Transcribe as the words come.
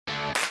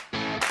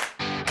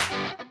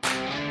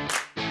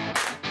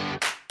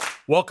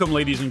Welcome,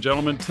 ladies and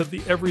gentlemen, to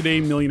the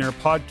Everyday Millionaire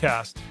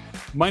Podcast.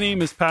 My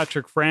name is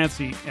Patrick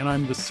Francey, and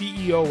I'm the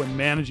CEO and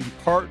managing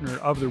partner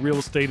of the Real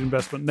Estate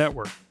Investment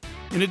Network.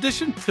 In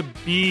addition to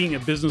being a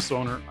business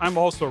owner, I'm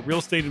also a real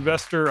estate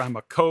investor. I'm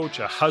a coach,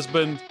 a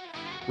husband,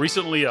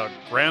 recently a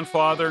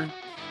grandfather.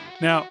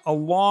 Now,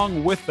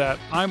 along with that,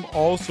 I'm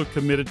also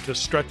committed to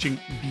stretching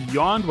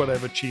beyond what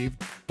I've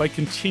achieved by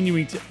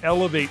continuing to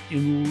elevate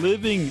in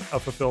living a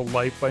fulfilled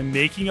life by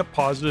making a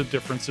positive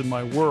difference in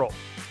my world.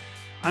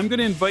 I'm going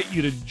to invite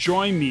you to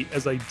join me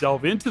as I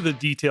delve into the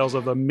details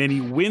of the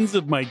many wins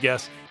of my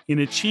guests in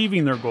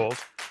achieving their goals,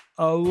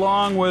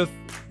 along with,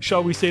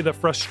 shall we say, the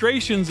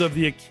frustrations of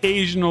the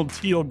occasional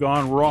deal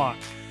gone wrong.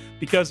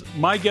 Because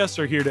my guests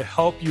are here to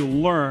help you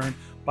learn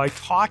by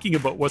talking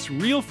about what's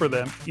real for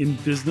them in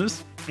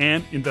business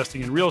and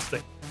investing in real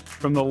estate.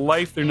 From the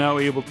life they're now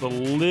able to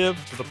live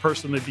to the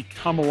person they've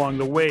become along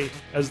the way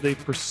as they've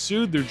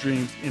pursued their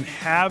dreams in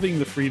having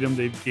the freedom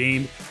they've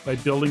gained by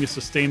building a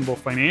sustainable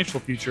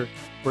financial future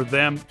for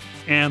them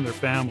and their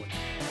family.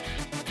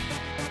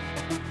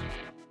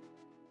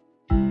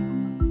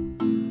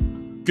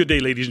 Good day,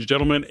 ladies and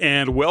gentlemen,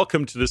 and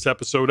welcome to this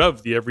episode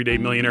of the Everyday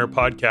Millionaire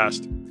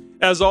Podcast.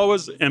 As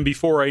always, and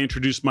before I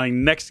introduce my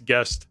next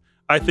guest,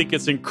 I think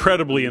it's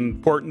incredibly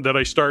important that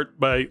I start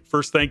by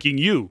first thanking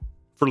you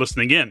for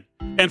listening in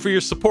and for your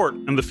support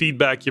and the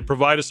feedback you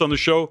provide us on the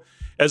show,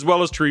 as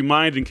well as to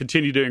remind and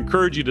continue to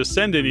encourage you to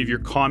send any of your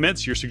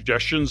comments, your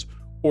suggestions,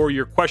 or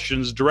your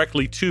questions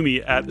directly to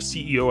me at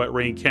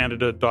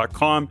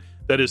ceo@reincanada.com.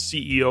 That is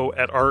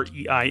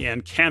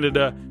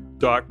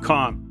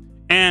ceo@reincanada.com.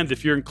 And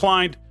if you're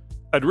inclined,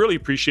 I'd really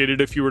appreciate it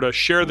if you were to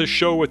share this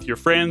show with your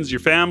friends, your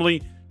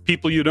family,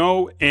 people you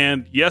know,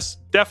 and yes,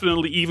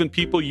 definitely even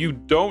people you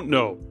don't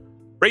know.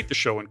 Rate the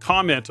show and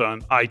comment on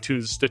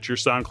iTunes, Stitcher,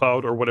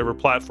 SoundCloud, or whatever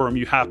platform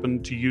you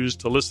happen to use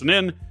to listen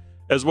in.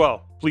 As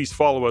well, please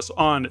follow us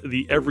on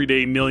the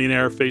Everyday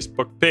Millionaire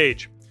Facebook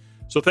page.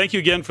 So thank you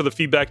again for the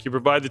feedback you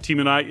provide the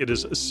team and I. It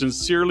is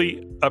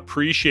sincerely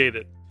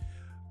appreciated.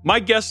 My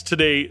guest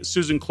today,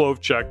 Susan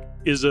Clovechok,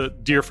 is a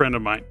dear friend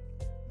of mine.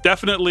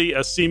 Definitely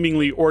a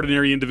seemingly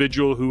ordinary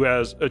individual who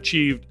has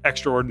achieved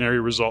extraordinary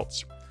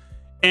results.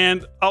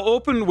 And I'll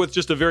open with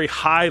just a very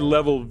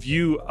high-level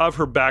view of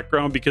her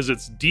background because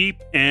it's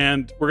deep,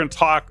 and we're going to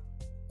talk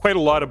quite a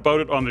lot about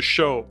it on the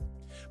show.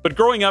 But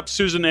growing up,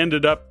 Susan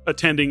ended up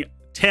attending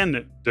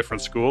 10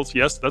 different schools.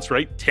 Yes, that's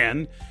right,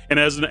 10. And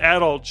as an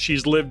adult,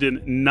 she's lived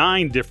in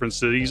 9 different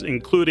cities,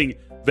 including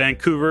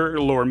Vancouver,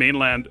 Lower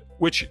Mainland,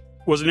 which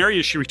was an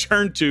area she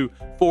returned to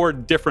 4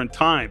 different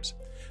times.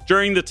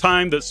 During the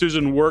time that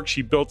Susan worked,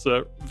 she built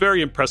a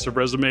very impressive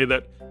resume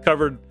that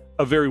covered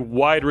a very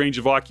wide range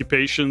of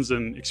occupations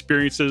and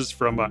experiences,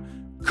 from a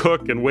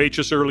cook and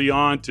waitress early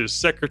on to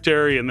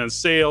secretary and then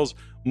sales,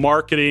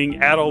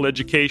 marketing, adult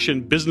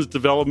education, business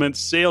development,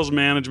 sales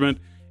management,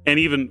 and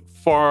even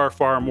far,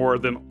 far more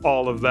than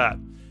all of that.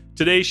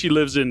 Today, she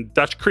lives in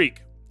Dutch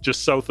Creek,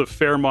 just south of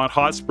Fairmont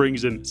Hot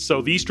Springs in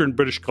southeastern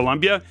British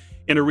Columbia,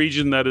 in a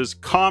region that is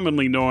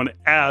commonly known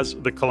as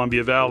the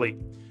Columbia Valley.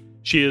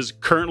 She is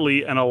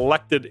currently an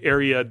elected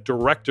area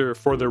director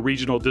for the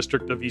Regional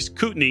District of East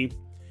Kootenay.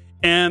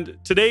 And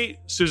today,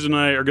 Susan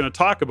and I are going to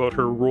talk about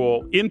her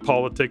role in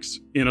politics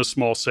in a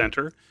small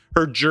center,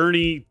 her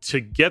journey to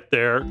get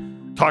there,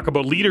 talk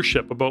about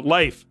leadership, about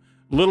life,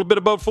 a little bit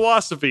about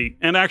philosophy,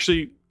 and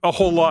actually a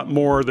whole lot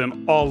more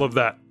than all of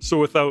that. So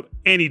without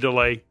any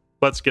delay,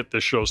 let's get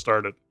this show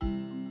started.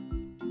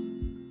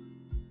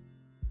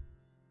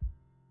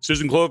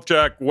 Susan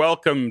Clovechok,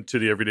 welcome to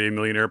the Everyday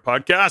Millionaire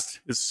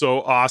Podcast. It's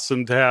so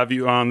awesome to have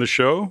you on the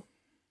show.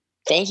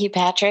 Thank you,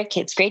 Patrick.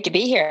 It's great to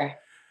be here.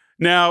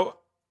 Now,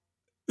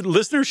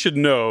 listeners should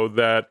know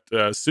that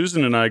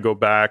Susan and I go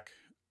back,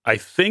 I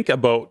think,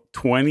 about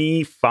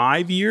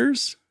 25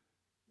 years.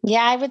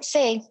 Yeah, I would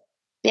say.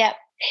 Yeah.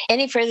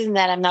 Any further than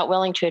that, I'm not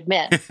willing to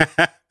admit.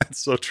 That's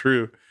so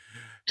true.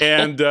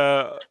 And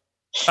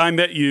I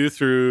met you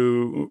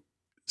through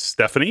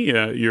Stephanie.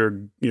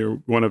 You're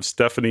one of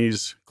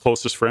Stephanie's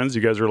closest friends.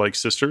 You guys are like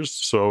sisters.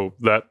 So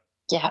that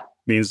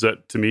means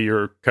that to me,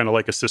 you're kind of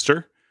like a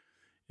sister.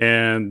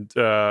 And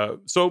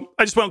so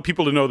I just want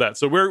people to know that.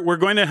 So we're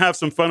going to have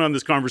some fun on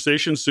this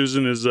conversation.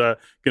 Susan is going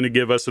to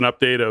give us an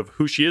update of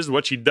who she is,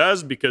 what she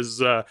does,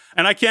 because,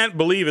 and I can't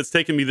believe it's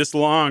taken me this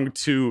long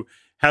to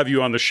have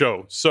you on the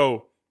show.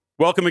 So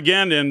welcome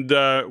again, and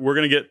we're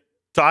going to get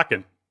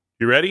talking.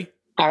 You ready?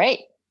 All right.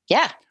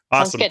 Yeah.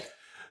 Awesome. Sounds good.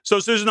 So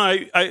Susan,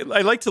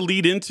 I like to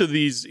lead into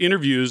these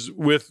interviews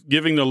with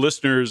giving the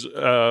listeners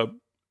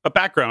a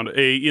background,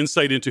 a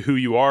insight into who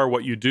you are,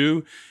 what you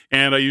do.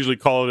 And I usually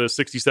call it a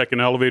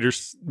 60-second elevator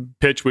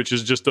pitch, which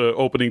is just an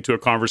opening to a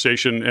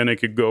conversation, and it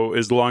could go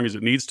as long as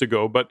it needs to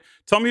go. But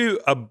tell me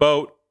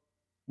about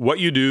what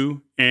you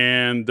do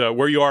and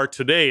where you are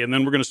today, and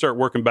then we're going to start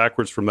working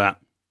backwards from that.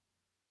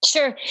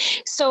 Sure.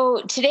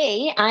 So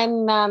today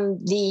I'm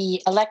the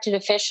elected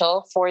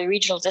official for the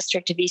Regional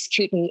District of East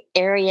Kootenay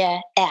Area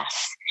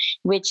F,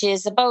 which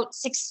is about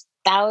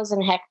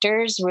 6,000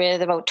 hectares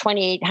with about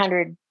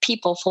 2,800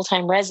 people,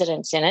 full-time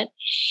residents in it,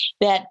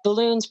 that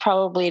balloons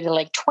probably to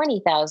like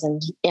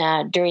 20,000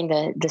 during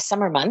the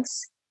summer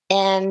months.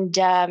 And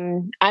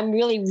I'm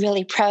really,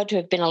 really proud to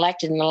have been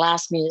elected in the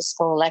last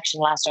municipal election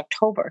last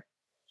October.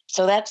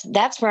 So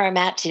that's where I'm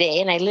at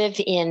today. And I live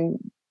in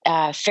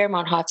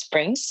Fairmont Hot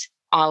Springs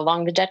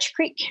along the Dutch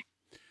Creek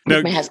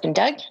with my husband,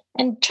 Doug,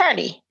 and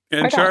Charlie.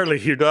 And Charlie,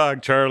 your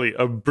dog, Charlie,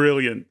 a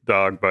brilliant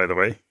dog, by the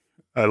way.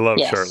 I love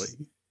Charlie.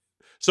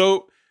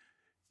 So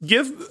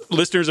give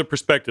listeners a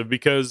perspective,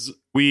 because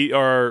we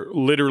are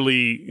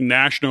literally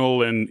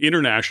national and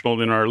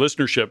international in our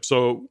listenership.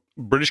 So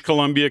British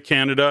Columbia,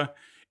 Canada,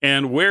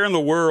 and where in the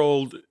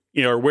world,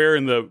 or where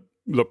in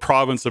the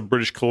province of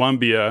British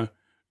Columbia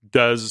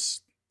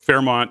does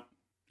Fairmont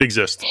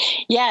exist?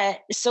 Yeah,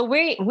 so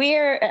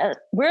we're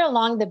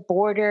along the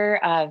border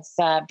of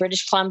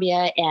British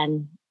Columbia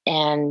and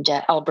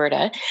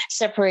Alberta,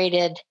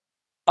 separated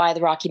by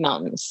the Rocky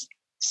Mountains.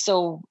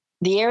 So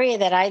the area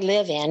that I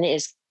live in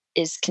is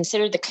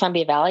considered the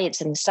Columbia Valley.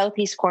 It's in the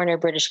southeast corner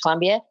of British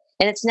Columbia,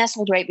 and it's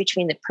nestled right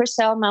between the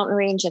Purcell Mountain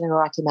Range and the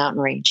Rocky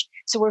Mountain Range.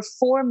 So we're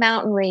 4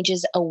 mountain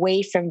ranges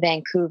away from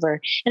Vancouver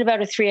and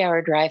about a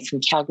 3-hour drive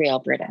from Calgary,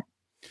 Alberta.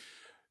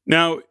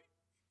 Now,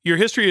 your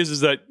history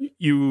is that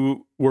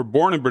you were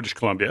born in British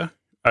Columbia,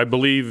 I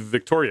believe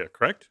Victoria,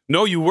 correct?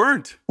 No, you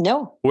weren't.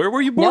 No. Where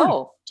were you born?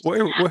 No.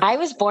 Where? I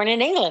was born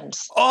in England.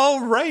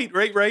 Oh, right.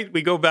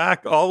 We go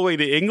back all the way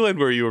to England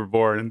where you were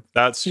born.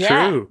 That's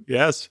true.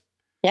 Yes.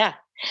 Yeah.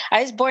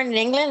 I was born in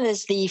England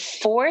as the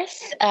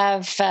fourth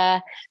of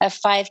 5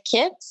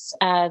 kids,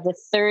 the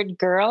third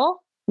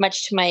girl,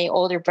 much to my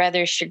older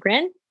brother's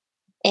chagrin.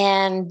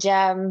 And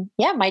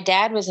my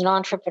dad was an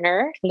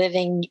entrepreneur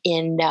living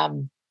in,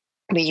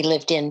 we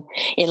lived in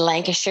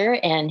Lancashire,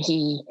 and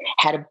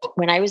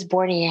when I was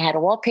born, he had a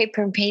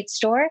wallpaper and paint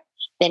store.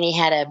 Then he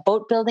had a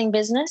boat building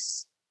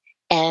business.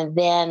 And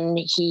then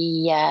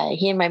he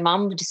and my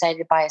mom decided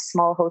to buy a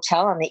small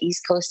hotel on the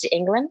east coast of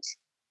England.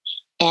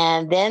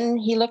 And then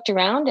he looked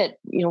around at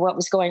what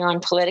was going on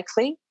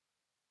politically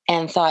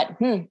and thought,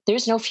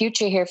 there's no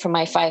future here for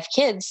my 5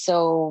 kids,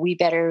 so we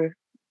better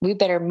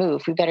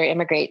move. We better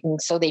immigrate.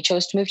 And so they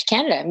chose to move to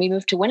Canada, and we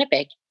moved to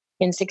Winnipeg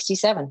in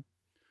 1967.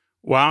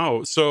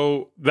 Wow.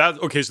 So that's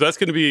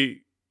going to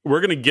be, we're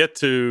going to get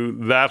to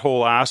that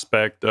whole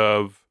aspect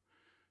of,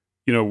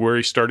 where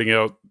you're starting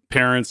out,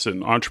 parents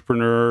and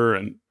entrepreneur,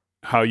 and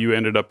how you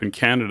ended up in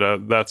Canada.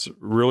 That's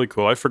really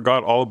cool. I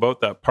forgot all about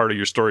that part of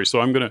your story.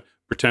 So I'm going to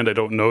pretend I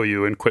don't know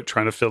you and quit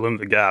trying to fill in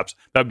the gaps.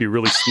 That'd be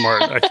really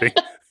smart, I think.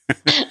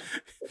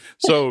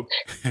 So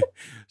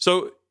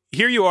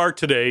here you are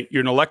today.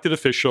 You're an elected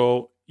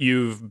official.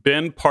 You've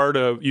been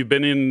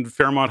in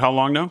Fairmont how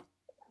long now?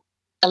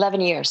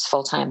 11 years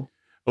full time.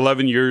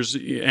 11 years.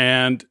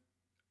 And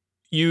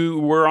you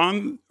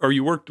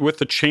worked with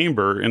the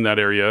chamber in that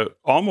area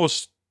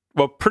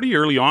pretty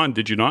early on,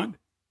 did you not?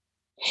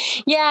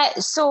 Yeah.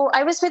 So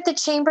I was with the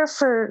chamber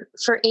for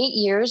 8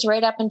 years,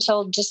 right up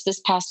until just this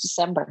past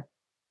December.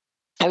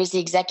 I was the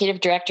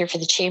executive director for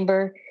the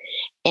chamber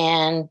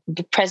and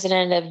the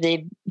president of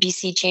the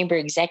BC Chamber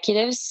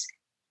Executives,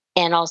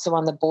 and also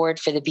on the board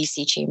for the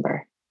BC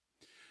Chamber.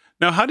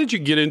 Now, how did you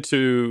get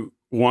into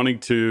wanting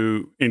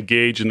to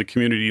engage in the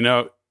community?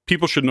 Now,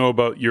 people should know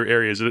about your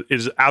areas. It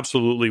is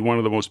absolutely one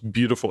of the most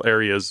beautiful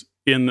areas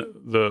in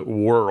the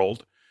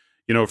world,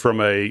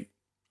 from a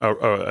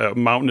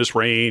mountainous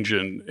range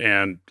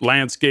and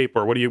landscape,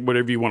 or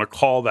whatever you want to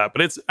call that.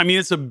 But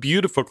it's a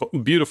beautiful,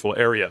 beautiful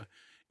area.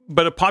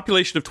 But a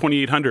population of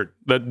 2,800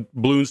 that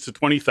balloons to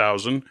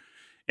 20,000.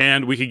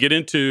 And we could get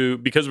into,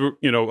 because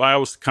I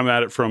always come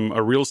at it from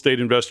a real estate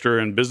investor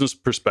and business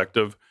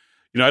perspective.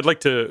 I'd like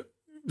to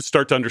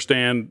start to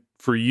understand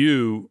for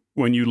you,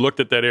 when you looked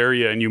at that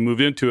area and you move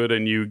into it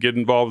and you get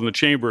involved in the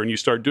chamber and you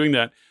start doing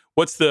that,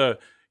 what's the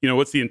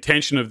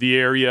intention of the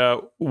area?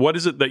 What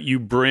is it that you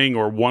bring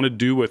or want to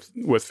do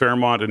with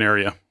Fairmont and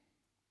area?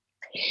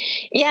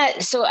 Yeah,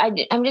 so I'm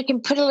going to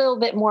put a little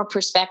bit more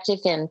perspective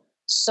in.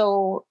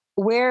 So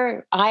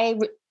where I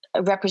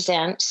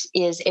represent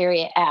is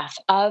Area F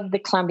of the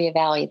Columbia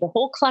Valley. The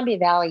whole Columbia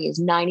Valley is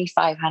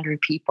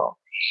 9,500 people.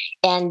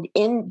 And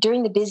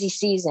during the busy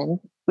season,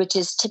 which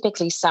is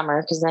typically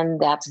summer, because then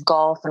that's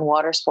golf and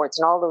water sports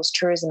and all those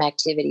tourism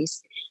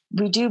activities,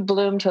 we do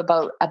bloom to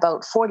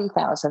about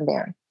 40,000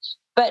 there.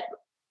 But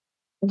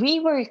we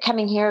were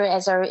coming here it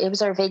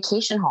was our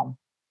vacation home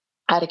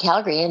out of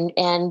Calgary.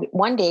 And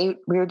one day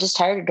we were just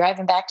tired of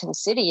driving back to the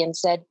city and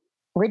said,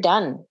 we're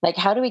done. Like,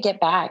 how do we get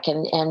back?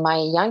 And my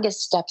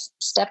youngest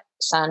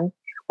stepson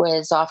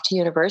was off to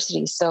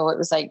university. So it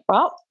was like,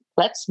 well,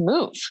 let's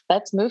move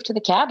to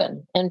the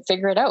cabin and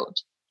figure it out.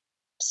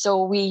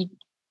 So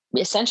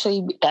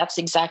that's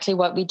exactly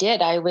what we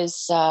did. I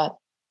was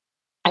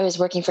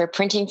working for a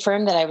printing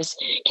firm that I was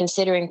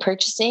considering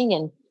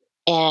purchasing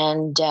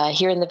and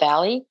here in the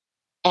Valley.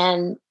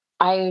 And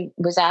I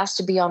was asked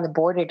to be on the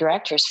board of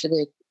directors for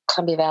the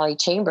Columbia Valley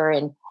Chamber.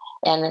 And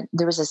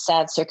there was a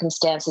sad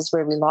circumstances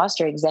where we lost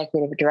our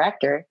executive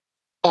director.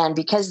 And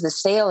because the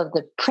sale of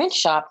the print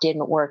shop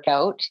didn't work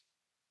out,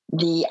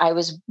 I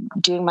was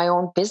doing my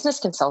own business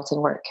consulting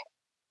work.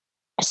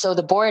 So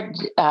the board,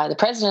 the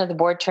president of the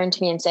board turned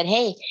to me and said,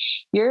 "Hey,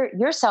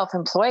 you're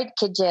self-employed.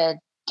 Could you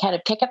kind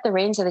of pick up the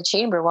reins of the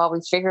chamber while we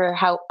figure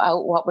out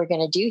what we're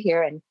going to do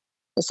here?" And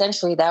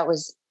essentially that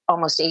was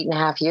almost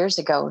 8.5 years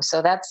ago.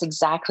 So that's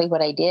exactly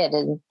what I did.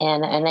 And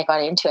I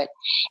got into it.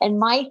 And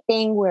my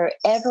thing,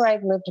 wherever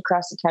I've lived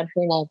across the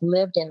country, and I've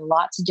lived in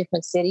lots of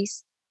different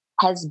cities,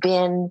 has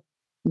been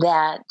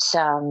that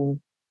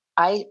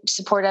I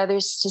support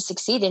others to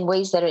succeed in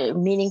ways that are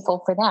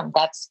meaningful for them.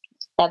 That's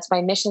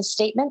my mission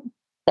statement.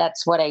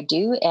 That's what I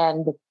do.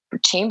 And the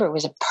chamber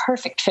was a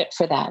perfect fit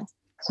for that.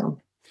 So,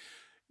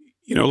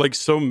 like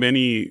so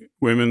many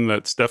women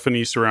that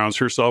Stephanie surrounds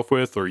herself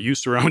with, or you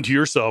surround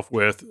yourself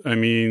with, I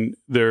mean,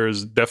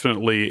 there's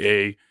definitely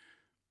a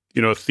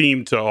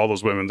theme to all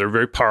those women. They're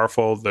very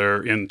powerful.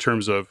 They're in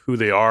terms of who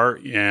they are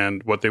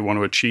and what they want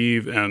to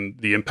achieve and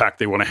the impact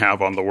they want to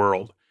have on the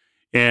world.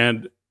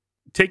 And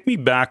take me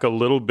back a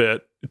little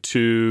bit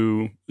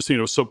to,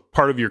 so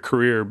part of your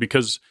career,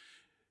 because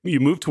you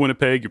moved to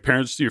Winnipeg,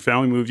 your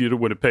family moved you to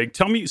Winnipeg.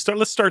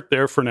 Let's start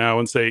there for now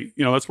and say,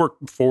 let's work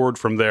forward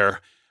from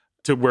there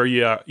to where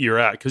you're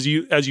at. Because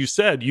as you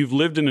said, you've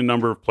lived in a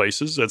number of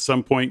places. At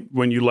some point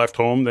when you left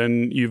home,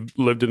 then you've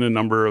lived in a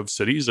number of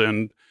cities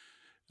and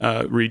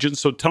regions.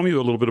 So tell me a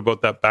little bit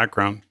about that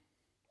background.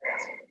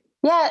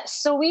 Yeah,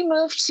 so we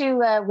moved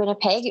to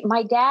Winnipeg.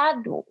 My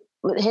dad,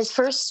 his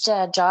first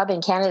job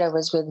in Canada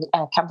was with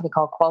a company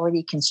called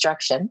Quality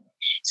Construction.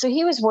 So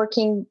he was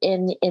working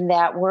in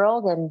that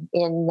world,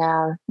 and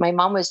my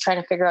mom was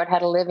trying to figure out how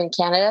to live in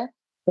Canada,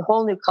 the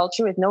whole new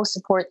culture with no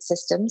support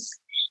systems,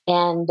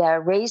 and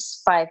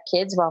raised 5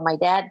 kids while my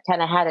dad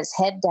kind of had his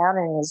head down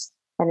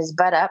and his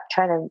butt up,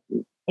 trying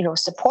to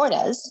support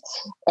us.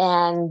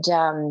 And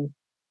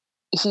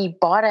he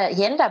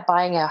ended up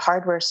buying a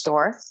hardware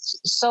store.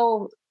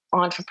 So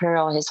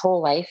entrepreneurial his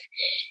whole life,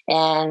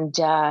 and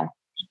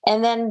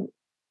then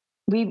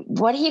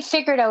what he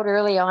figured out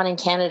early on in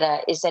Canada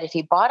is that if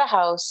he bought a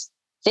house,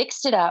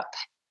 fixed it up,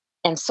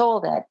 and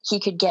sold it, he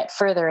could get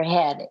further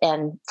ahead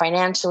and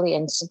financially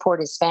and support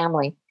his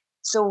family.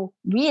 So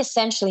we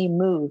essentially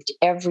moved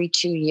every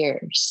 2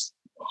 years.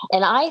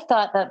 And I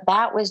thought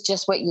that was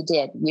just what you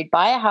did. You'd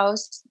buy a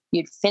house,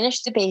 you'd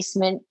finish the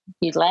basement,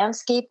 you'd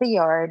landscape the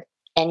yard,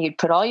 and you'd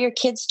put all your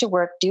kids to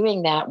work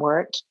doing that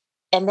work.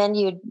 And then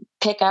you'd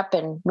pick up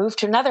and move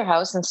to another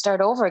house and start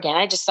over again.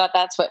 I just thought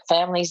that's what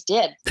families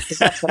did, because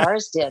that's what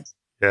ours did.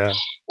 Yeah.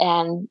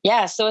 And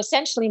so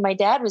essentially my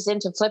dad was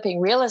into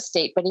flipping real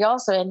estate, but he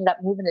also ended up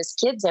moving his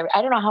kids there.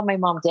 I don't know how my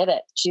mom did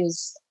it. She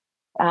was,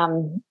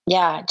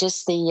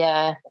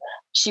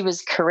 she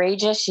was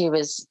courageous. She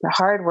was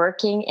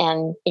hardworking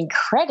and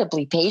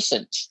incredibly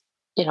patient,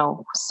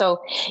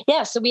 So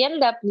we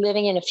ended up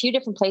living in a few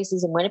different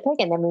places in Winnipeg,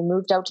 and then we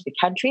moved out to the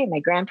country, and my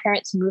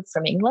grandparents moved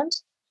from England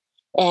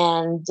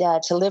and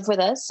to live with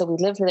us. So we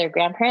lived with our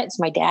grandparents.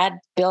 My dad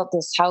built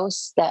this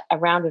house that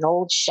around an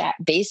old shack.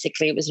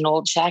 Basically, it was an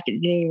old shack. It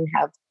didn't even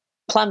have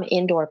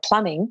indoor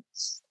plumbing.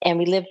 And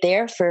we lived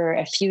there for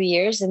a few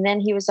years. And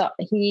then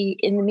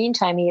in the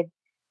meantime, he'd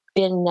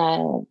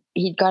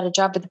got a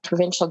job with the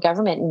provincial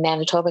government in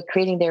Manitoba,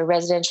 creating their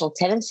Residential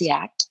Tenancy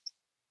Act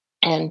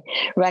and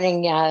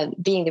running,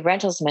 being the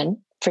rentalsman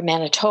for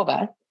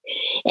Manitoba.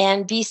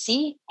 And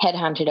BC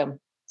headhunted him.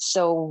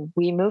 So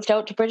we moved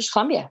out to British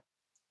Columbia.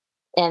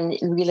 And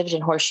we lived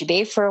in Horseshoe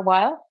Bay for a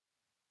while.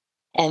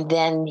 And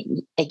then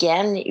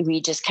again, we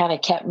just kind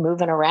of kept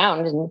moving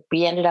around, and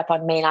we ended up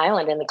on Main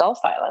Island in the Gulf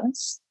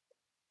Islands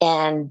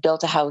and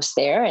built a house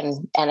there.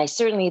 And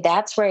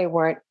that's where I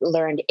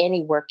learned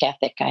any work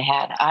ethic I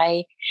had.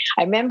 I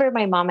remember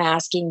my mom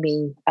asking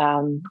me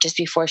just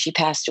before she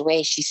passed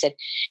away, she said,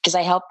 because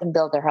I helped them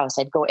build their house.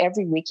 I'd go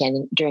every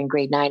weekend during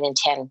grade 9 and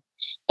 10.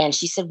 And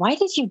she said, "Why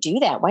did you do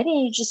that? Why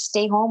didn't you just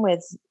stay home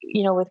with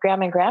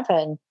grandma and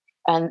grandpa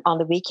and on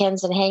the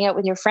weekends and hang out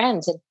with your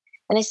friends?" And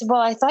I said,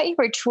 "Well, I thought you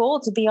were too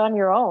old to be on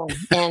your own."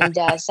 And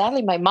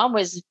sadly, my mom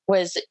was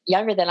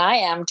younger than I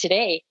am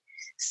today.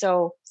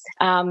 So,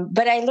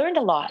 but I learned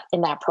a lot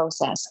in that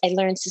process. I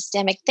learned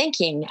systemic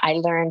thinking. I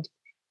learned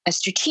a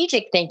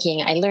strategic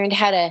thinking. I learned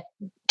how to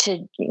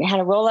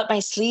roll up my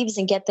sleeves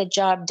and get the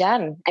job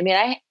done. I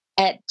mean,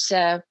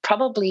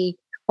 probably,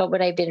 what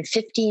would I have been,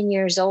 15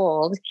 years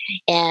old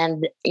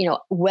and,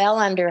 well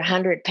under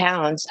 100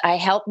 pounds, I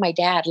helped my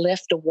dad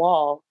lift a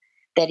wall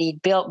that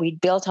we'd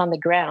built on the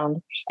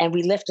ground, and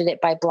we lifted it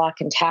by block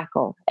and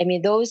tackle. I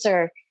mean, those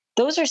are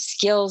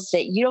skills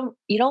that you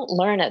don't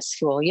learn at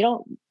school.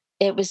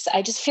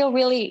 I just feel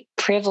really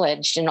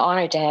privileged and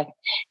honored to have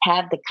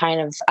had the kind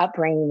of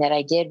upbringing that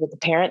I did with the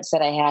parents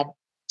that I had,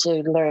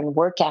 to learn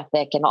work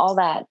ethic and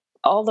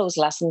all those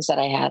lessons that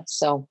I had.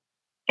 So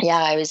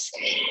yeah,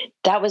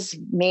 that was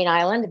Main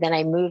Island. Then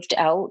I moved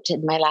out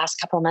in my last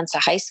couple of months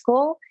of high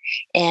school,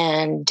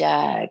 and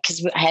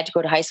because I had to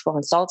go to high school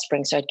in Salt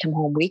Spring, so I'd come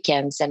home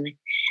weekends, and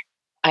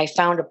I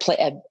found a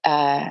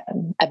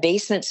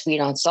basement suite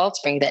on Salt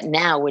Spring that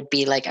now would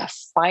be like a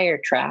fire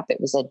trap.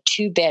 It was a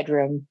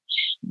 2-bedroom,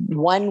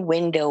 1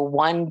 window,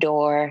 1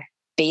 door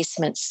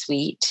basement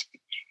suite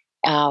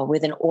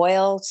with an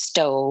oil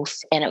stove,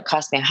 and it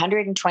cost me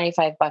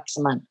 $125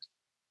 a month.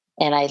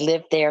 And I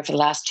lived there for the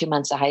last 2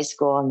 months of high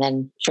school, and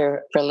then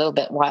for a little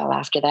bit while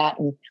after that,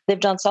 and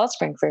lived on Salt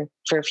Spring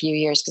for a few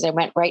years because I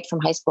went right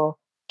from high school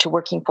to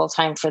working full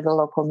time for the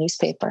local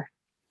newspaper.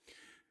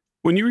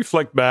 When you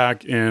reflect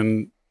back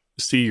and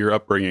see your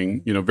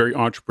upbringing, very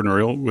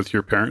entrepreneurial with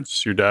your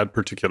parents, your dad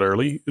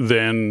particularly,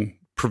 then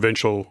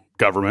provincial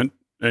government,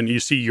 and you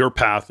see your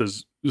path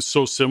is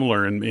so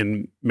similar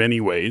in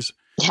many ways.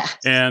 Yeah.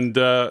 And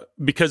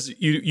because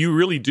you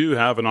really do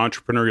have an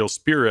entrepreneurial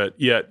spirit,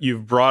 yet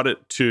you've brought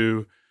it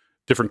to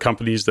different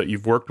companies that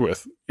you've worked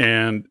with.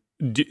 And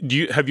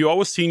have you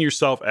always seen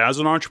yourself as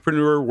an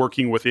entrepreneur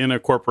working within a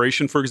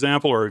corporation, for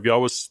example, or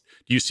do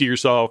you see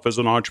yourself as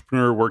an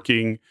entrepreneur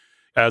working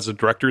as a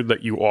director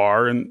that you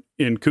are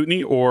in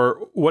Kootenay?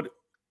 Or what?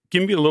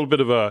 Give me a little bit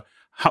of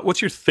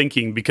what's your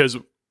thinking? Because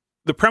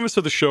the premise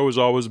of the show has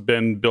always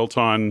been built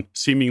on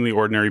seemingly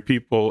ordinary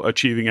people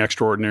achieving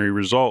extraordinary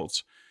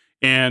results.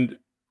 And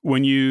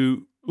when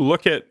you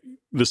look at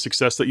the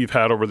success that you've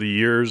had over the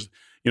years,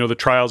 the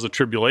trials and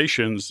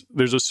tribulations,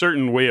 there's a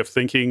certain way of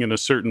thinking and a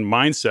certain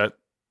mindset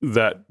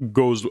that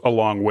goes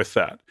along with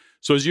that.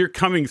 So as you're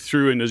coming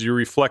through and as you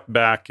reflect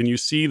back, can you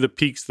see the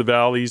peaks, the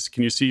valleys?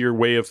 Can you see your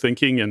way of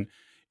thinking? And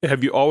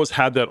have you always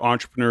had that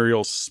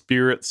entrepreneurial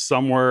spirit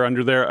somewhere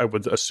under there? I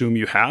would assume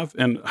you have.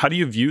 And how do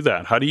you view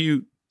that? How do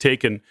you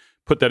take and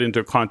put that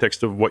into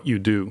context of what you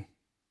do?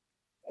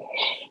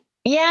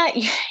 Yeah,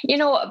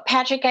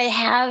 Patrick,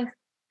 I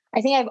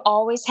think I've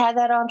always had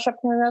that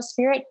entrepreneurial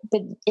spirit,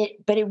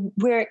 but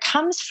where it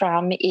comes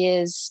from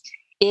is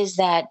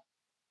that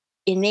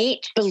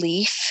innate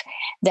belief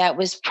that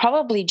was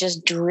probably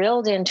just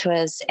drilled into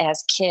us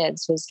as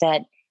kids, was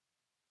that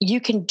you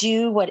can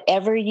do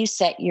whatever you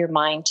set your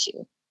mind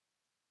to.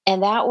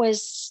 And that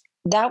was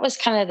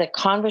kind of the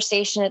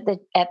conversation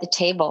at the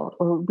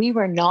table. We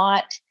were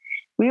not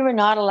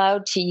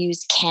allowed to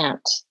use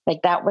can't.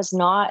 Like, that was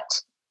not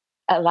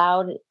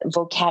allowed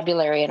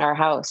vocabulary in our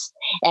house.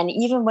 And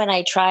even when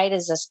I tried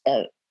as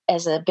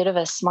a bit of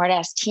a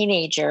smart-ass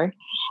teenager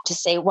to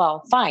say,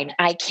 well, fine,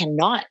 I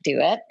cannot do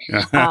it.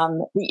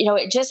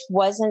 It just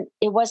wasn't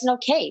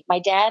okay. My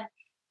dad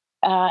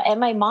and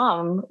my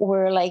mom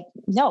were like,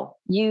 no,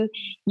 you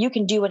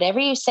can do whatever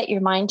you set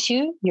your mind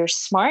to. You're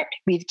smart.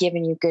 We've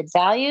given you good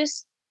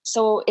values.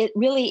 So it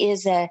really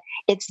is I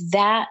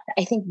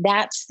think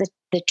that's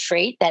the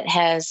trait that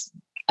has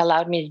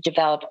allowed me to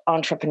develop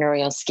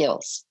entrepreneurial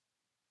skills.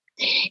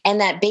 And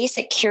that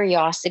basic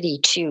curiosity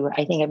too.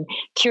 I think I'm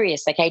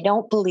curious. Like, I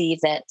don't believe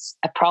that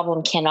a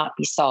problem cannot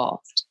be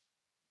solved.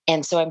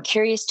 And so I'm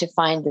curious to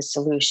find the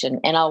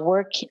solution, and I'll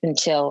work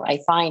until I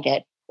find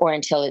it, or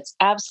until it's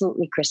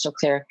absolutely crystal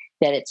clear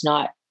that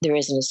there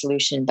isn't a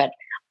solution. But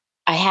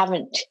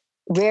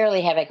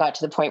rarely have I got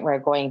to the point where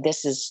I'm going,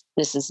 this is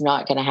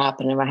not going to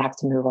happen and I have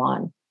to move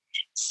on.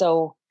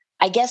 So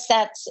I guess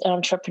that's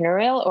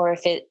entrepreneurial, or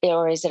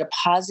is it a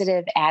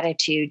positive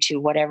attitude to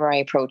whatever I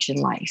approach in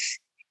life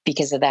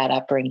because of that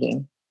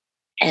upbringing.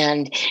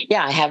 And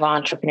yeah, I have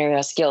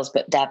entrepreneurial skills,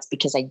 but that's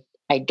because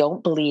I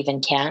don't believe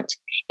in can't.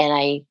 And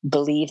I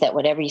believe that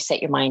whatever you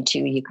set your mind to,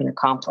 you can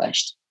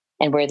accomplish.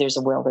 And where there's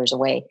a will, there's a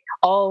way.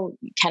 All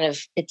kind of,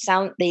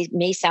 they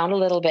may sound a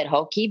little bit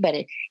hokey, but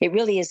it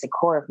really is the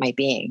core of my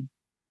being.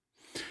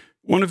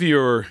 One of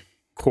your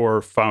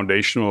core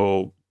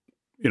foundational,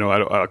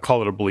 I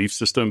call it a belief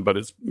system, but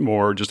it's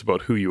more just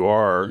about who you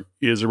are,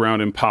 is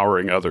around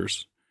empowering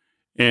others.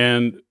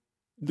 And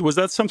was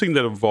that something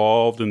that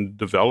evolved and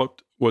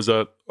developed? Was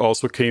that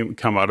also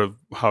come out of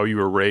how you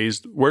were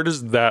raised? Where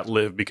does that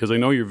live? Because I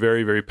know you're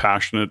very, very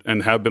passionate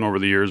and have been over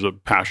the years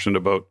passionate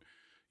about,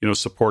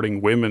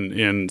 supporting women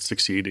in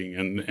succeeding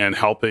and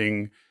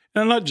helping,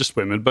 and not just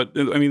women, but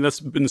I mean, that's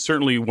been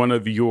certainly one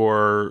of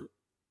your,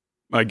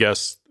 I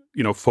guess,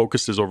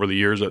 focuses over the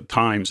years at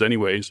times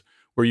anyways,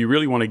 where you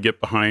really want to get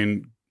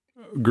behind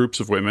groups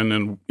of women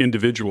and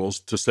individuals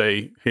to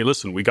say, hey,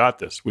 listen, we got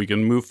this. We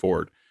can move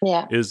forward.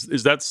 Yeah.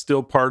 Is that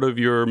still part of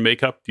your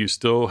makeup? Do you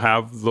still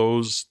have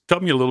those?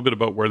 Tell me a little bit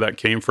about where that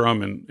came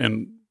from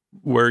and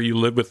where you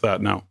live with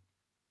that now.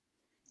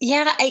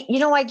 Yeah,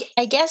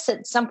 I guess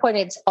at some point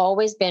it's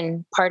always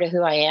been part of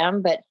who I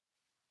am, but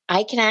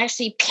I can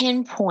actually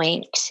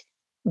pinpoint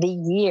the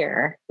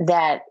year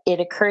that it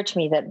occurred to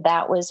me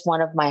that was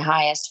one of my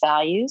highest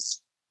values,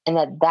 and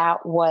that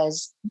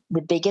was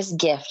the biggest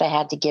gift I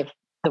had to give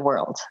the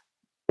world.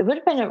 It would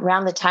have been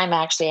around the time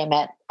actually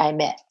I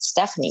met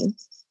Stephanie,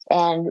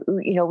 and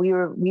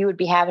we would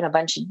be having a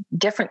bunch of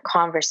different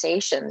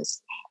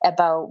conversations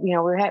about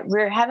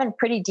we're having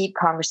pretty deep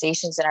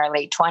conversations in our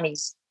late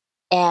 20s,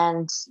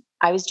 and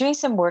I was doing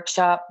some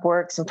workshop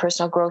work, some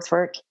personal growth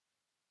work.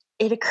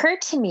 It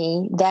occurred to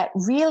me that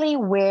really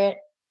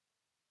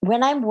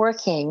when I'm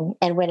working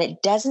and when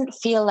it doesn't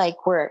feel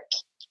like work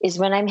is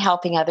when I'm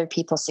helping other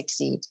people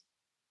succeed.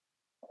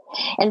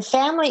 And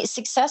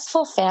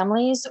successful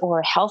families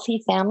or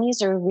healthy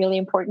families are really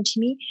important to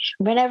me.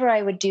 Whenever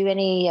I would do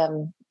any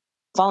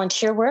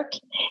volunteer work,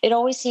 it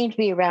always seemed to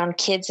be around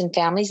kids and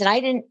families. And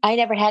I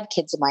never had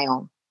kids of my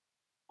own.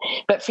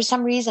 But for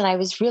some reason, I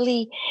was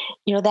really,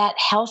 that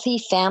healthy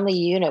family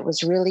unit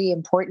was really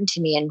important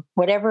to me. And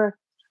whatever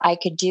I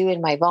could do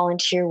in my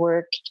volunteer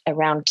work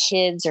around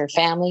kids or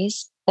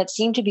families, that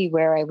seemed to be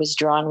where I was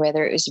drawn,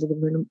 whether it was with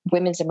the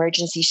women's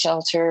emergency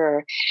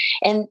shelter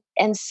and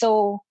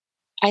so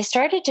I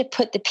started to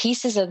put the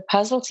pieces of the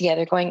puzzle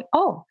together going,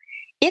 oh,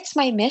 it's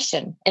my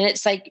mission. And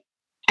it's like,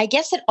 I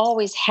guess it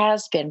always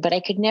has been, but I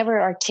could never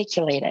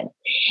articulate it.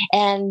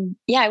 And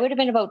yeah, I would have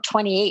been about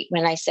 28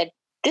 when I said,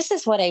 this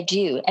is what I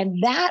do.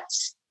 And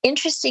that's,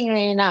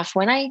 interestingly enough,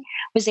 when I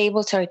was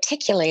able to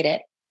articulate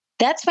it,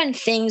 that's when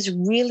things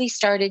really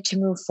started to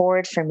move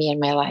forward for me in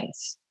my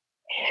life.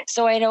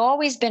 So I'd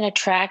always been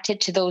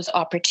attracted to those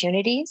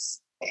opportunities,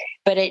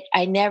 but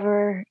I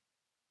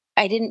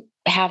didn't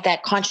have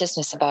that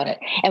consciousness about it.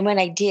 And when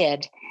I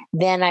did,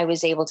 then I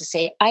was able to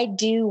say, I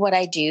do what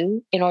I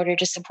do in order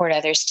to support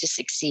others to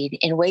succeed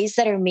in ways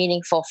that are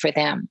meaningful for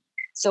them.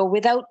 So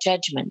without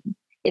judgment,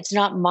 it's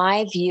not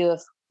my view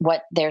of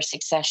what their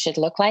success should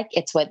look like.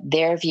 It's what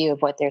their view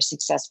of what their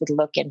success would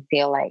look and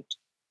feel like.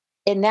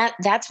 And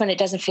that's when it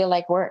doesn't feel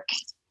like work.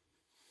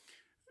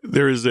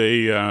 There is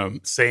a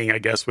saying, I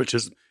guess, which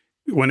is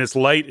when it's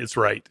light, it's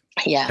right.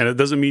 Yeah. And it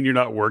doesn't mean you're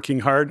not working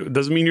hard. It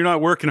doesn't mean you're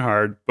not working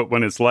hard, but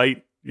when it's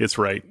light, it's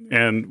right.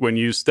 And when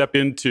you step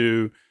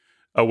into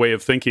a way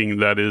of thinking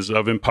that is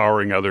of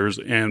empowering others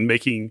and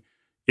making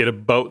it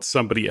about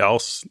somebody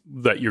else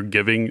that you're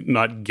giving,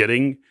 not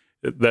getting,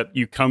 that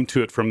you come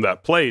to it from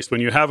that place.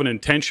 When you have an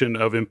intention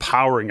of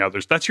empowering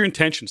others, that's your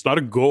intention. It's not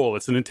a goal.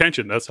 It's an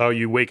intention. That's how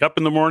you wake up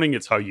in the morning.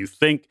 It's how you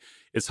think.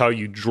 It's how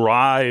you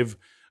drive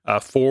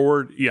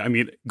forward. Yeah, I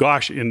mean,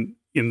 gosh, in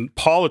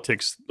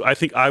politics, I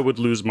think I would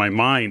lose my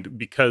mind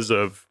because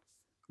of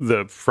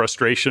the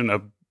frustration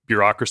of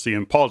bureaucracy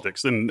in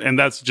politics. And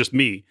that's just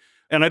me.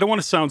 And I don't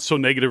want to sound so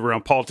negative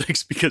around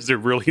politics because they're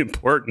really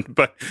important.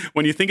 But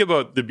when you think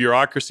about the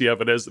bureaucracy of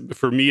it, as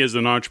for me as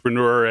an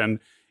entrepreneur, and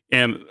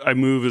I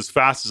move as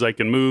fast as I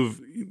can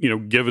move,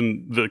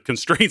 given the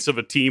constraints of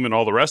a team and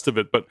all the rest of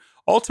it. But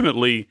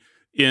ultimately,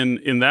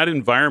 in that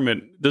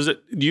environment, do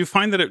you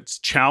find that it's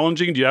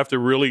challenging? Do you have to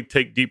really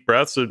take deep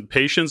breaths and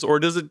patience, or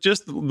does it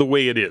just the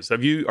way it is? Are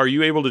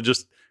you able to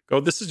just go,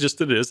 this is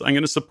just it is. I'm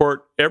going to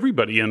support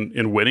everybody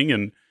in winning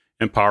and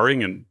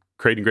empowering and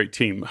creating a great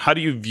team. How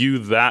do you view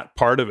that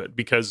part of it?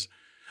 Because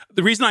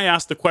the reason I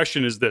asked the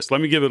question is this. Let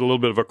me give it a little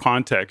bit of a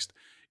context.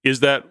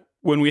 Is that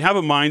when we have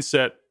a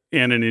mindset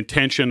and an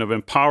intention of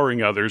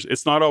empowering others,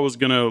 it's not always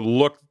going to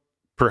look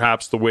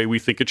perhaps the way we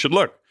think it should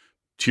look.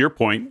 To your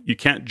point, you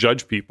can't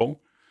judge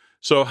people.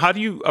 So how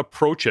do you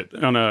approach it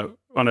on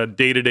a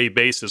day-to-day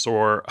basis,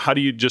 or how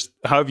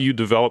have you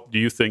developed, do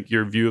you think,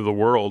 your view of the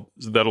world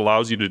that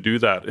allows you to do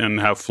that and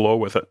have flow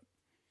with it?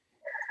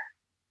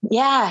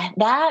 Yeah,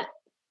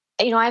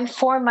 I'm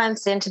 4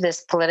 months into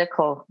this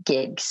political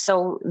gig.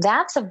 So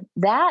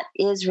that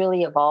is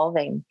really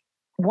evolving.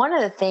 One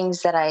of the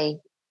things that I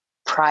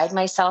pride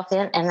myself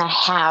in, and I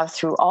have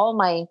through all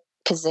my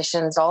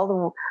positions,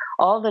 all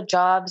the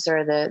jobs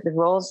or the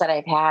roles that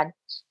I've had,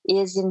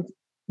 is in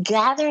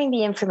gathering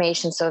the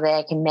information so that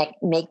I can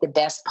make the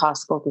best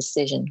possible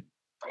decision.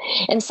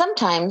 And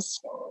sometimes,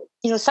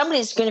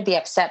 somebody's going to be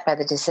upset by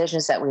the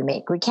decisions that we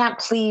make. We can't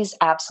please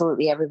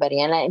absolutely everybody.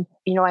 And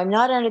I'm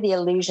not under the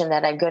illusion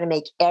that I'm going to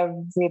make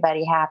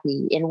everybody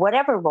happy in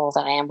whatever role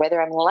that I am,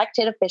 whether I'm an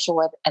elected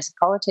official as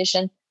a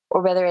politician,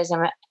 or whether as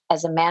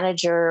a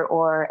manager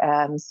or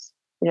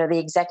the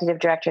executive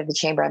director of the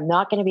chamber. I'm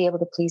not going to be able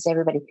to please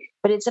everybody.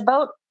 But it's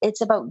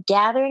about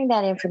gathering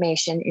that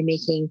information and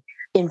making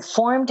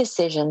informed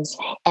decisions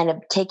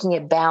and taking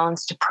a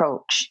balanced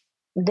approach.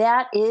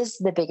 That is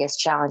the biggest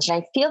challenge.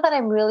 And I feel that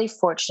I'm really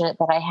fortunate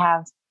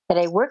that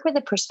I work with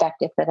the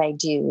perspective that I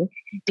do,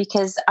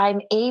 because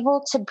I'm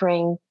able to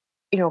bring,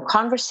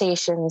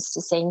 conversations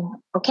to saying,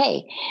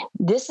 okay,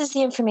 this is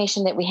the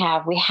information that we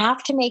have. We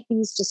have to make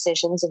these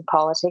decisions in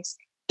politics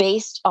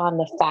based on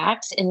the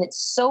facts. And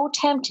it's so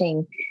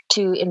tempting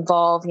to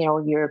involve,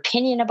 your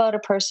opinion about a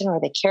person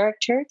or the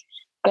character,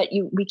 but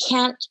we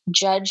can't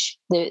judge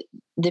the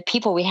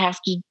people. We have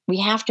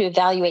to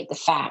evaluate the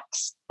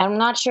facts. I'm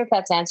not sure if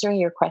that's answering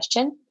your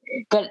question,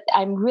 but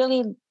I'm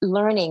really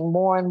learning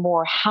more and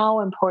more how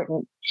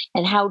important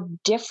and how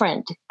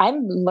different.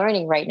 I'm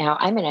learning right now.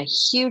 I'm in a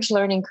huge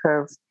learning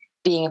curve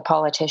being a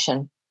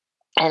politician,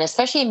 and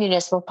especially a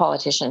municipal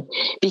politician,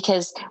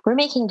 because we're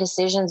making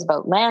decisions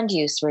about land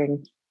use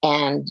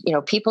and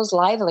people's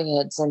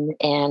livelihoods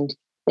and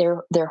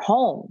their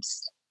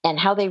homes and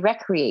how they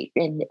recreate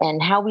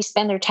and how we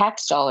spend their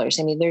tax dollars.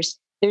 I mean, there's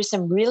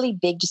some really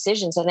big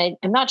decisions, and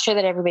I'm not sure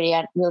that everybody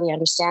really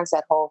understands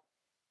that whole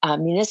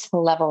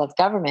municipal level of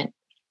government.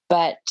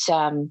 But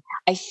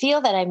I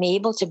feel that I'm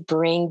able to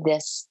bring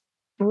this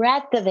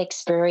breadth of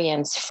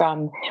experience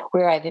from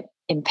where I've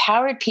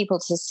empowered people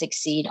to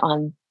succeed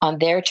on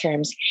their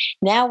terms.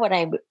 Now what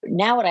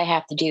I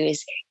have to do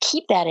is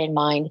keep that in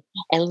mind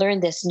and learn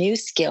this new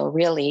skill,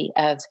 really,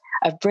 of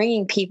of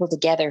bringing people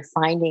together,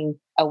 finding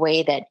a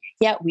way that,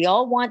 yeah, we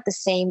all want the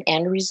same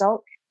end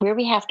result. Where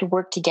we have to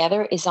work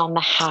together is on the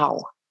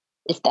how,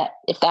 if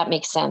that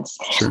makes sense.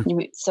 Sure.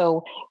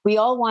 So we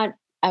all want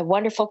a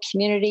wonderful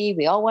community.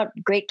 We all want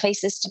great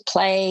places to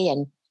play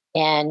and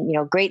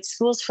great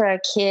schools for our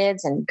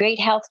kids and great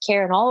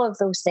healthcare and all of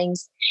those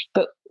things.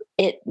 But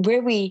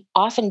where we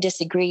often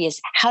disagree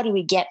is how do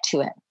we get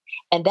to it?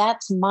 And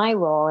that's my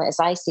role, as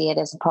I see it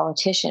as a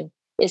politician,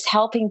 is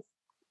helping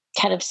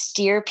kind of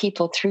steer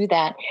people through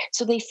that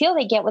so they feel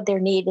they get what they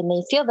need and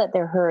they feel that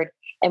they're heard,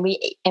 and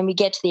we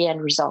get to the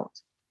end result.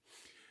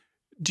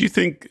 Do you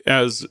think,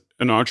 as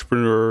an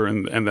entrepreneur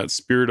and that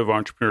spirit of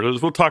entrepreneur,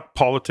 we'll talk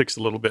politics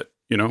a little bit,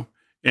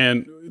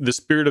 and the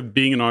spirit of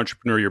being an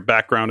entrepreneur, your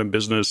background in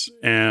business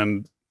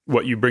and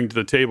what you bring to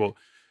the table,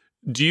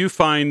 do you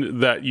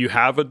find that you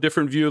have a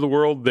different view of the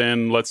world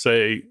than, let's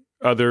say,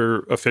 other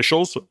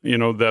officials,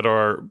 that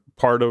are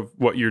part of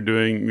what you're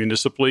doing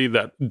municipally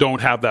that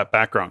don't have that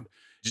background?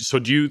 So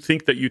do you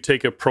think that you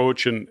take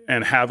approach and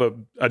have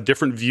a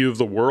different view of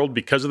the world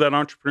because of that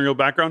entrepreneurial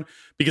background?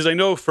 Because I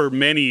know for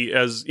many,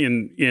 as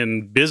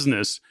in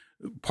business,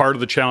 part of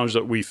the challenge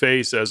that we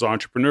face as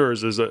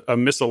entrepreneurs is a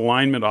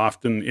misalignment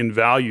often in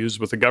values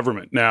with the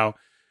government. Now,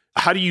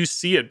 how do you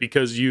see it?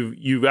 Because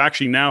you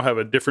actually now have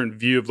a different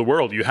view of the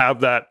world. You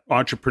have that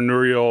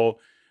entrepreneurial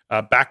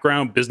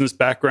background, business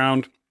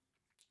background.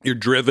 You're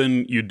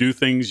driven, you do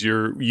things,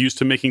 you're used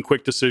to making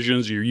quick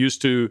decisions, you're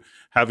used to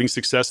having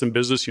success in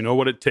business, you know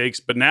what it takes,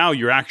 but now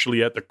you're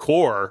actually at the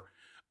core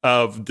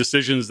of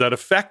decisions that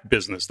affect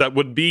business. That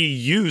would be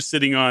you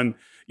sitting on,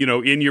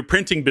 in your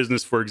printing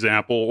business, for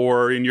example,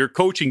 or in your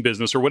coaching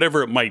business or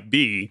whatever it might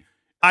be.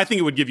 I think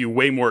it would give you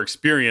way more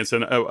experience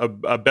and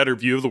a better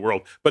view of the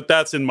world. But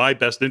that's in my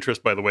best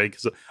interest, by the way,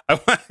 because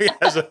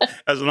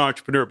as an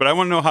entrepreneur. But I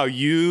want to know how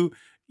you,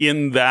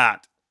 in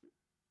that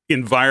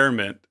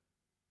environment,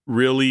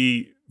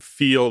 really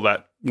feel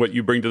that what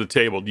you bring to the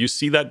table. Do you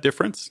see that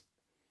difference?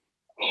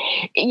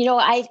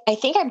 I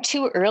think I'm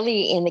too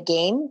early in the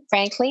game,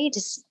 frankly,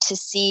 to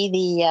see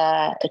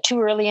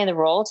too early in the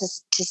role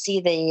to see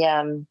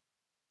that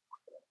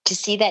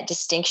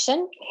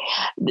distinction.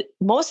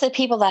 Most of the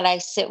people that I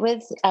sit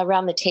with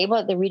around the table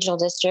at the regional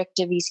district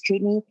of East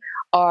Kootenay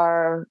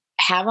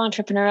have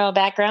entrepreneurial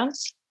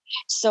backgrounds.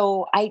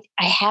 So I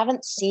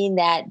haven't seen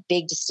that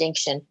big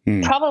distinction.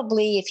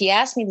 Probably if you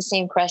ask me the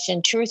same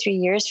question 2 or 3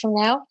 years from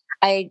now,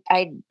 I'd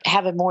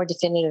have a more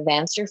definitive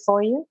answer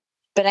for you.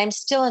 But I'm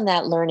still in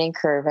that learning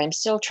curve. I'm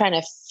still trying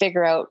to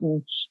figure out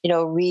and,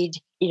 read,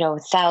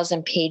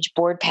 1,000-page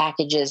board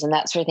packages and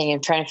that sort of thing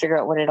and trying to figure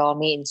out what it all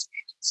means.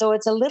 So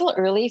it's a little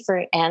early for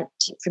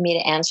me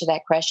to answer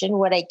that question.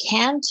 What I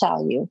can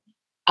tell you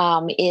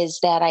is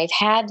that I've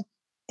had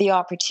the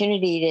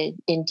opportunity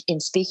in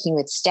speaking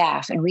with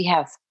staff, and we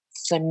have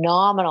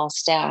phenomenal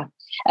staff,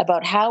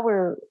 about how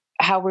we're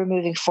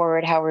moving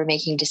forward, how we're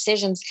making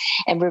decisions.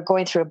 And we're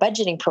going through a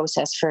budgeting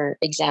process, for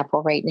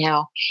example, right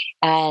now.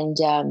 And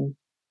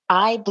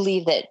I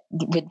believe that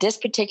with this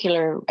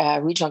particular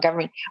regional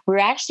government, we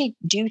actually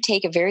do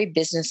take a very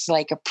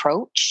business-like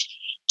approach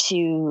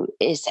to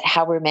is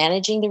how we're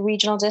managing the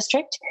regional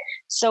district.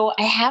 So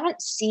I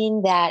haven't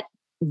seen that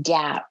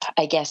gap,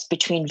 I guess,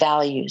 between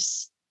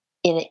values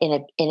in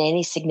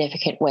any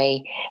significant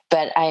way,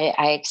 but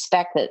I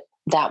expect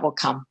that will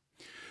come.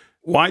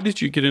 Why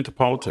did you get into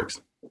politics?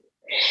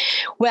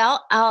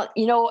 Well,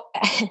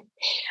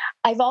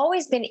 I've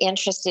always been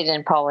interested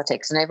in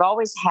politics, and I've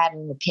always had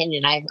an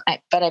opinion.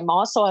 But I'm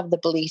also of the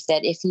belief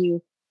that if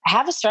you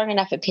have a strong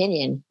enough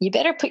opinion, you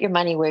better put your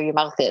money where your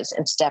mouth is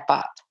and step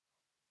up.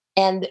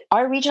 And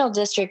our regional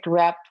district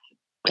rep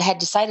had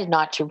decided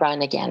not to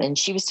run again, and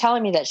she was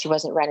telling me that she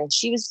wasn't running.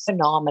 She was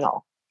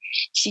phenomenal.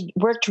 She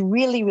worked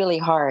really, really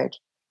hard,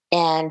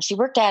 and she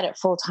worked at it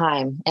full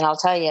time. And I'll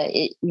tell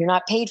you, you're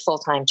not paid full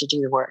time to do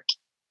the work.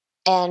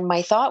 And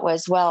my thought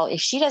was, well,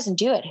 if she doesn't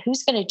do it,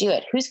 who's going to do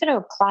it? Who's going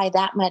to apply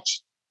that much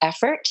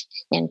effort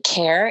and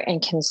care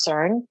and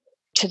concern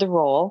to the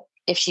role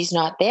if she's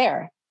not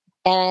there?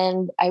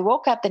 And I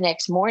woke up the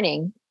next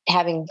morning,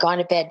 having gone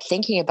to bed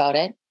thinking about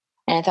it,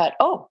 and I thought,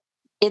 oh,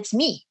 it's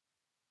me.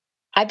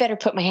 I better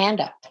put my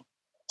hand up.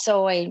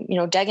 So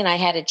Doug and I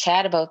had a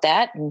chat about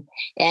that,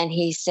 and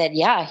he said,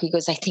 yeah. He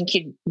goes, I think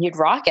you'd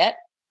rock it.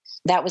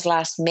 That was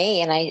last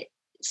May, and I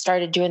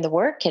started doing the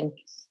work, and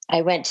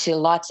I went to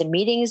lots of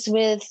meetings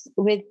with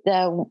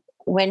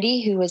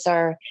Wendy, who was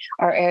our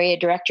area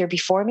director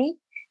before me,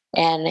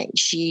 and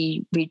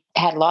we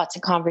had lots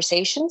of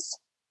conversations.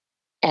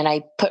 And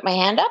I put my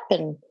hand up,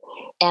 and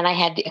I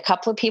had a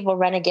couple of people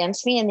run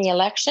against me in the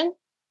election,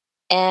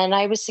 and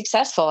I was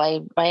successful.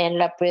 I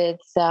ended up with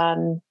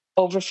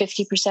over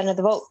 50% of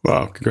the vote.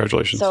 Wow!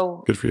 Congratulations!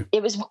 So good for you.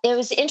 It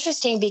was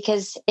interesting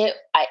because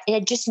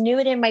I just knew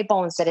it in my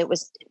bones that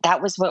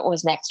that was what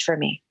was next for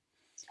me.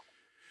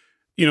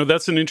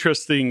 That's an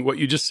interesting, what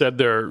you just said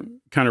there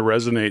kind of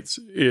resonates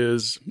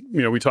is,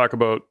 we talk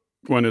about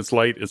when it's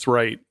light, it's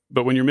right.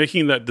 But when you're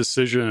making that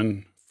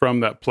decision from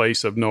that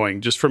place of knowing,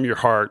 just from your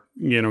heart,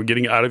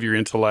 getting out of your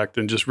intellect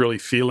and just really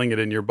feeling it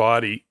in your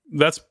body,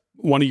 that's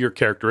one of your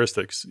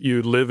characteristics.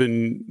 You live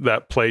in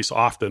that place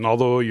often.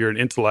 Although you're an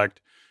intellect,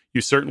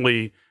 you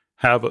certainly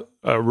have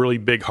a really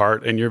big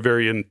heart, and you're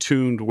very in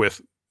tune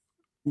with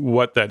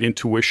what that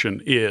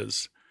intuition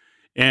is.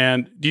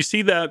 And do you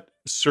see that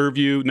serve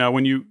you now?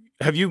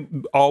 Have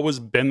you always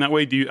been that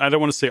way? I don't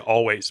want to say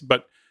always,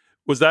 but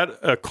was that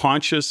a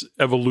conscious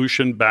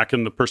evolution back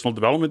in the personal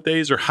development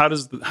days, or how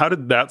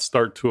did that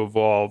start to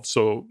evolve?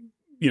 So,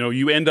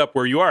 you end up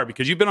where you are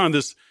because you've been on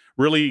this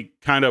really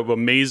kind of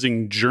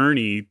amazing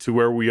journey to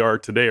where we are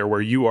today, or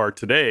where you are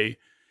today.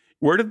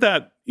 Where did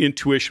that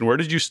intuition, where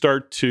did you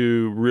start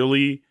to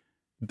really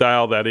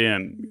dial that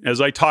in? As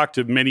I talk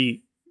to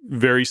many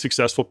very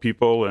successful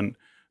people and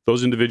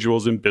those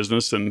individuals in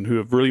business and who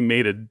have really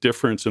made a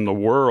difference in the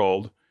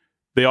world,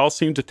 they all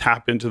seem to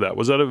tap into that.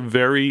 Was that a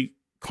very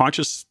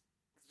conscious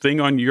thing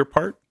on your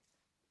part?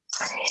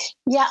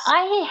 Yeah,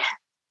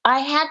 I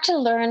had to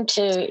learn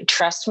to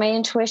trust my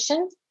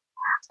intuition.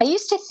 I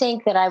used to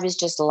think that I was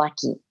just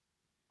lucky.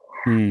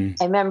 I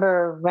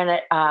remember when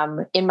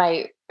in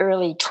my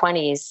early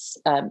 20s,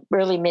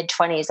 early mid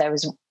 20s, I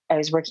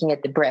was working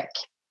at the Brick.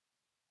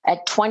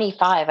 At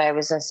 25, I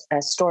was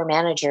a store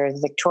manager at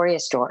the Victoria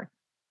store.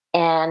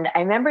 And I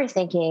remember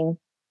thinking,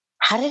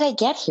 how did I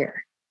get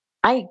here?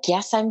 I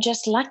guess I'm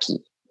just lucky.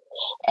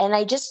 And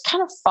I just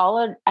kind of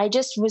followed. I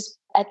just was,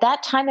 at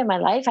that time in my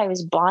life, I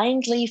was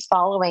blindly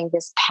following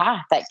this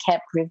path that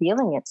kept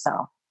revealing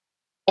itself.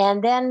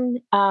 And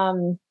then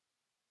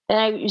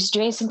I was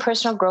doing some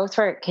personal growth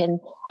work. And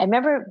I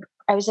remember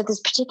I was at this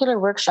particular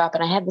workshop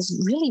and I had this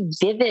really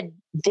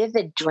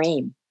vivid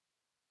dream.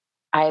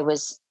 I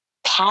was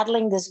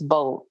paddling this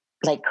boat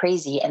like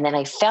crazy. And then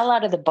I fell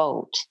out of the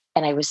boat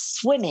and I was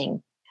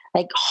swimming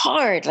like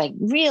hard, like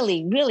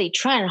really, really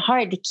trying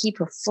hard to keep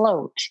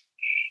afloat.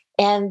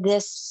 And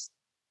this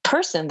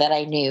person that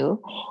I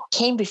knew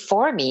came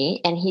before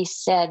me and he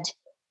said,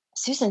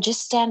 Susan,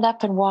 just stand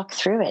up and walk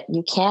through it.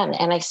 You can.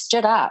 And I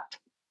stood up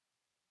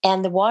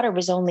and the water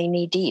was only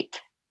knee deep.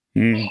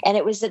 And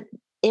it was at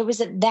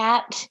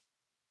that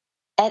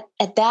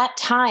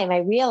time I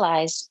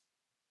realized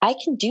I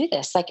can do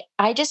this. Like,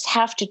 I just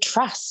have to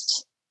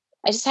trust.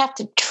 And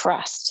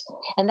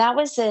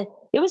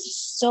it was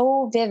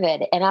so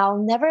vivid. And I'll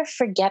never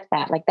forget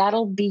that. Like, that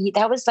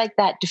was like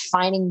that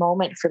defining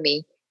moment for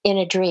me in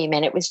a dream.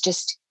 And it was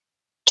just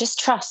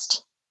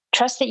trust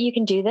that you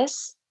can do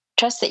this,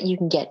 trust that you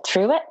can get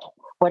through it,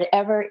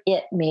 whatever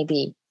it may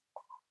be.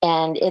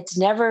 And it's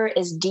never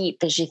as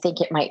deep as you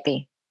think it might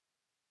be.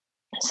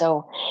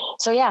 So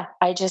yeah,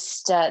 I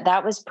just,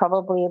 that was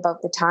probably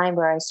about the time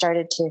where I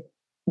started to,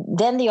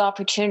 then the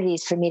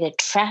opportunities for me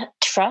to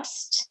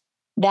trust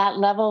that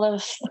level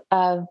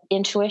of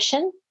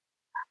intuition,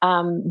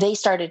 they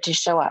started to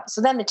show up.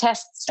 So then the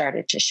tests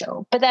started to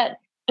show, but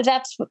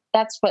that's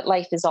what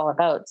life is all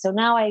about. So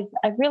now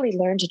I've really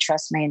learned to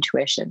trust my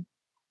intuition.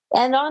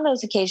 And on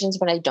those occasions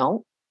when I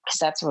don't, because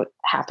that's what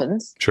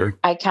happens, sure,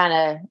 I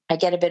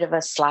get a bit of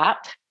a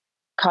slap,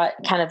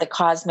 kind of the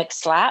cosmic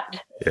slap.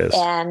 Yes.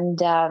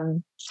 And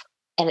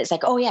it's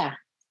like, oh yeah,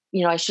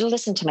 I should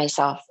listen to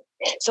myself.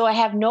 So I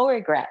have no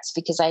regrets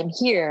because I'm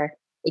here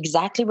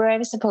exactly where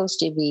I'm supposed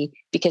to be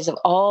because of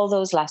all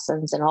those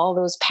lessons and all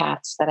those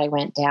paths that I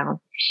went down.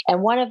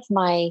 And one of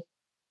my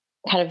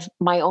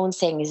own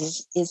saying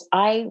is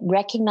I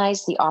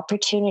recognize the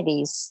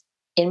opportunities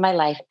in my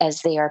life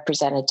as they are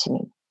presented to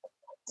me.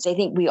 So I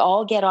think we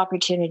all get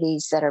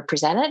opportunities that are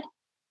presented,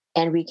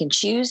 and we can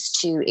choose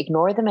to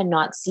ignore them and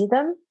not see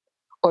them,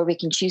 or we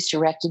can choose to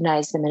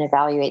recognize them and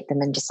evaluate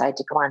them and decide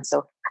to go on.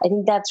 So I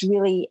think that's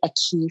really a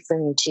key for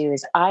me too,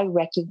 is I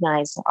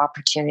recognize the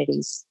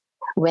opportunities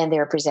when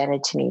they're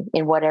presented to me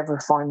in whatever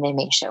form they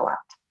may show up.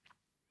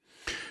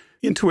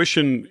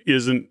 Intuition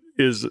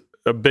is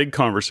a big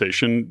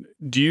conversation.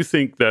 Do you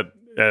think that,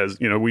 as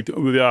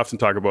we often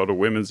talk about a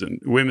women's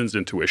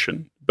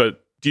intuition,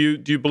 but do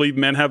you believe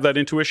men have that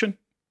intuition?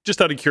 Just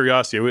out of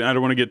curiosity, I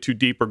don't want to get too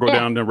deep or go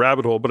down a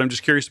rabbit hole, but I'm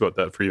just curious about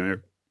that for you.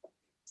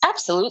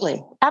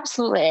 Absolutely.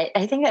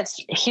 I think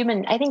that's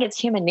human. I think it's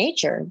human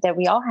nature that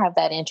we all have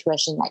that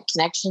intuition, that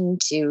connection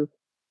to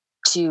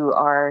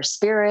our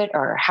spirit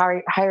or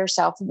higher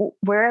self,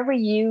 wherever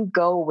you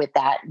go with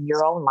that in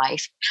your own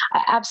life.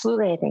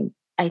 Absolutely.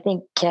 I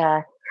think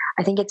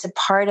it's a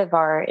part of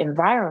our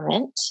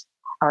environment,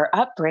 our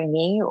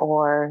upbringing,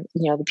 or,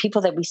 the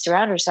people that we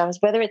surround ourselves,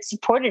 whether it's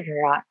supported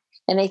or not.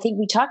 And I think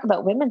we talk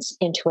about women's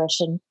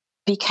intuition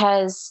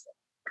because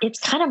it's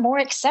kind of more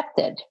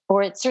accepted,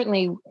 or it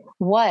certainly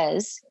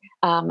was.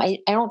 I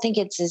don't think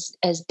it's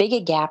as big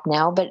a gap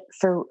now, but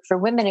for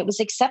women, it was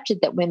accepted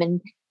that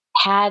women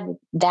had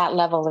that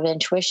level of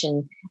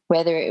intuition,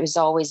 whether it was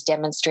always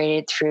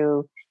demonstrated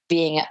through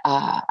being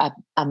a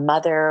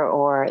mother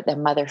or the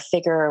mother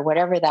figure or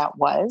whatever that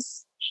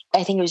was.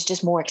 I think it was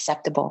just more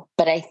acceptable.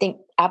 But I think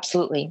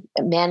absolutely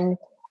men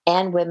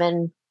and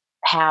women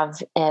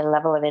have a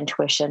level of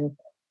intuition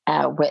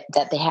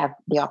that they have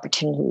the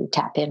opportunity to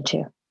tap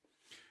into.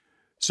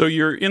 So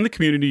you're in the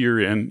community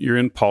you're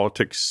in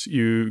politics.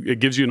 It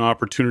gives you an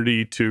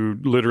opportunity to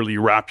literally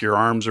wrap your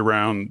arms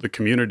around the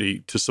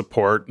community to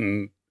support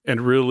and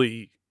and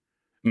really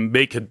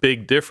make a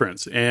big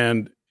difference.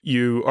 And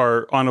you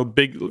are on a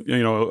big,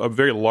 a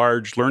very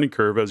large learning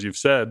curve, as you've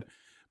said.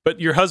 But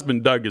your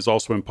husband, Doug, is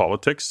also in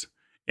politics.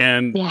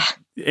 And Yeah.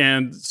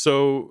 and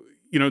so,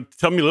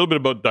 tell me a little bit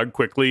about Doug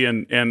quickly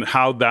and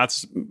how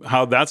that's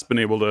been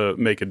able to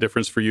make a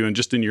difference for you and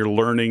just in your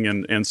learning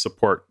and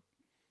support.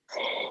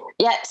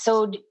 Yeah.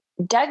 So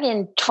Doug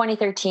in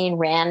 2013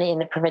 ran in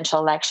the provincial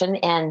election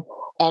and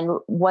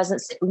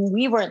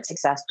we weren't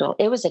successful.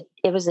 It was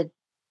a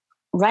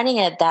running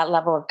at that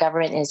level of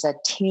government is a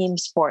team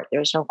sport.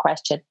 There's no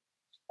question.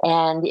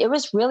 And it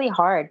was really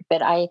hard,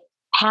 but I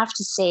have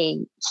to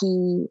say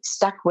he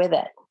stuck with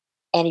it,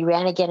 and he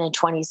ran again in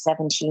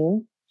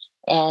 2017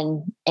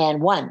 and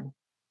won.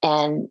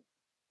 And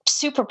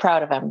super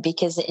proud of him,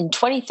 because in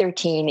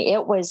 2013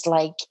 it was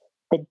like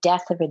the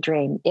death of a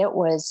dream. It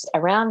was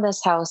around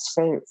this house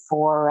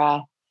for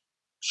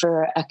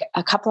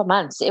a couple of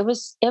months. It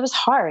was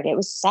hard. It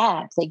was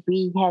sad. Like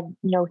we had,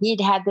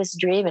 he'd had this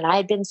dream, and I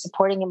had been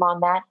supporting him on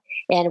that,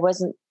 and it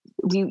wasn't.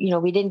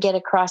 We didn't get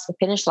across the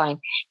finish line.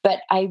 But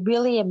I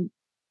really am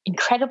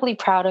incredibly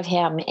proud of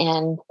him,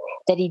 and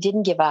that he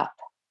didn't give up.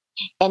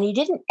 And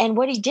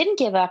what he didn't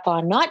give up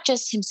on, not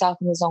just himself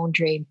and his own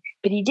dream,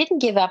 but he didn't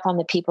give up on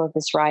the people of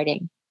this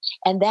riding.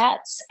 And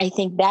I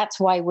think that's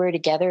why we're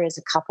together as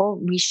a couple.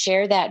 We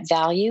share that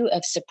value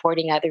of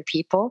supporting other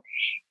people.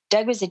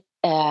 Doug was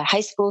a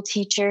high school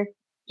teacher.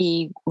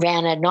 He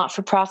ran a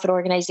not-for-profit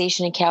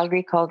organization in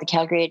Calgary called the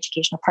Calgary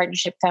Educational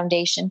Partnership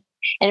Foundation.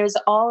 And it was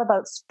all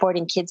about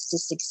supporting kids to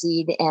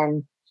succeed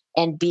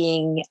and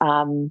being,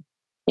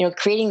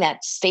 creating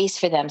that space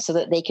for them so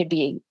that they could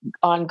be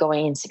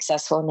ongoing and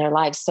successful in their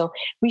lives. So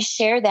we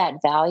share that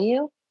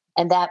value,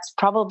 and that's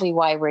probably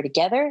why we're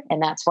together.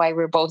 And that's why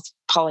we're both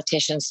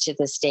politicians to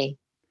this day.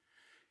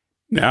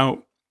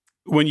 Now,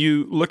 when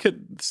you look at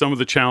some of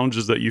the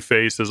challenges that you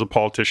face as a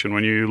politician,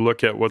 when you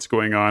look at what's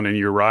going on in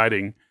your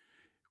riding,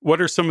 what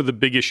are some of the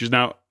big issues?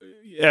 Now,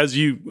 as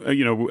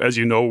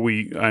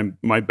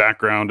my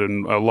background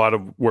and a lot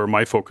of where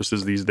my focus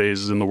is these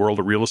days is in the world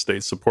of real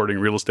estate, supporting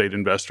real estate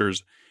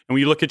investors. And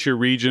when you look at your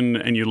region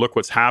and you look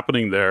what's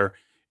happening there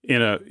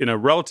in a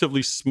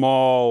relatively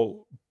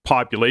small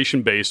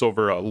population base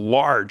over a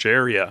large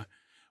area,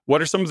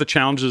 what are some of the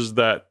challenges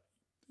that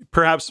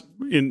perhaps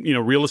in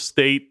real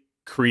estate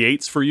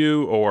creates for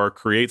you or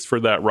creates for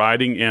that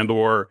riding, and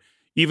or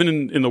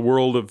even in the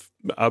world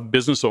of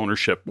business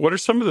ownership? What are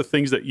some of the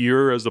things that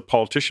you're as a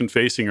politician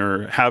facing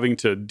or having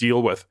to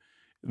deal with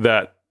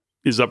that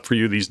is up for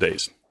you these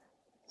days?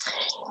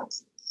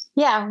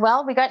 Yeah,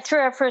 well, we got through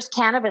our first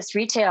cannabis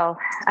retail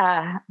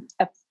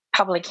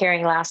public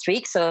hearing last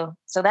week, so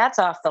that's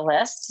off the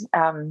list.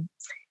 And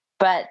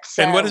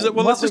what is it?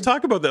 Well, let's just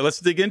talk about that. Let's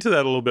dig into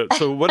that a little bit.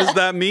 So what does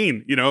that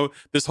mean?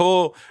 This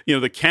whole,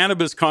 the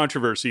cannabis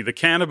controversy, the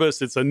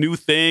cannabis, it's a new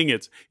thing.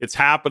 It's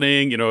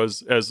happening,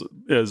 as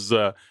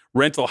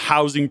rental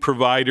housing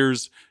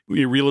providers,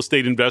 real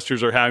estate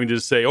investors are having to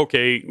say,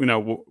 okay,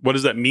 what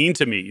does that mean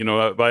to me?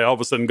 If I all of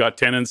a sudden got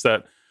tenants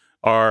that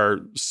are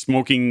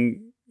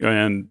smoking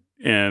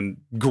and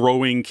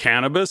growing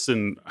cannabis,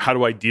 and how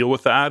do I deal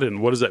with that?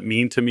 And what does that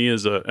mean to me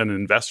as an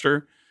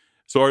investor?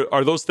 So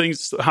are those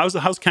things,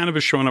 how's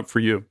cannabis showing up for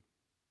you?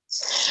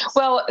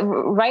 Well,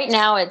 right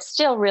now it's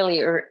still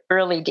really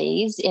early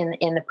days in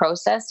the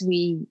process.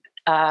 We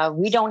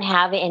don't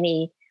have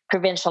any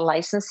provincial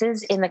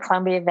licenses in the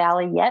Columbia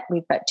Valley yet.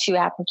 We've got 2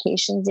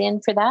 applications in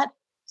for that.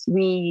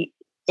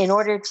 In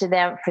order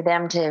for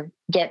them to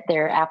get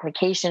their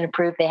application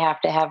approved, they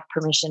have to have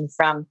permission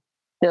from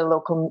the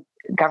local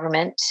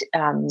government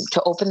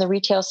to open the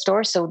retail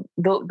store. So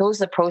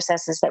those are the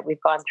processes that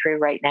we've gone through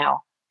right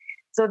now.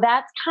 So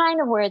that's kind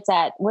of where it's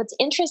at. What's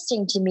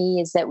interesting to me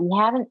is that we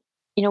haven't,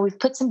 we've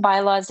put some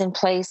bylaws in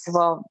place.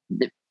 Well,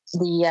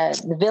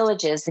 the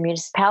villages, the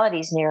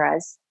municipalities near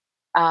us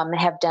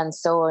have done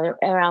so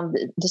around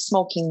the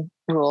smoking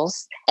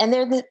rules, and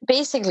they're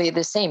basically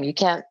the same. You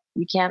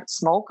can't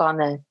smoke on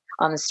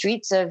the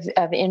streets of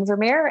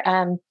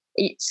Invermere,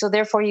 so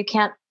therefore you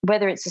can't,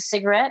 whether it's a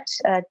cigarette,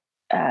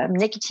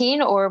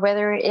 nicotine, or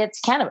whether it's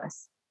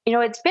cannabis.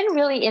 It's been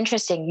really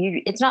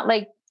interesting. It's not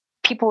like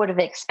people would have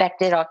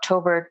expected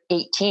October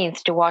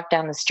 18th to walk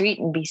down the street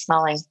and be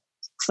smelling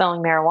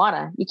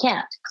marijuana. You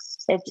can't.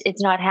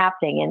 It's not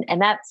happening,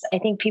 and that's, I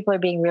think people are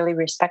being really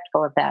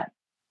respectful of that.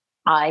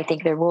 I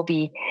think it'll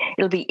be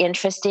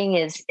interesting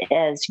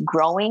as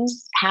growing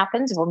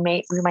happens.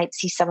 We might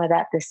see some of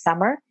that this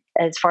summer,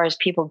 as far as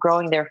people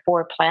growing their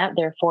 4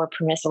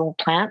 permissible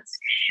plants.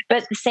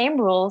 But the same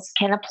rules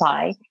can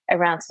apply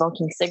around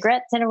smoking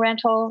cigarettes in a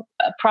rental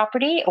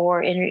property,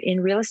 or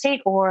in real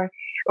estate, or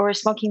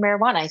smoking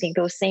marijuana. I think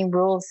those same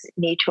rules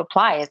need to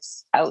apply.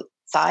 It's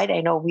outside.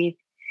 I know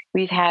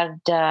we've had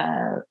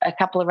a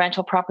couple of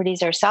rental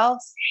properties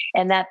ourselves,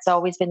 and that's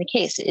always been the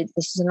case.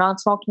 This is a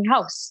non-smoking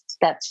house.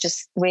 That's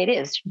just the way it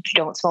is. You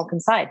don't smoke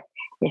inside.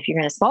 If you're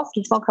going to smoke,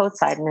 you smoke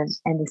outside,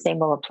 and the same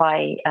will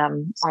apply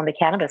on the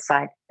cannabis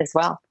side as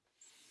well.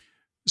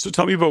 So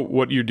tell me about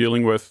what you're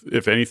dealing with,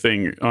 if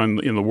anything,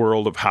 in the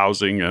world of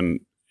housing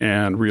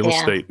and real Yeah.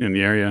 estate in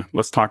the area.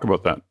 Let's talk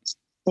about that.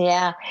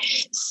 Yeah.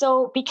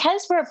 So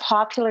because we're a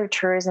popular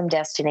tourism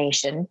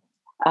destination,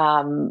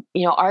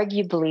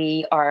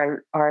 arguably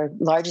our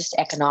largest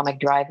economic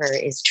driver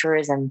is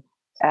tourism,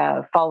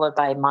 followed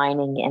by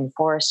mining and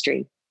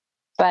forestry.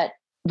 But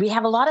we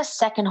have a lot of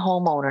second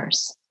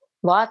homeowners.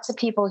 Lots of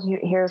people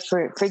here,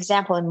 for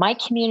example, in my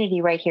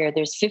community right here,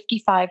 there's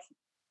 55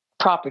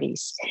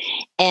 properties.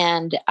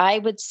 And I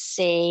would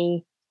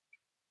say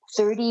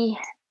 30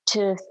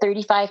 to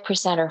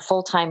 35% are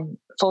full-time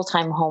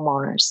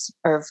homeowners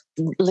or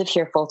live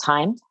here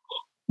full-time.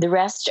 The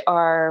rest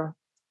are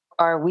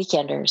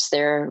weekenders.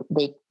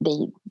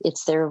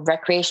 It's their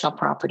recreational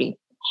property.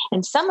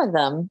 And some of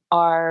them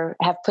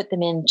have put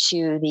them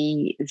into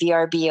the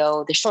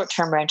VRBO, the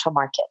short-term rental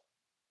market.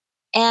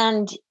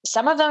 And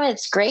some of them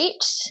it's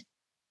great.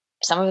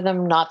 Some of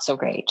them not so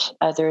great.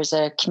 There's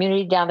a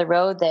community down the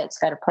road that's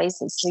got a place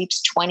that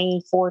sleeps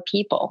 24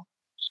 people.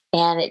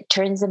 And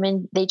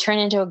they turn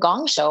into a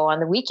gong show on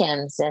the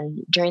weekends and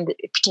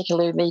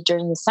particularly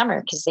during the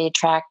summer, because they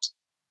attract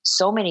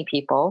so many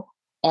people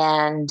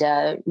and,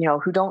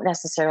 who don't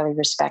necessarily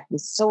respect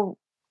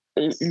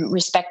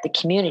the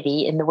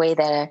community in the way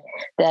that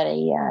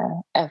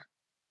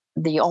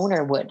the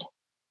owner would.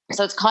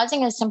 So it's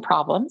causing us some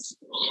problems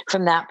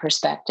from that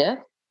perspective.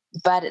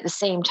 But at the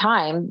same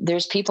time,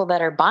 there's people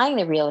that are buying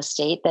the real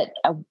estate that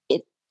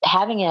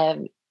having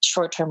a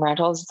short-term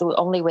rental is the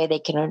only way they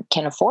can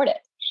afford it.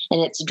 And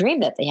it's a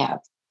dream that they have.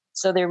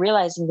 So they're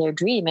realizing their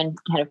dream and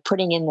kind of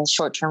putting in the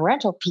short-term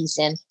rental piece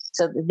in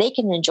so that they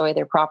can enjoy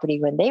their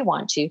property when they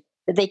want to,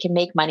 that they can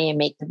make money and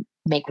make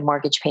the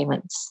mortgage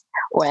payments,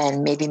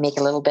 and maybe make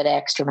a little bit of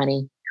extra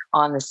money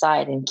on the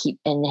side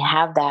and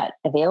have that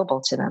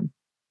available to them.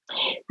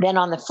 Then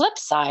on the flip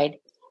side,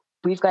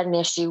 we've got an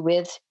issue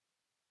with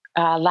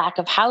lack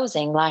of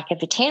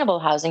attainable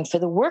housing for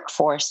the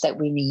workforce that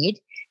we need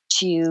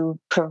to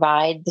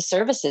provide the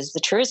services, the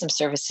tourism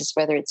services,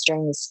 whether it's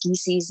during the ski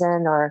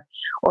season or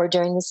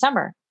during the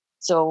summer.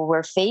 So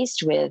we're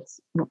faced with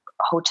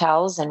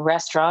hotels and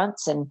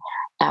restaurants and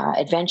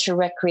adventure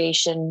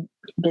recreation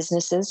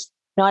businesses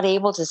not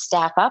able to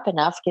staff up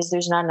enough because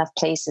there's not enough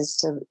places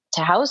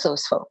to house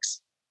those folks,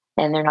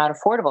 and they're not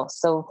affordable.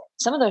 So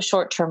some of those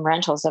short-term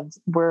rentals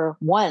were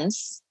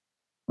once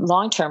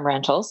long-term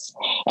rentals,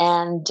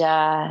 and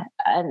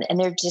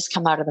they're just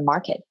come out of the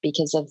market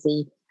because of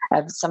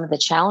some of the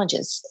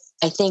challenges.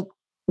 I think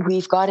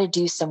we've got to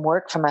do some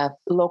work from a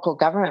local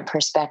government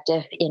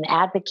perspective in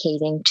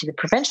advocating to the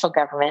provincial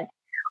government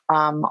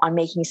on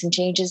making some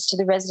changes to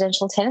the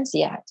Residential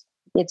Tenancy Act.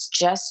 It's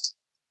just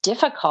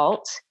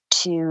difficult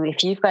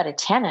if you've got a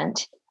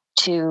tenant,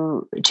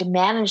 to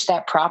manage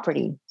that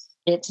property.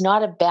 It's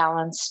not a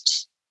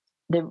balanced.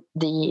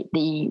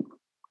 The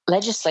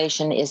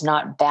legislation is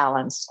not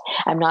balanced.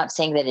 I'm not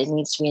saying that it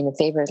needs to be in the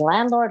favor of the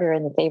landlord or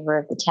in the favor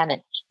of the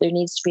tenant. There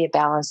needs to be a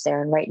balance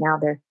there, and right now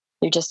there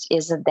just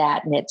isn't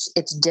that, and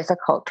it's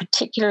difficult,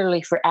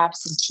 particularly for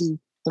absentee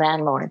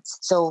landlords.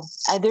 So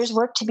there's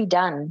work to be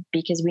done,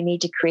 because we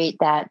need to create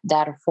that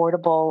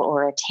affordable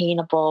or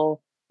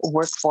attainable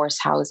workforce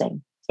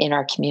housing in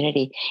our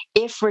community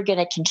if we're going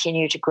to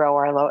continue to grow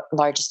our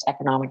largest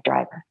economic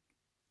driver.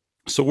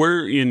 So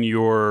where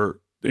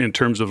in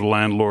terms of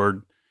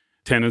landlord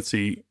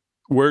tenancy,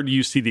 where do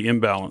you see the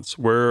imbalance?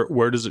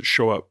 Where does it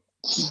show up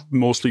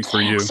mostly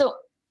for you? So,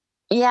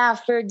 yeah,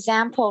 for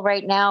example,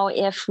 right now,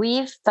 if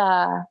there's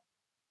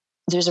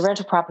a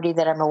rental property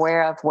that I'm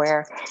aware of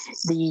where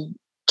the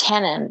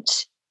tenant,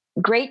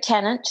 great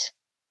tenant,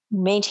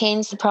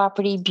 maintains the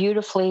property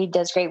beautifully,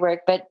 does great work,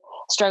 but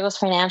struggles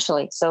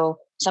financially. So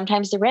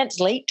sometimes the rent's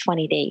late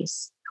 20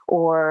 days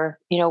or,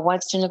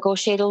 wants to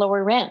negotiate a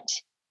lower rent.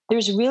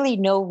 There's really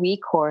no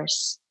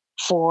recourse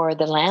for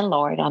the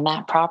landlord on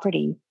that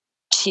property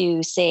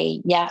to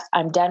say, yeah,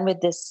 I'm done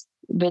with this.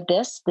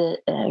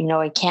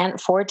 I can't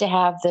afford to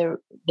have the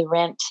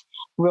rent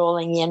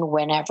rolling in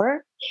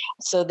whenever.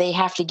 So they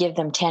have to give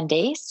them 10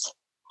 days,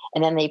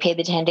 and then they pay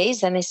the 10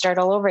 days, then they start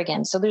all over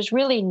again. So there's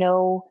really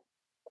no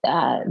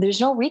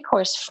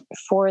recourse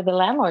for the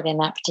landlord in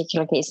that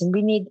particular case. And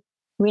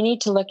we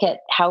need to look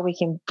at how we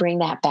can bring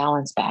that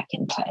balance back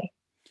in play.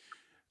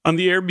 On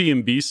the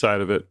Airbnb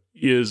side of it,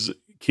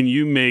 can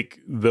you make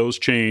those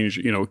change?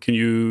 Can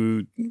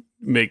you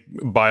make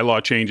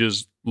bylaw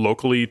changes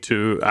locally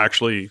to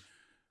actually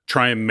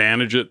try and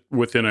manage it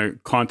within a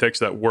context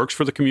that works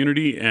for the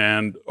community?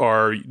 And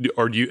do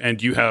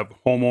you have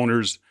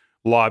homeowners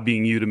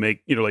lobbying you to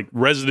make, like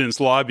residents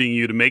lobbying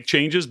you to make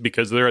changes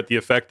because they're at the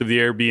effect of the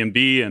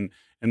Airbnb and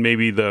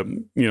maybe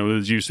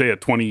as you say, a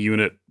 20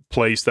 unit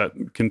place that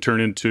can turn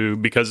into,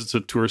 because it's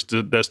a tourist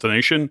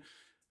destination,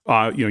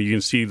 you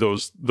can see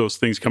those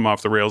things come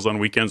off the rails on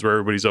weekends where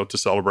everybody's out to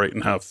celebrate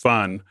and have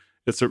fun.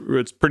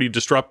 It's pretty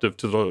disruptive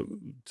to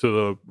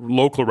the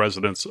local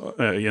residents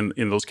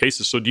in those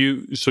cases. So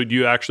do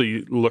you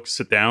actually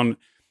sit down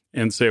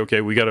and say,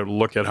 okay, we got to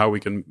look at how we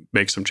can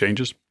make some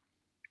changes?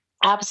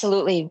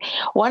 Absolutely.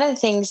 One of the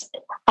things,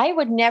 I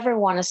would never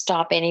want to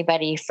stop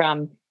anybody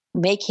from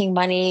making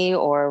money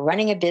or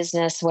running a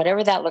business,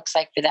 whatever that looks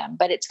like for them.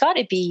 But it's got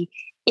to be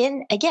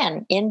in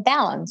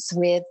balance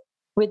with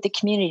the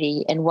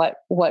community and what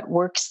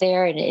works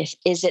there, and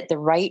is it the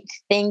right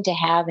thing to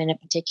have in a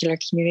particular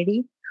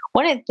community.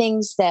 One of the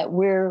things that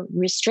we're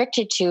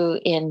restricted to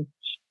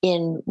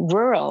in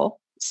rural,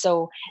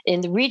 so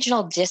in the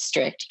regional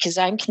district, because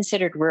I'm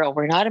considered rural,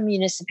 we're not a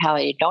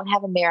municipality, don't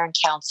have a mayor and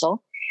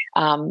council,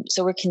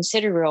 so we're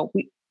considered rural.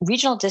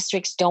 Regional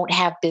districts don't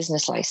have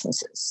business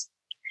licenses,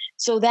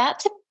 so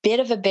that's a bit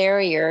of a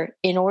barrier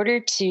in order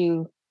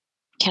to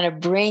kind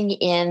of bring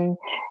in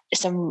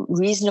some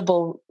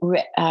reasonable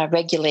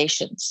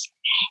regulations.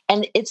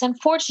 And it's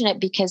unfortunate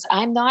because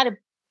I'm not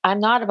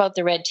about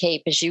the red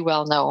tape, as you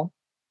well know.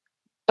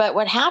 But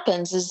what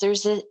happens is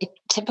there's a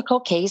typical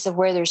case of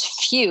where there's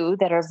few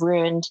that are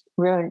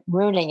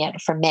ruining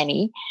it for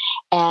many.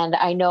 And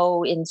I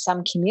know in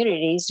some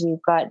communities,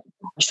 we've got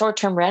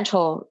short-term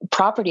rental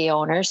property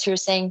owners who are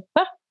saying,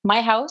 well,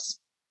 my house,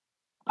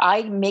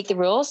 I make the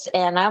rules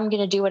and I'm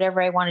going to do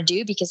whatever I want to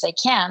do because I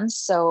can.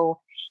 So,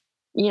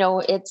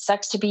 it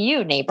sucks to be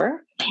you,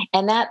 neighbor.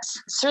 And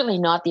that's certainly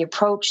not the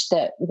approach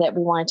that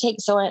we want to take.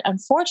 So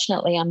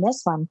unfortunately on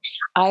this one,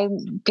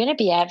 I'm going to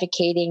be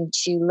advocating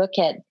to look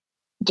at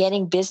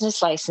getting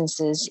business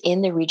licenses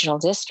in the regional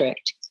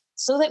district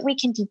so that we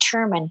can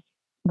determine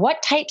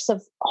what types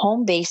of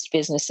home-based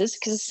businesses,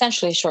 because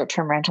essentially a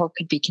short-term rental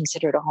could be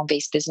considered a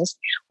home-based business,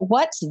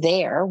 what's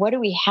there, what do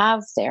we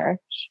have there,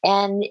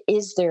 and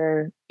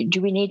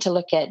do we need to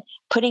look at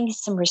putting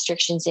some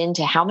restrictions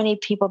into how many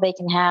people they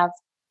can have,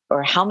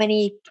 or how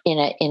many in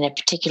a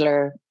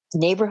particular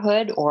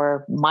neighborhood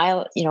or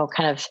mile,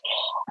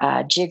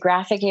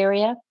 geographic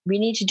area. We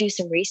need to do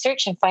some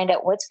research and find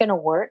out what's going to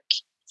work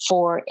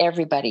for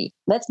everybody.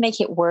 Let's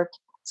make it work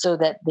so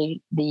that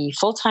the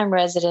full-time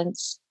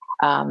residents,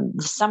 the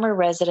summer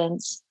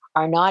residents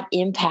are not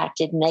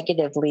impacted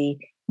negatively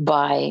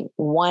by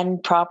one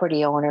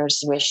property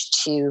owner's wish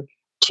to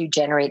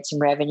generate some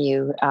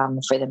revenue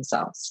for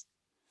themselves.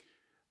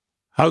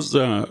 How's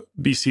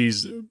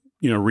BC's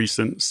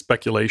recent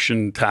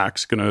speculation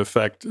tax going to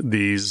affect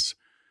these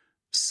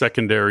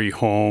secondary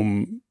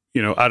home,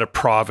 out of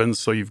province?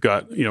 So you've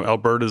got,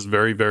 Alberta's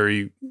very,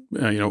 very,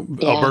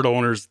 Alberta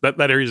owners, that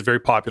area is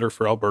very popular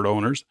for Alberta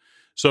owners.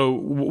 So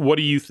what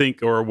do you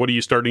think, or what are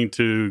you starting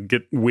to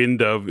get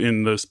wind of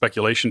in the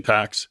speculation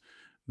tax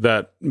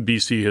that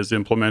BC has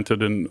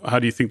implemented, and how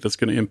do you think that's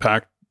going to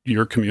impact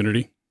your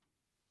community?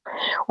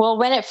 Well,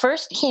 when it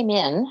first came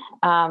in,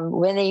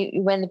 when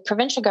the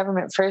provincial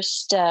government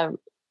first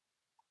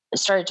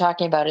started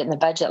talking about it in the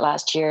budget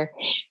last year,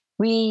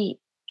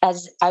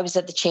 as I was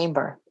at the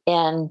chamber,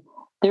 and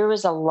there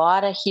was a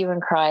lot of hue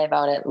and cry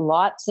about it.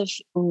 Lots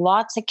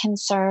of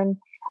concern,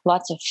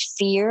 lots of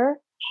fear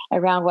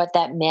around what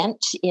that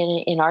meant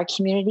in our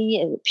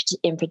community.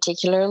 In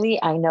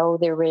particularly, I know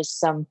there was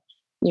some,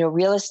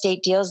 real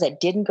estate deals that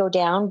didn't go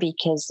down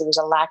because there was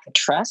a lack of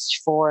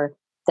trust for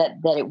that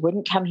it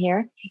wouldn't come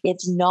here.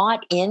 It's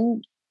not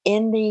in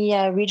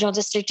the regional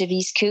district of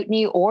East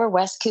Kootenay or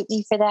West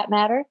Kootenay for that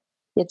matter.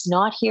 It's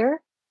not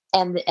here.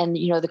 And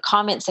the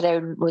comments that I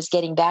was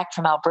getting back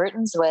from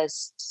Albertans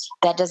was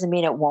that doesn't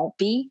mean it won't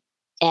be.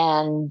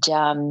 And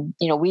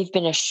we've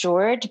been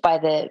assured by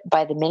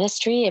the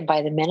ministry and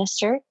by the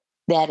minister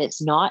that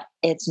it's not.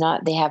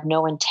 They have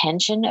no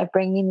intention of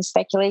bringing the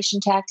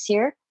speculation tax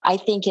here. I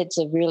think it's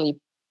a really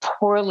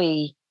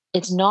poorly.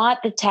 It's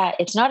not a tax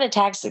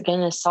that's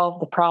going to solve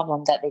the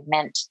problem that they've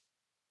meant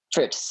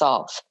for it to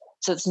solve.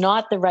 So it's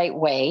not the right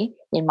way,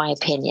 in my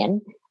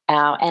opinion.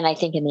 And I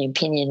think in the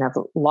opinion of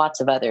lots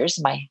of others,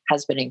 my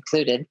husband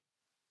included,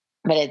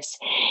 but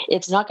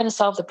it's not going to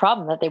solve the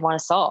problem that they want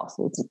to solve.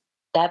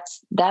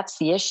 That's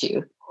the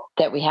issue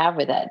that we have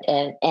with it,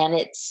 and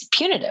it's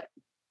punitive.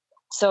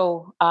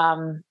 So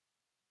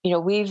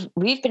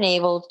we've been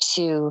able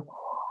to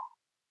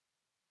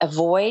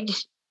avoid.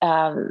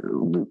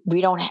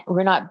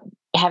 We're not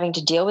having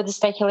to deal with the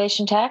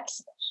speculation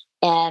tax,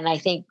 and I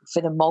think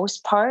for the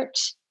most part,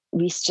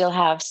 we still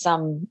have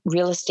some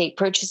real estate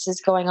purchases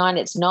going on.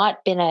 It's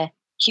not been a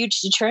huge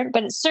deterrent,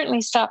 but it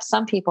certainly stops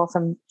some people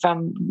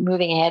from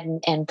moving ahead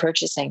and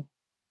purchasing.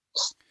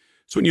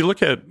 So when you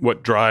look at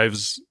what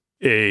drives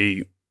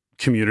a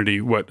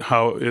community,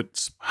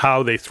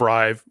 how they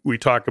thrive, we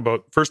talk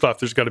about, first off,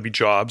 there's got to be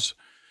jobs.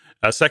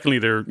 Secondly,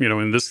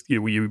 in this,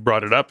 you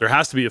brought it up, there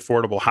has to be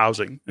affordable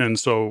housing. And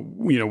so,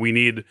 we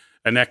need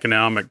an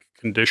economic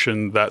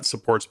condition that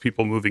supports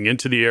people moving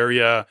into the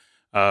area,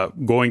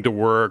 going to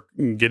work,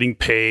 getting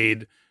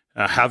paid,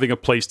 having a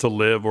place to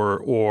live,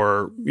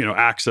 or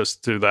access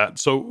to that.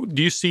 So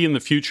do you see in the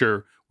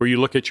future where you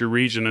look at your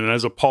region, and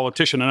as a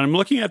politician, and I'm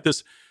looking at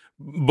this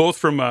both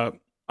from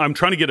I'm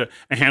trying to get a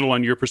handle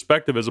on your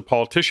perspective as a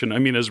politician. I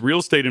mean, as real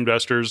estate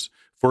investors,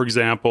 for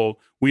example,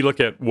 we look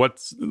at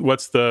what's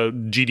the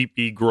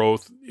GDP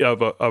growth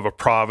of a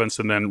province,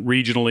 and then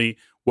regionally,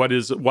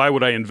 why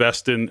would I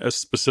invest in a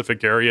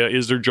specific area?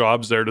 Is there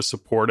jobs there to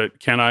support it?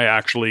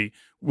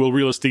 Will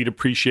real estate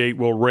appreciate?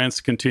 Will rents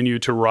continue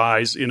to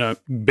rise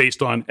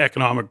based on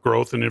economic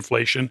growth and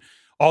inflation?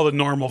 all the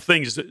normal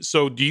things.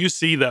 So do you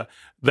see that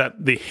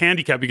the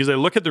handicap, because I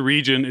look at the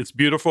region, it's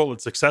beautiful,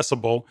 it's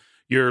accessible,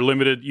 you're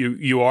limited,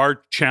 you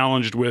are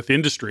challenged with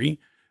industry,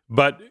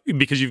 but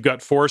because you've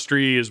got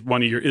forestry is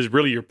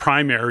really your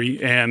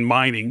primary, and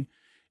mining.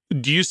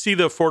 Do you see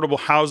the affordable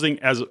housing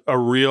as a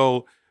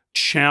real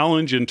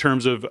challenge in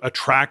terms of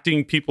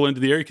attracting people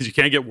into the area, because you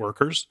can't get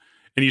workers?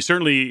 And you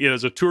certainly,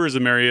 as a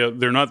tourism area,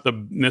 they're not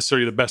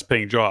necessarily the best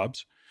paying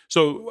jobs.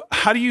 So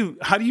how do you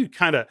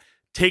kind of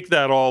take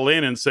that all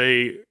in and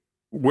say,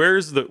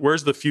 where's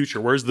the future?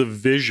 Where's the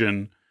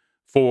vision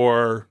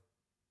for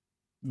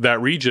that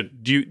region?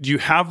 Do you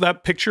have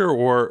that picture,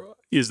 or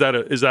is that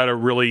a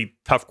really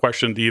tough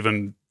question to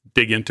even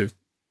dig into?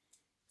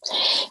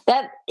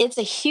 That it's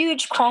a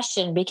huge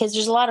question, because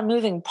there's a lot of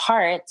moving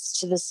parts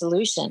to the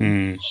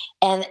solution.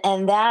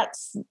 And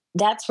that's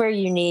where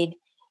you need,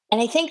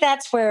 and I think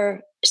that's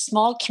where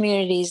small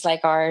communities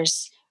like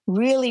ours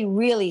really,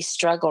 really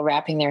struggle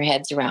wrapping their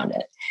heads around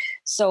it.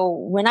 So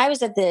when I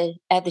was at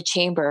the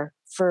chamber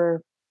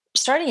for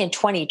starting in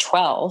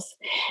 2012,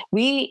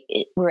 we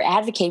were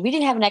advocating. We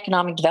didn't have an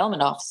economic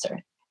development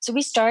officer, so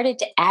we started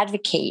to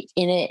advocate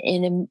in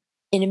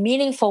a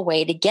meaningful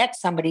way to get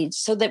somebody,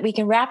 so that we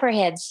can wrap our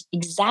heads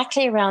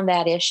exactly around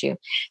that issue.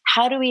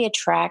 How do we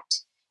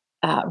attract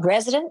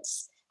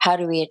residents? How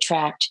do we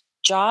attract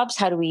jobs?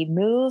 How do we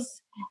move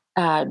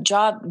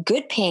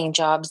good paying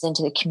jobs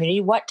into the community?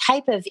 What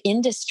type of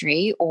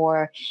industry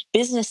or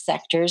business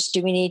sectors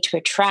do we need to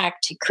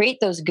attract to create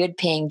those good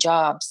paying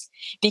jobs?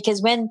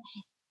 Because when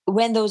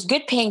those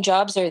good paying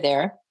jobs are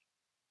there,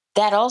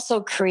 that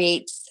also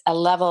creates a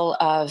level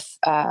of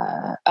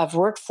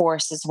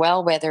workforce as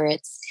well, whether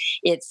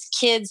it's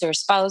kids or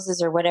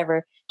spouses or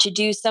whatever, to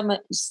do some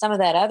of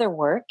that other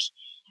work.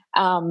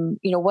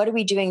 What are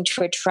we doing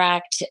to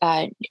attract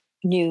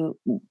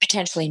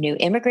potentially new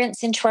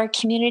immigrants into our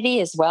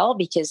community as well?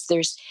 Because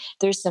there's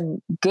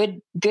some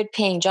good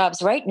paying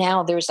jobs right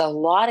now. There's a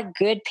lot of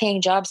good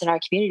paying jobs in our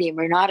community, and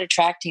we're not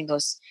attracting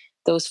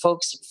those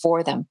folks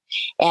for them.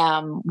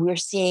 We're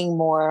seeing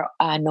more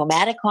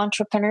nomadic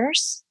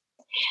entrepreneurs.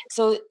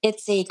 So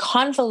it's a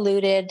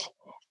convoluted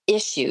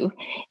issue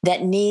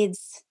that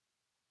needs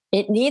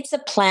a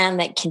plan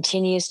that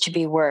continues to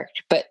be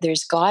worked, but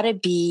there's got to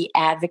be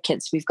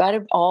advocates. We've got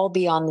to all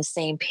be on the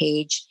same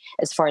page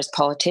as far as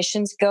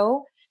politicians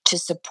go, to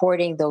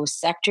supporting those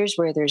sectors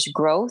where there's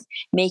growth,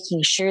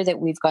 making sure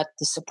that we've got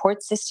the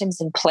support systems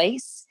in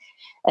place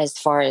as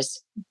far as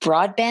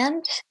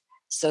broadband,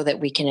 so that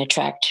we can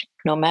attract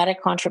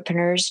nomadic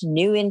entrepreneurs,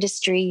 new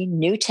industry,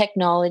 new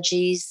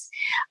technologies.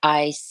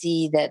 I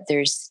see that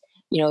there's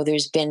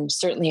been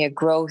certainly a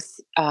growth.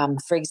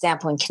 For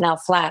example, in Canal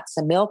Flats,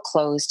 a mill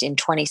closed in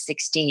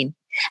 2016,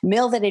 a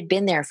mill that had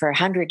been there for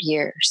 100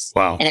 years.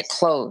 Wow. And it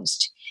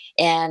closed.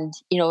 And,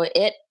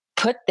 it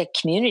put that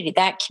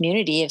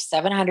community of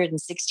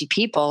 760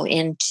 people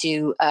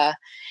into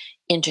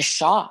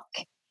shock.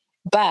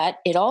 But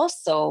it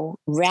also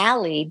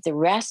rallied the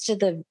rest of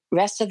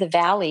the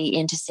valley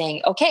into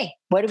saying, okay,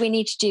 what do we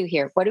need to do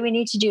here? What do we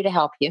need to do to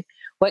help you?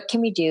 What can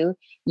we do?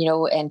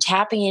 And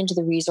tapping into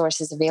the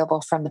resources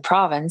available from the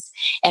province.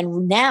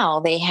 And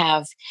now they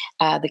have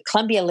the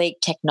Columbia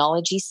Lake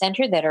Technology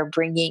Center that are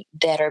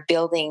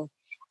building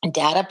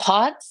data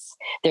pods.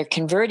 They're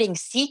converting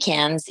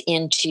CCANs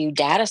into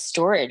data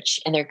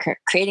storage, and they're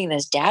creating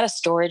this data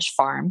storage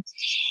farm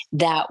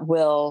that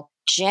will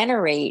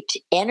generate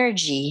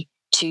energy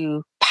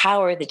to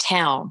power the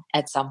town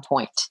at some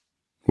point.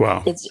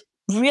 Wow. It's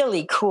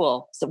really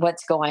cool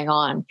what's going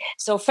on.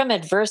 So from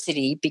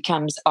adversity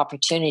becomes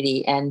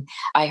opportunity. And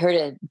I heard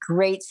a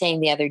great saying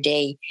the other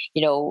day,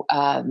 they'll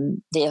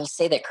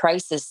say that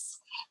crisis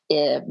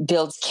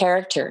builds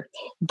character,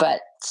 but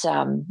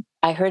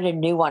I heard a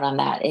new one on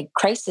that.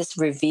 Crisis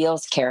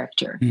reveals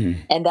character.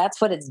 And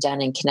that's what it's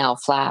done in Canal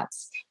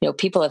Flats.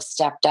 People have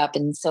stepped up.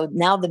 And so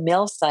now the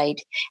mill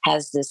site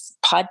has this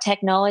pod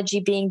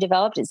technology being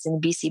developed. It's in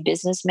BC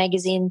Business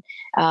Magazine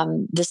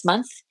this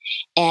month.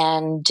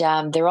 And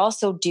they're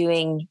also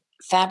doing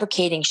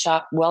welding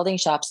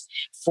shops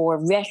for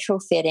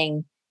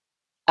retrofitting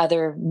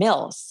other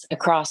mills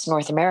across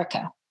North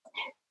America.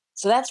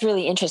 So that's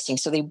really interesting.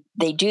 So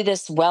they do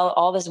this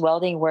all this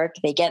welding work,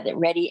 they get it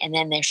ready, and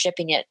then they're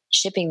shipping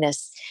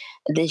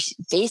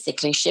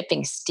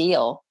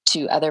steel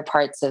to other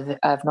parts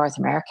of North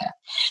America.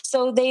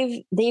 So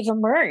they've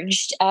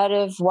emerged out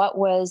of what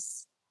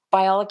was,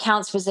 by all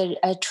accounts, was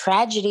a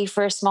tragedy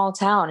for a small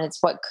town. It's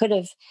what could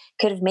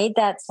have made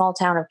that small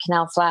town of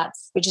Canal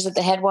Flats, which is at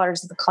the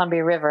headwaters of the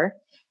Columbia River.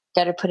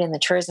 Got to put in the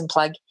tourism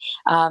plug.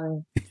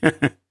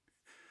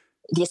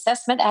 The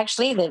assessment,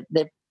 actually,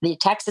 the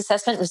tax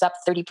assessment was up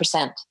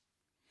 30%.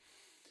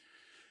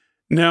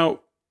 Now,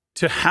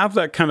 to have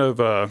that kind of,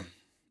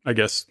 I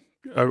guess,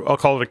 I'll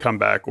call it a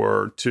comeback,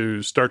 or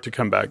to start to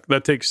come back,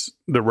 that takes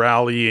the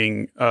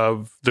rallying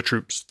of the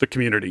troops, the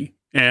community,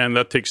 and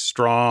that takes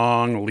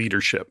strong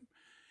leadership.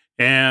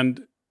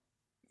 And,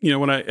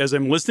 as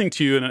I'm listening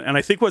to you, and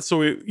I think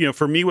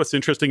for me, what's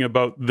interesting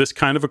about this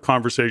kind of a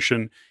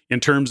conversation in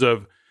terms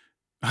of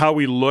how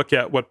we look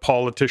at what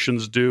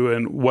politicians do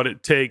and what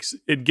it takes,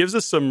 it gives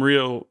us some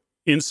real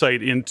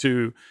insight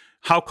into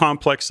how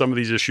complex some of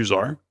these issues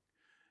are.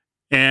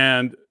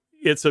 And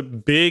it's a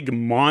big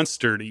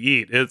monster to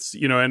eat. It's,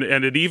 and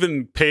it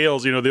even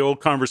pales, the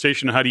old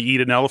conversation of how do you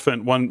eat an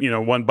elephant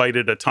one bite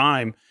at a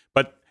time.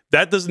 But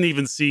that doesn't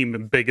even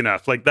seem big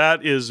enough. Like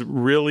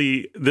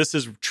this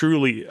is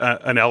truly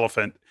an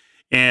elephant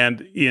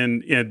and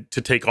in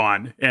to take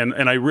on. And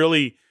I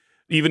really,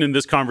 even in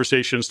this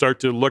conversation, start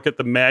to look at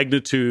the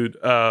magnitude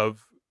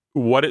of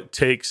what it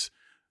takes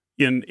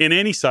in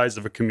any size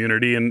of a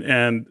community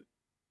and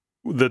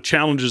the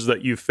challenges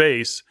that you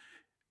face.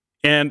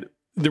 And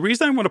the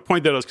reason I want to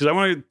point that out is because I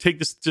want to take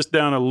this just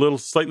down a little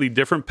slightly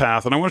different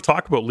path. And I want to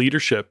talk about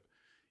leadership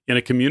in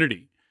a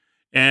community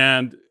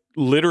and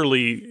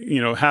literally,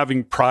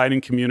 having pride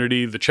in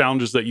community, the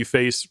challenges that you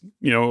face,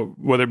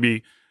 whether it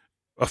be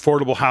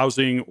affordable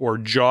housing or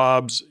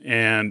jobs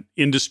and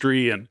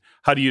industry, and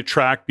how do you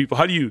attract people?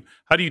 How do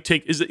you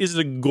take, is it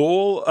a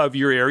goal of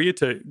your area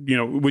to,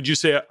 would you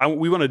say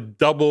we want to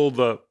double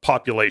the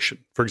population,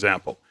 for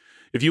example?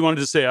 If you wanted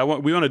to say,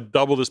 we want to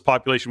double this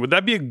population, would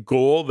that be a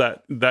goal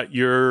that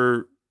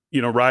your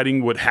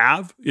riding would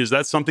have? Is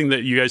that something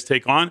that you guys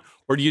take on,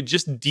 or do you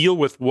just deal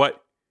with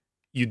what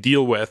you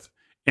deal with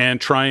and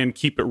try and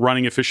keep it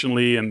running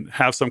efficiently and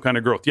have some kind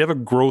of growth? Do you have a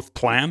growth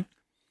plan?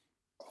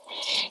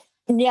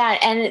 Yeah,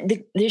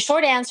 and the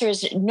short answer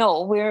is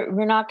no.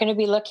 We're not going to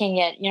be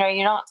looking at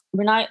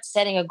we're not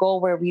setting a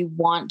goal where we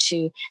want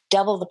to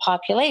double the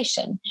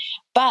population,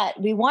 but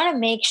we want to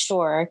make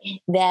sure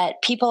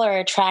that people are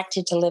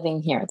attracted to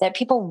living here, that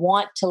people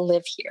want to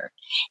live here,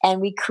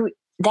 and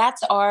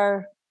that's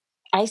our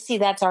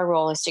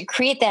role, is to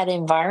create that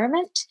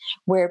environment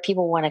where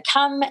people want to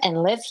come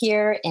and live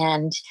here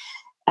and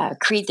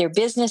create their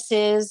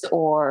businesses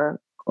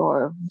or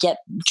get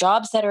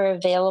jobs that are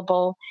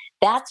available.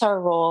 That's our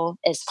role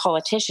as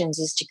politicians,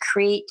 is to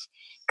create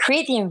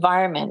the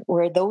environment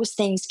where those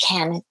things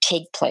can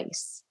take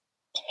place.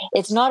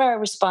 It's not our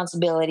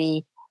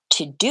responsibility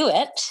to do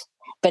it,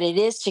 but it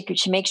is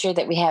to make sure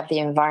that we have the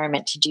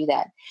environment to do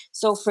that.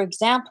 So, for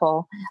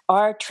example,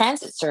 our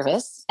transit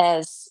service,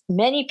 as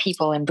many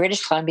people in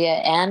British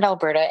Columbia and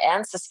Alberta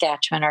and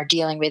Saskatchewan are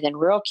dealing with in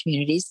rural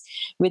communities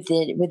with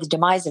the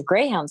demise of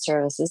Greyhound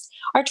services,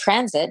 our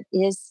transit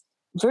is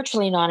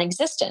virtually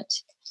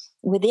non-existent.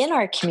 Within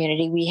our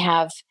community, we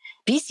have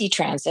BC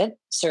Transit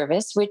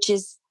service, which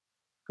is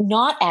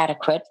not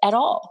adequate at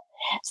all.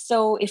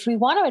 So if we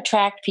want to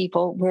attract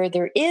people where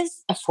there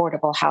is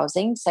affordable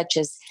housing, such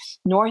as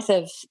north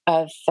of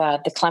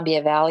the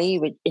Columbia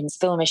Valley in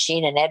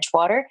Spillimachine and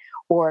Edgewater,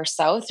 or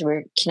south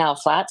where Canal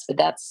Flats, but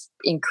that's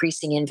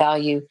increasing in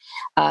value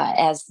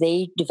as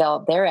they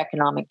develop their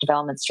economic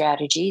development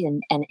strategy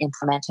and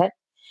implement it.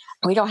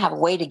 We don't have a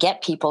way to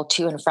get people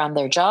to and from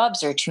their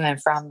jobs or to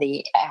and from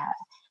the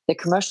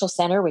commercial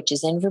center, which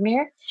is in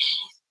Vermeer.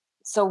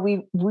 So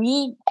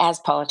we as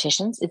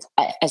politicians,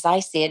 as I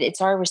see it, it's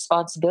our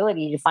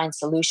responsibility to find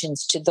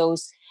solutions to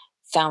those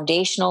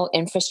foundational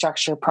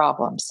infrastructure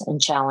problems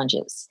and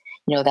challenges.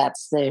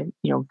 That's the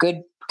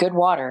good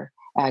water,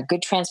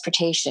 good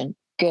transportation,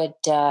 good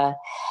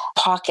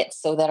pockets,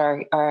 so that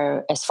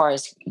are as far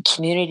as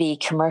community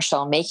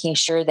commercial, making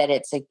sure that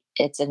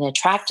it's an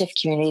attractive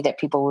community that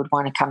people would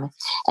want to come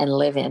and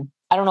live in.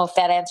 I don't know if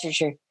that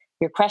answers your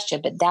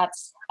question, but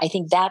I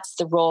think that's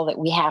the role that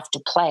we have to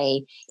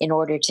play in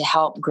order to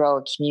help grow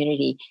a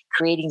community,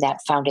 creating that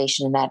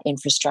foundation and that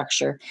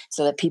infrastructure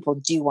so that people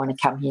do want to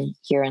come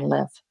here and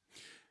live.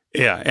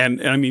 Yeah.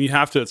 And I mean, you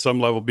have to, at some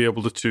level, be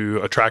able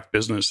to attract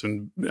business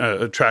and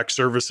attract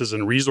services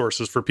and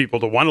resources for people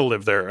to want to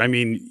live there. I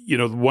mean,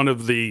 one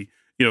of the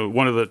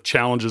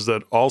challenges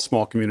that all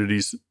small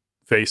communities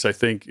face, I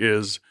think,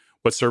 is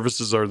what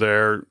services are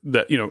there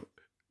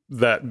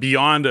that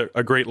beyond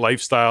a great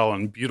lifestyle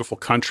and beautiful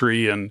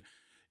country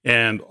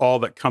and all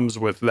that comes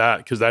with that,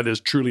 because that is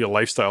truly a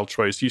lifestyle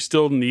choice. You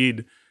still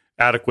need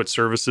adequate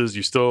services.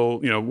 You still,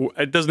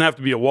 it doesn't have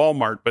to be a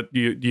Walmart, but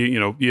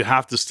you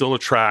have to still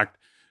attract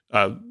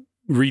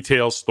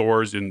retail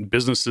stores and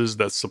businesses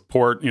that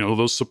support,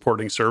 those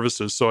supporting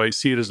services. So I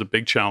see it as a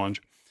big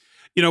challenge.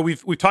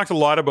 We've talked a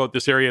lot about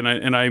this area,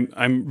 and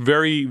I'm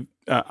very,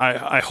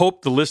 I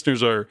hope the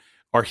listeners are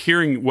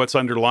hearing what's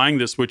underlying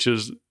this, which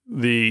is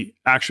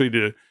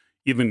to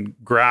even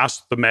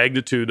grasp the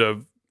magnitude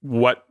of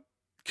what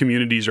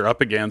communities are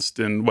up against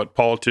and what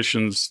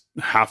politicians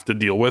have to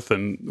deal with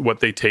and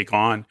what they take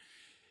on.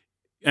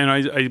 And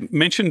I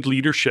mentioned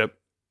leadership.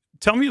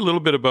 Tell me a little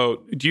bit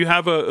about, do you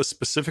have a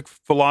specific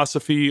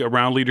philosophy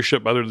around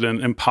leadership other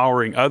than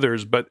empowering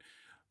others? But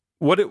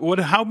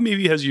how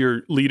maybe has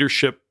your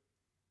leadership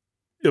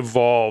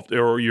evolved,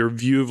 or your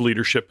view of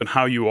leadership and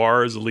how you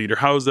are as a leader?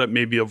 How has that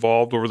maybe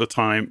evolved over the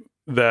time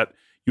that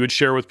you would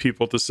share with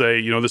people to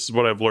say, this is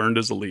what I've learned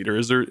as a leader?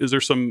 Is there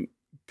some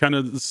kind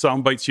of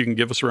sound bites you can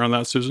give us around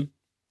that, Susan?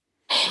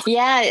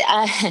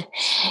 Yeah.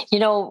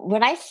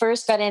 When I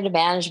first got into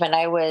management,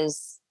 I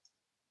was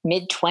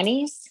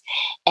mid-20s,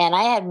 and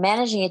I had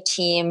managing a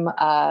team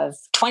of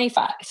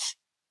 25.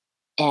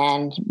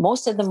 and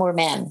most of them were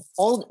men,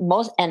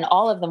 and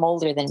all of them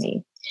older than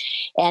me.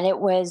 And it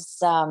was,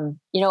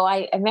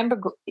 I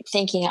remember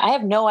thinking, I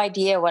have no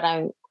idea, but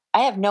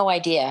they have no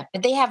idea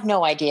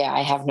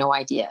I have no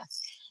idea.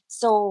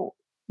 So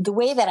the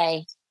way that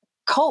I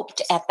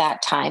coped at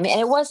that time, and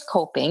it was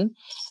coping,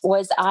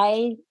 was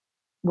I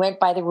went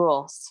by the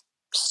rules,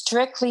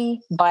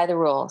 strictly by the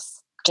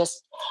rules.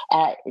 Just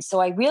so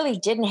I really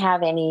didn't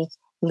have any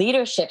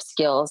leadership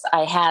skills.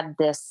 I had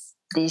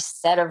these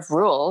set of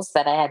rules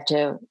that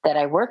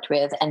I worked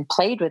with and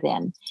played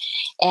within.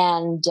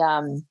 And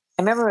I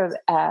remember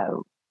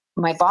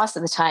my boss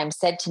at the time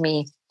said to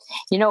me,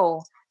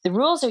 the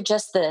rules are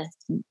just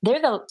they're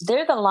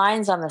the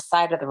lines on the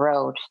side of the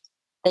road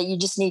that you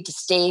just need to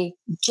stay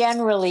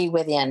generally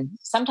within.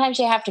 Sometimes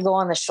you have to go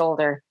on the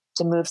shoulder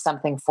to move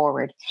something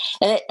forward.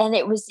 And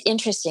it was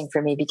interesting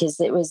for me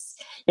because it was,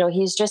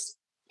 he's just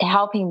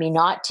helping me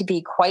not to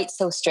be quite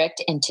so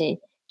strict and to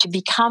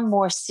become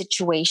more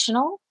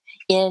situational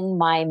in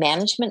my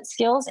management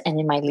skills and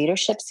in my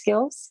leadership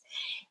skills.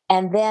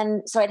 And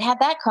then, so I'd had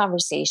that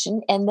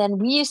conversation. And then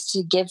we used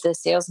to give the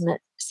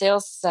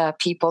sales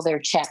people their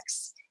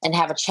checks and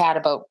have a chat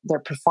about their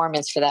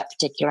performance for that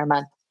particular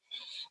month.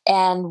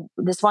 And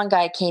this one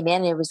guy came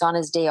in, it was on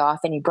his day off,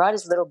 and he brought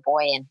his little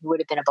boy in, who would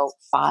have been about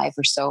 5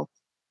 or so.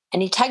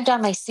 And he tugged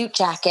on my suit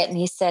jacket and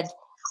he said,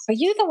 "Are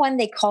you the one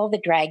they call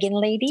the dragon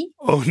lady?"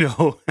 Oh,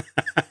 no.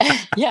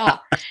 Yeah.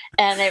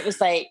 And it was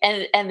like,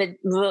 and the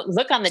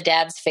look on the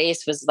dad's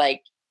face was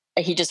like,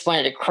 he just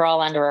wanted to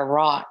crawl under a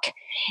rock.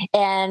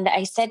 And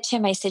I said to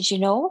him, I said,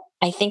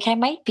 I think I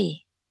might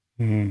be.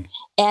 Mm.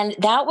 And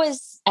that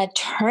was a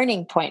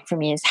turning point for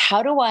me, is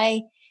how do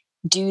I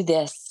do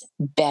this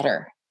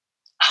better?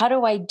 How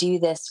do I do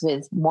this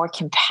with more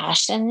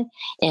compassion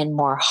and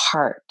more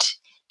heart?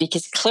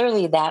 Because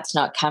clearly that's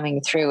not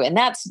coming through. And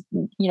that's,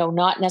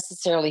 not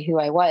necessarily who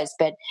I was,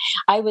 but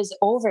I was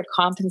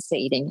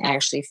overcompensating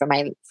actually for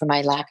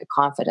my lack of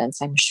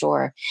confidence, I'm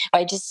sure,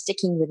 by just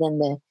sticking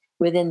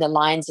within the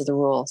lines of the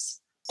rules.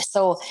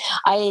 So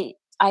I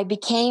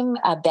became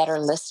a better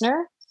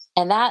listener,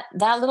 and that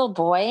little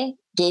boy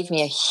gave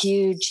me a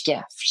huge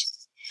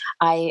gift.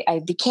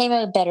 I became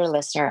a better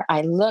listener.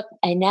 I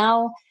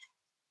now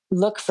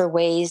look for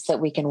ways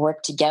that we can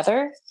work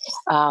together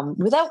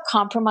without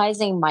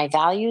compromising my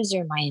values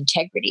or my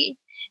integrity.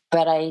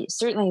 But I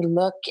certainly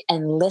look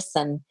and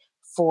listen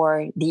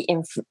for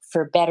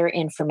for better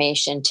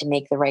information to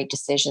make the right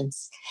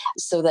decisions,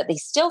 so that they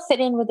still fit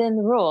in within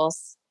the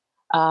rules,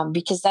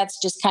 because that's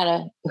just kind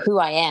of who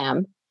I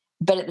am.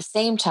 But at the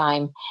same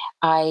time,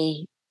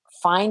 I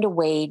find a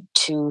way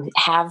to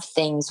have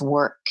things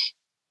work.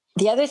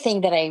 The other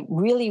thing that I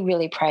really,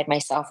 really pride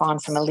myself on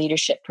from a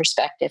leadership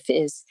perspective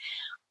is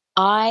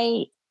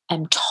I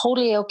am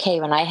totally okay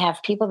when I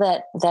have people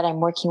that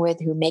I'm working with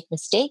who make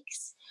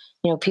mistakes,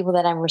 people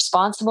that I'm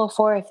responsible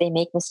for if they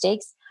make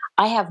mistakes.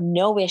 I have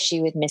no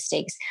issue with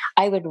mistakes.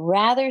 I would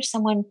rather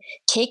someone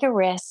take a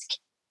risk,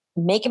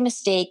 make a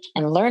mistake,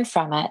 and learn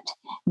from it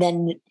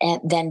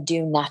than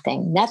do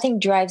nothing. Nothing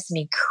drives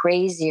me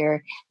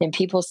crazier than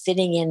people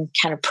sitting in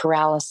kind of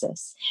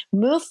paralysis.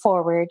 Move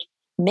forward,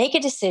 make a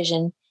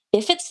decision.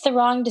 If it's the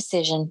wrong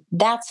decision,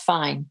 that's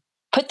fine.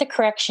 Put the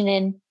correction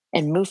in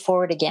and move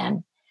forward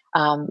again.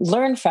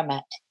 Learn from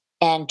it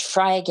and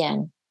try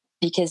again,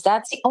 because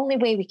that's the only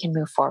way we can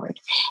move forward.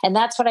 And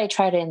that's what I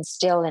try to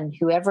instill in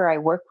whoever I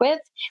work with,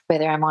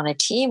 whether I'm on a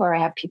team or I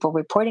have people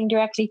reporting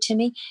directly to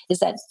me, is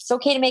that it's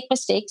okay to make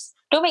mistakes.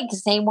 Don't make the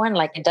same one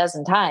like a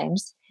dozen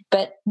times,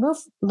 but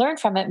learn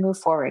from it, move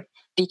forward.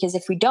 Because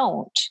if we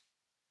don't,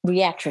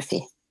 we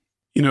atrophy.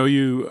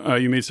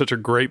 You made such a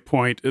great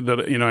point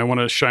that, I want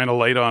to shine a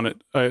light on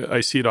it.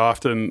 I see it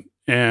often,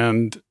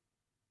 and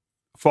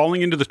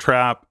falling into the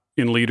trap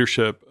in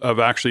leadership of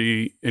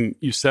actually, and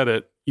you said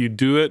it, you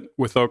do it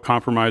without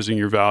compromising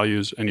your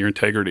values and your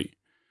integrity.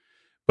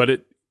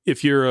 But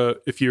if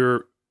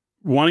you're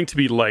wanting to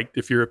be liked,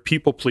 if you're a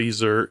people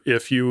pleaser,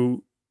 if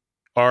you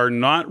are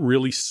not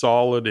really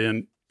solid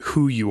in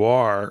who you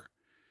are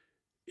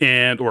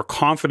or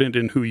confident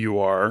in who you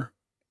are,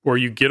 or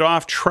you get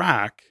off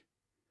track,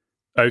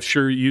 I'm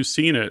sure you've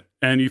seen it,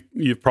 and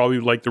you've probably,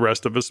 like the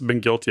rest of us, been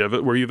guilty of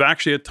it, where you've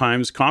actually at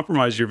times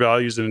compromised your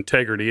values and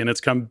integrity, and it's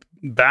come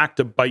back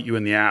to bite you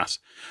in the ass.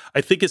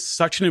 I think it's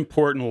such an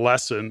important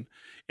lesson.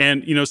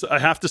 And, so I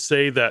have to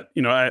say that,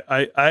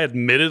 I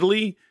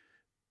admittedly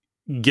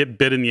get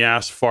bit in the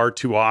ass far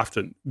too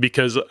often,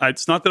 because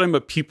it's not that I'm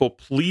a people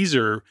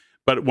pleaser,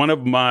 but one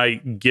of my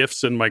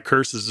gifts and my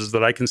curses is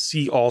that I can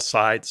see all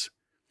sides.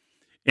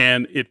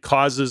 And it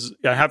causes,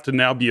 I have to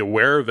now be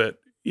aware of it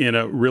in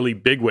a really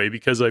big way,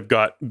 because I've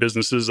got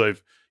businesses. I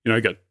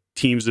got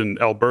teams in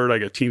Alberta, I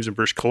got teams in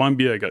British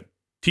Columbia, I got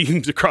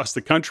teams across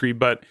the country,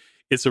 but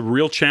it's a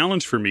real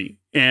challenge for me.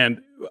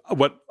 And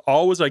what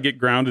always I get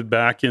grounded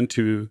back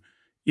into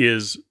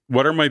is,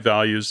 what are my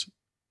values?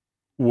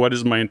 What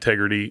is my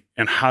integrity?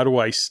 And how do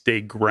I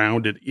stay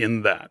grounded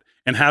in that?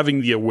 And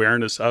having the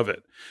awareness of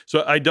it.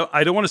 So I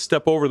don't want to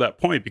step over that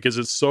point, because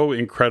it's so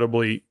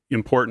incredibly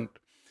important.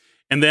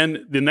 And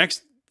then the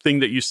next thing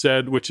that you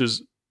said, which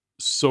is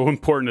so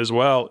important as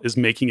well, is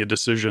making a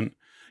decision.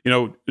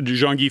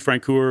 Jean-Guy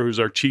Francoeur, who's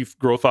our chief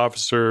growth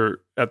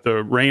officer at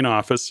the RAIN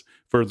office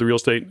for the Real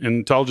Estate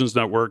Intelligence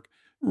Network,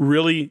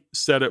 really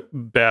said it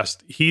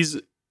best.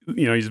 He's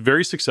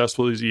very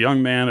successful. He's a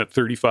young man at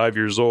 35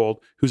 years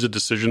old who's a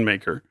decision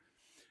maker.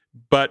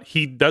 But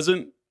he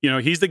doesn't,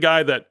 he's the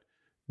guy that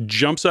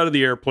jumps out of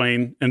the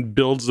airplane and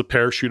builds the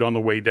parachute on the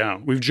way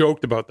down. We've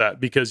joked about that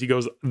because he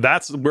goes,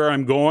 that's where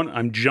I'm going.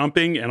 I'm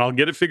jumping and I'll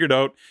get it figured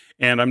out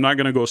and I'm not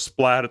going to go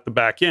splat at the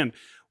back end.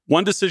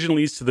 One decision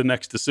leads to the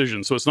next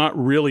decision. So it's not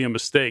really a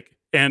mistake.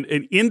 And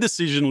an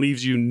indecision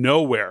leaves you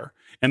nowhere.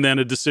 And then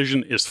a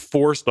decision is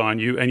forced on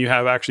you and you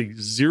have actually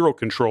zero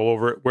control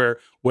over it, where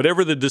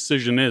whatever the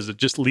decision is, it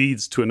just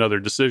leads to another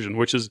decision,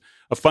 which is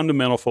a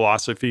fundamental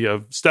philosophy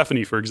of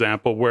Stephanie, for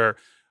example, where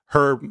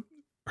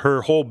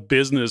her whole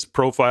business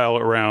profile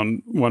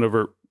around one of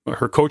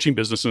her coaching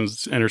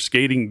businesses and her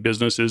skating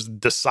business is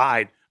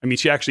decide. I mean,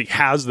 she actually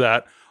has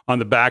that on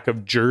the back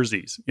of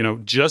jerseys,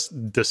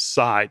 just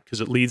decide, because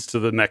it leads to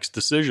the next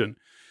decision.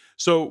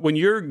 So when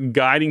you're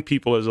guiding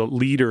people as a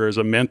leader, as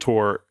a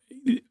mentor,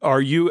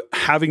 are you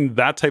having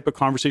that type of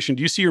conversation?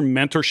 Do you see your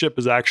mentorship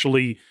as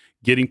actually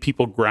getting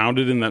people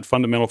grounded in that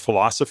fundamental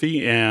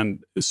philosophy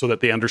and so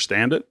that they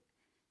understand it?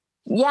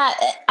 Yeah,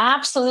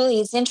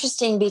 absolutely. It's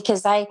interesting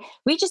because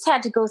we just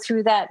had to go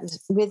through that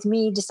with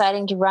me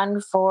deciding to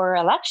run for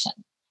election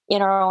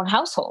in our own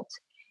household.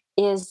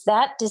 Is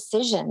that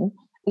decision,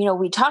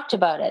 we talked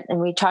about it and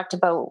we talked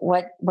about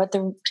what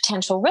the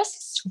potential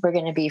risks were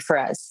going to be for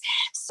us.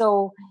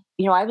 So,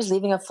 I was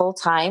leaving a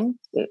full-time,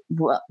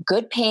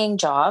 good paying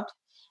job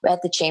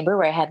at the chamber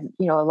where I had,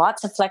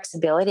 lots of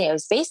flexibility. I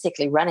was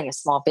basically running a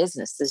small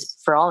business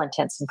for all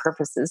intents and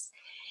purposes.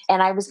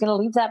 And I was going to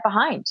leave that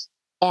behind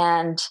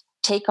and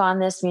take on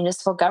this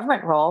municipal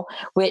government role,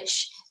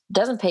 which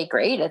doesn't pay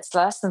great. It's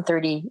less than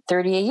 30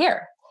 a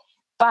year.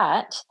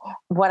 But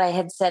what I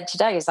had said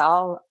today is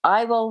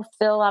I will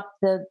fill up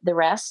the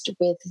rest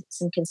with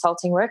some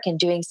consulting work and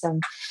doing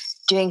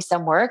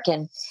some work.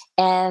 And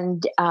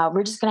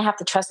we're just going to have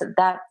to trust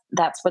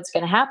that's what's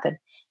going to happen.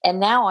 And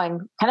now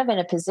I'm kind of in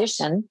a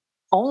position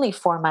only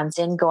 4 months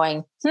in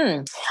going,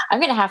 I'm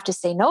going to have to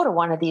say no to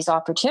one of these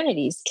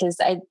opportunities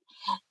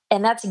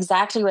and that's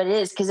exactly what it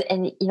is.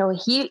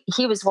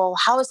 He was, well,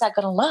 how is that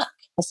going to look?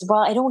 I said,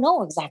 well, I don't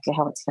know exactly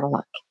how it's going to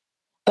look,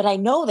 but I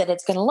know that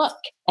it's going to look.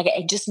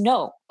 I just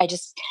know.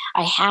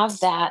 I have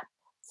that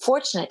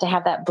fortunate to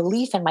have that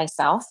belief in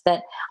myself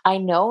that I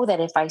know that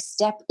if I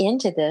step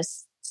into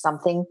this,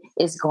 something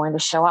is going to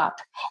show up.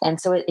 And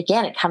so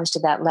it comes to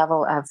that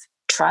level of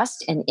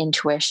trust and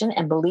intuition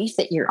and belief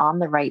that you're on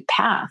the right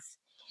path.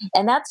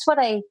 And that's what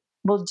I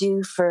will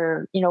do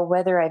for,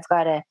 whether I've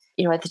got at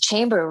the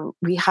chamber,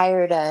 we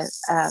hired a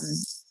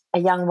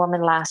young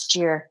woman last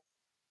year.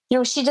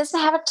 She doesn't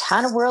have a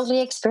ton of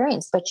worldly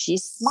experience, but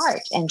she's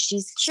smart and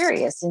she's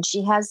curious and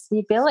she has the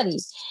ability.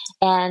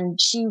 And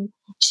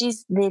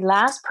she's the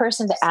last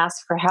person to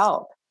ask for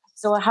help.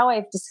 So how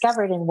I've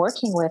discovered in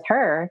working with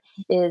her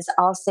is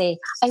I'll say,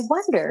 I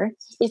wonder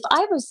if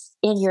I was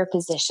in your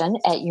position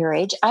at your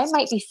age, I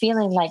might be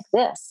feeling like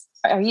this.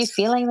 Are you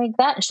feeling like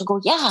that? And she'll go,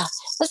 yeah,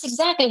 that's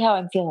exactly how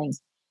I'm feeling.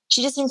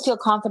 She doesn't feel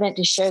confident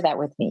to share that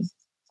with me.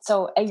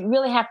 So I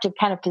really have to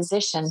kind of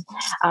position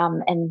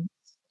and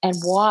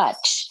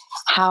watch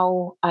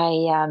how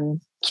I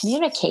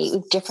communicate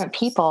with different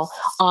people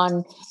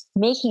on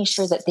making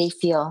sure that they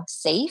feel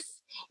safe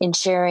in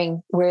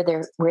sharing where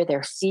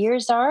their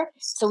fears are,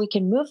 so we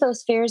can move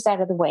those fears out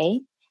of the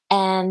way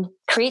and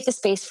create the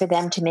space for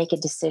them to make a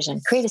decision,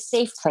 create a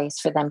safe place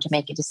for them to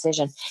make a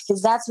decision,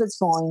 because that's what's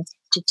going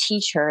to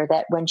teach her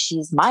that when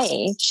she's my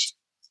age,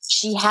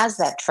 she has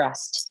that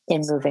trust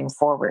in moving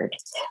forward.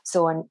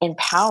 So in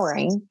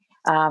empowering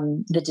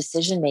the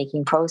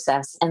decision-making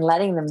process and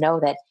letting them know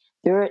that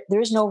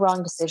there's no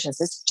wrong decisions.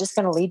 It's just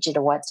going to lead you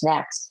to what's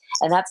next.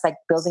 And that's like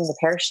building the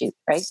parachute,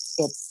 right?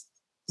 It's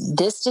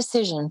this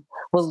decision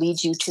will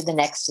lead you to the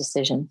next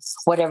decision,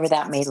 whatever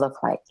that may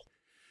look like.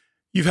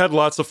 You've had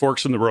lots of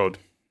forks in the road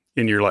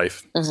in your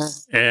life.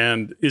 Mm-hmm.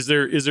 And is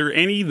there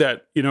any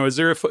that, is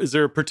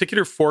there a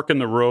particular fork in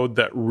the road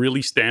that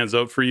really stands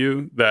out for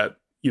you that,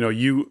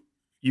 you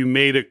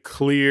made a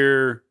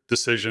clear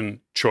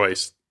decision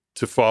choice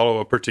to follow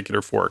a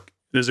particular fork?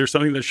 Is there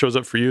something that shows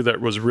up for you that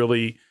was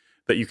really,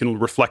 that you can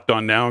reflect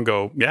on now and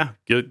go, yeah,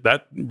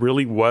 that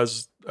really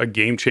was a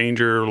game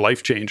changer,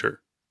 life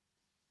changer?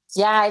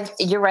 Yeah,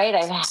 you're right.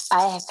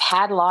 I have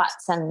had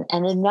lots, and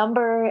a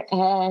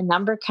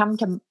number come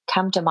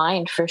to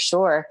mind for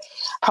sure.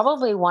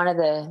 Probably one of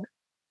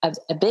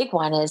a big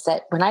one is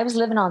that when I was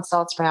living on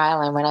Salt Spring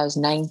Island when I was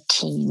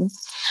 19,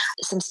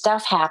 some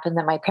stuff happened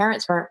that my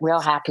parents weren't real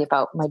happy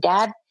about. My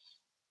dad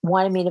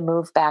wanted me to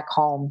move back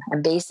home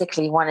and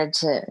basically wanted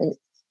to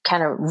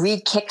kind of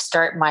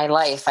kickstart my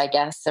life, I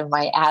guess, or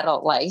my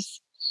adult life.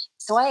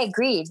 So I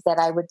agreed that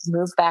I would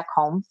move back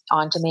home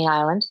onto Main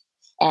Island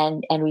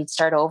and we'd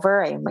start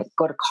over. I might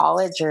go to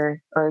college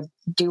or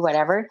do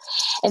whatever.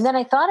 And then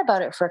I thought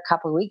about it for a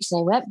couple of weeks,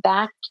 and I went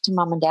back to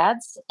mom and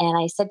dad's, and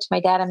I said to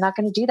my dad, I'm not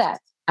going to do that.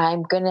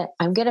 I'm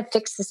gonna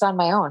fix this on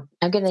my own.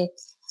 I'm gonna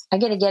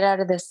get out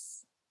of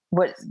this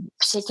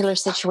particular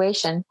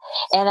situation,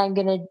 and I'm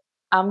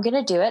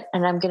gonna do it,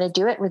 and I'm gonna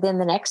do it within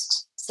the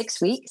next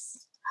 6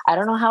 weeks. I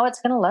don't know how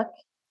it's gonna look,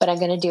 but I'm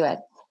gonna do it.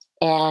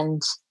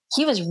 And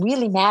he was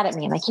really mad at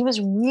me. Like, he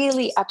was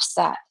really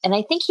upset. And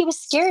I think he was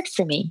scared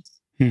for me.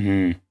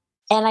 Mm-hmm.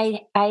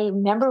 And I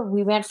remember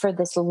we went for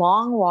this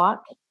long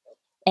walk,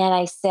 and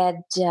I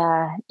said,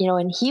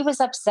 and he was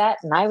upset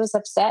and I was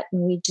upset.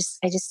 And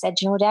I just said,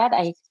 Dad,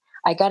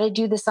 I got to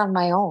do this on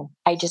my own.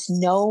 I just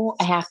know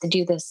I have to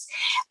do this.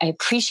 I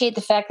appreciate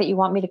the fact that you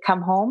want me to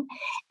come home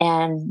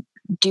and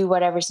do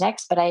whatever's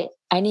next, but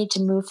I need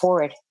to move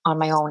forward on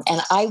my own,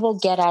 and I will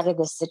get out of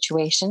this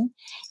situation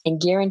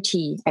and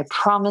I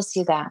promise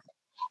you that.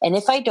 And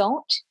if I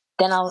don't,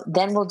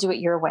 then we'll do it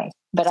your way,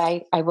 but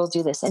I will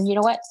do this. And you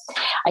know what?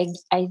 I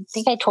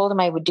think I told him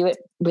I would do it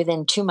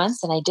within 2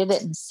 months, and I did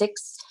it in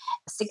six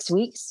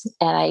weeks.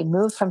 And I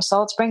moved from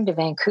Salt Spring to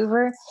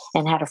Vancouver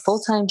and had a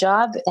full-time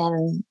job,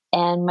 and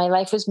my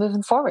life was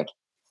moving forward.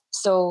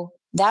 So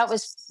that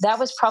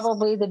was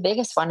probably the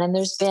biggest one. And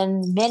there's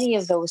been many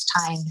of those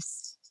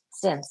times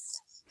since.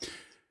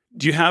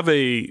 Do you have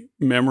a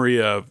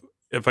memory of,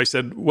 if I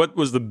said, what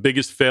was the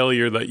biggest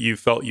failure that you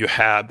felt you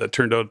had that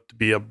turned out to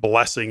be a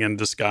blessing in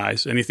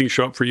disguise? Anything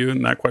show up for you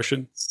in that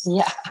question?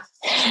 Yeah.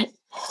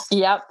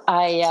 Yep.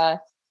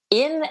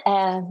 In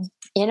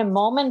a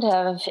moment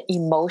of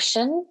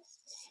emotion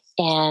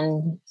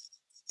and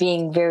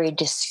being very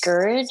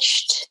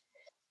discouraged,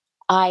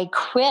 I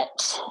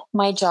quit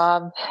my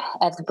job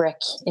at the Brick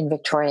in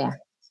Victoria.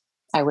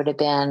 I would have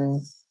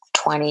been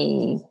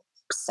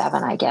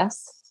 27, I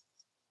guess.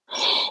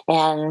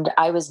 And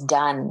I was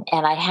done.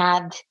 And I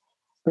had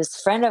this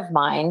friend of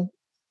mine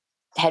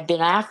had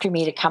been after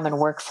me to come and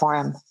work for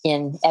him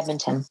in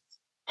Edmonton.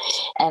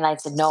 And I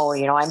said, no,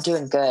 I'm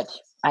doing good.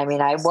 I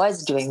mean, I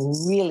was doing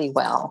really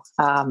well.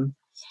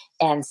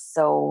 And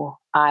so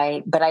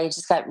but I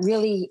just got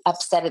really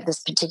upset at this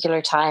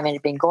particular time. And it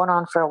had been going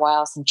on for a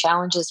while, some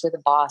challenges with the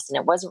boss, and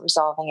it wasn't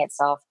resolving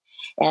itself.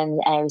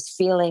 And I was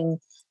feeling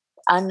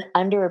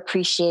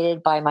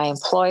underappreciated by my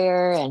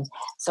employer. And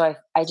so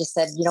I just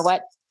said, you know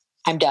what?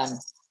 I'm done.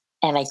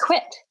 And I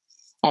quit.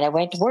 And I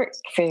went to work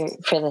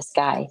for this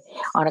guy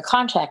on a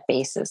contract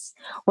basis.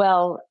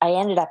 Well, I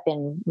ended up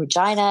in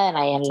Regina, and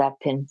I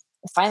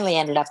finally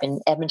ended up in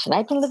Edmonton.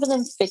 I've been living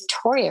in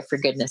Victoria, for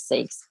goodness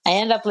sakes. I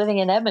ended up living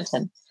in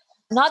Edmonton.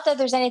 Not that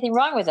there's anything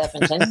wrong with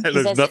Edmonton.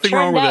 There's nothing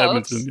wrong with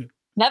Edmonton.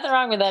 Nothing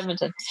wrong with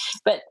Edmonton.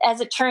 But as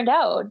it turned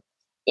out,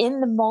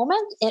 in the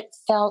moment, it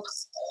felt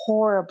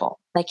horrible.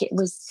 Like it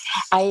was,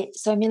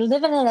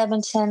 living in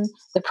Edmonton,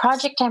 the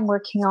project I'm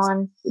working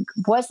on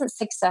wasn't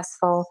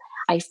successful.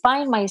 I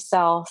find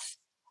myself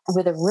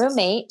with a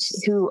roommate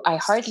who I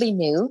hardly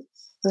knew,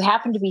 who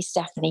happened to be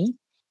Stephanie,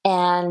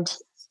 and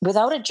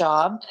without a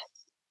job,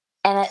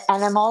 and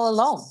I'm all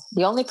alone.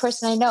 The only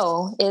person I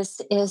know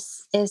is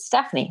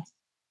Stephanie,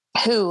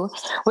 who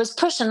was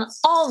pushing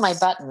all my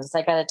buttons,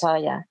 I got to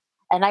tell you.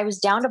 And I was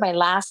down to my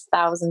last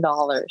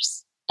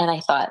 $1,000. And I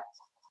thought,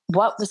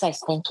 what was I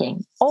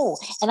thinking? Oh,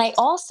 and I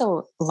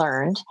also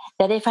learned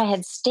that if I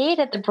had stayed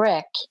at the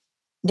Brick,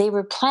 they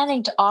were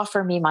planning to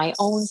offer me my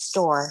own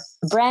store,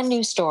 a brand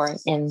new store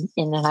in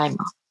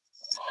Nanaimo.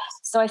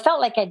 So I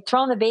felt like I'd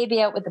thrown the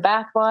baby out with the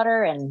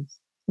bathwater, and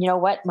you know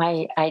what?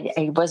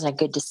 I wasn't a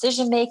good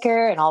decision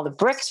maker, and all the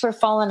bricks were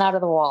falling out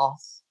of the wall,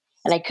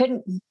 and I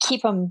couldn't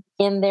keep them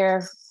in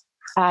there.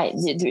 I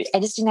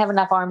just didn't have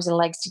enough arms and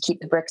legs to keep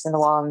the bricks in the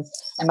wall,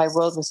 and my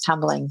world was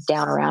tumbling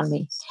down around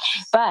me.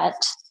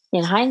 But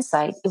in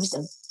hindsight, it was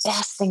the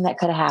best thing that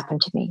could have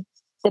happened to me.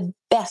 The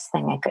best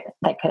thing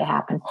that could have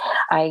happened.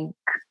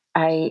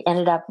 I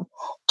ended up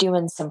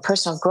doing some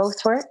personal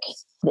growth work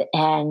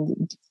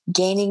and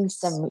gaining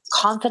some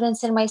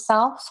confidence in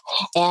myself.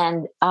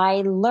 And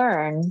I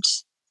learned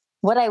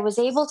what I was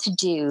able to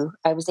do.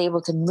 I was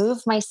able to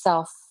move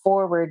myself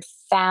forward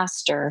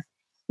faster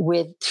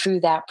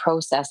through that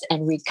process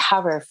and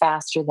recover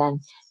faster than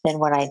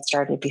when I had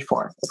started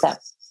before, if that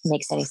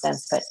makes any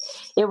sense. But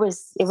it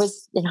was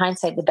in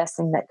hindsight the best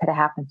thing that could have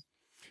happened.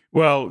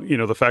 Well,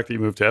 the fact that you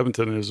moved to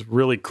Edmonton is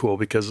really cool,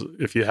 because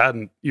if you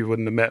hadn't, you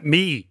wouldn't have met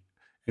me,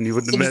 and you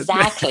wouldn't have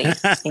exactly.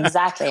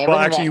 Exactly. Well,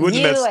 actually, you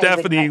wouldn't have met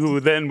Stephanie, who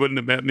then wouldn't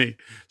have met me.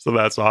 So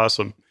that's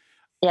awesome.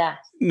 Yeah.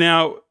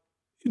 Now,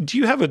 do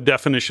you have a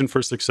definition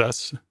for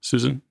success,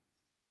 Susan?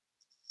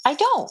 I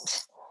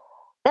don't.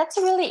 That's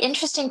a really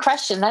interesting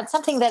question. That's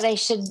something that I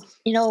should,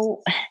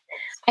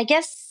 I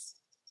guess,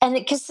 and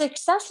because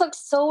success looks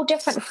so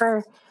different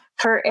for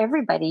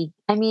everybody.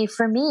 I mean,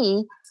 for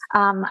me,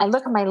 I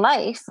look at my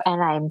life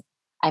and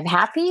I'm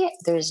happy.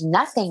 There's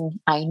nothing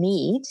I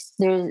need.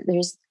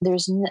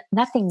 There's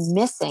nothing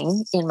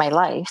missing in my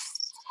life,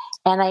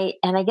 and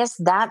I guess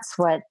that's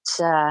what.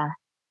 I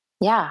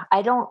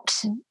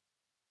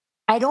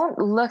don't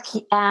look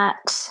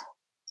at.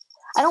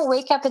 don't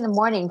wake up in the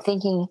morning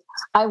thinking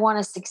I want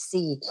to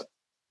succeed.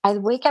 I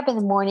wake up in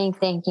the morning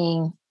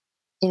thinking,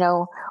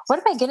 what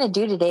am I going to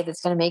do today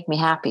that's going to make me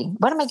happy?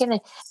 What am I going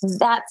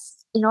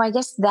to, I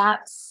guess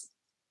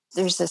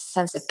there's a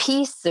sense of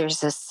peace.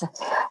 There's this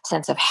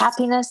sense of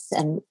happiness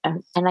and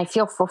I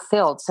feel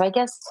fulfilled. So I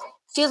guess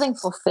feeling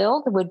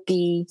fulfilled would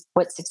be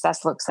what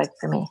success looks like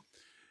for me.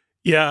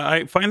 Yeah. I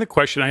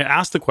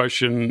ask the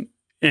question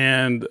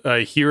and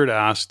I hear it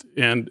asked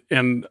and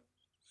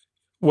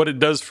what it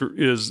does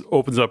is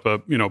opens up a,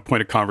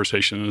 point of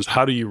conversation is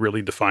how do you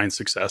really define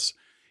success?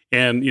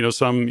 And,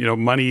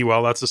 money,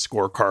 well, that's a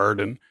scorecard.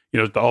 And,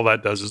 all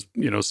that does is,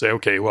 say,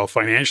 okay, well,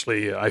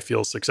 financially, I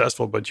feel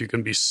successful, but you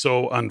can be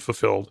so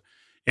unfulfilled.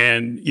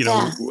 And,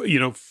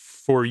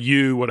 for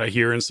you, what I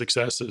hear in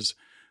success is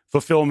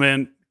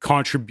fulfillment,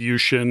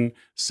 contribution,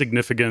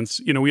 significance.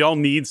 We all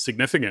need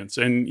significance.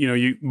 And,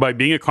 by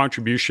being a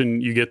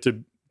contribution, you get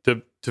to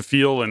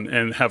feel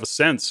and have a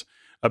sense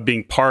of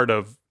being part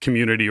of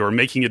community or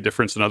making a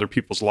difference in other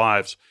people's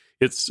lives.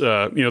 It's,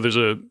 there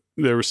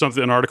was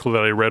an article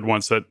that I read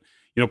once that,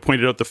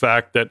 pointed out the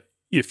fact that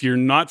if you're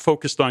not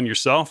focused on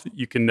yourself,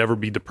 you can never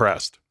be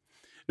depressed.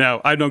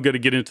 Now, I'm not going to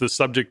get into the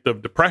subject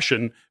of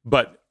depression,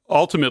 but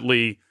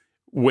ultimately,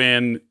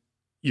 when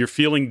you're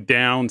feeling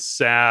down,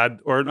 sad,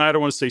 or I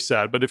don't want to say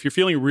sad, but if you're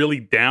feeling really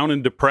down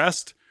and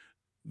depressed,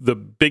 the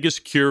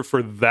biggest cure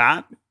for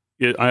that,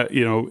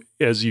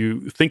 as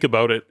you think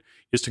about it,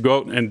 is to go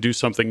out and do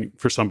something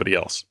for somebody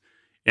else.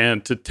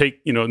 And to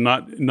take,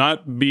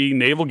 not be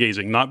navel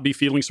gazing, not be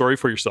feeling sorry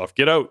for yourself.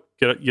 Get out,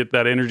 get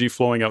that energy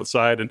flowing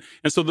outside. And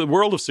so the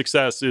world of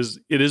success is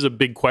a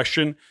big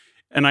question.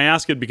 And I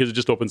ask it because it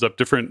just opens up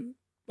different,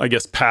 I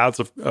guess, paths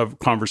of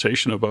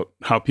conversation about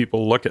how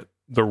people look at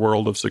the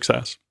world of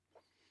success.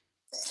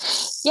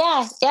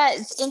 Yeah.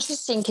 It's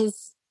interesting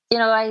because,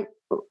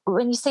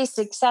 when you say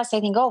success,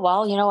 I think, oh,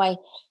 well, I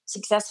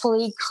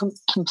successfully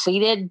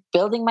completed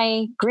building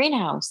my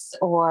greenhouse,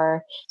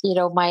 or,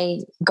 my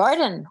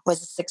garden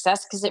was a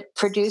success because it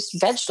produced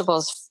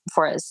vegetables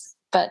for us.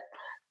 But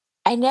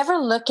I never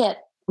look at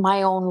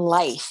my own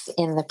life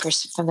from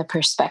the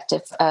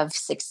perspective of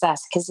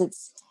success, because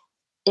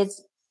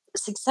it's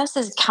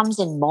success comes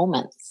in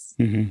moments,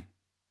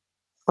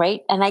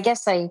 right? And I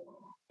guess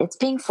it's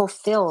being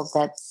fulfilled.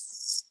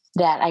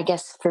 That I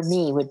guess for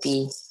me would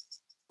be,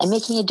 and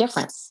making a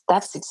difference.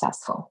 That's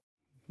successful.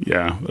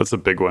 Yeah, that's a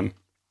big one.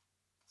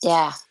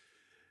 Yeah.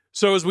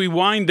 So as we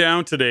wind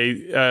down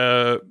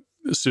today,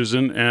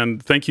 Susan,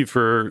 and thank you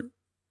for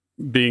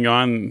being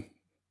on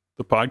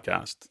the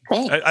podcast.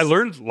 Thanks. I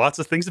learned lots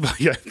of things about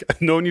you.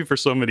 I've known you for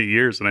so many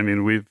years, and I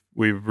mean, we've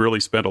really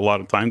spent a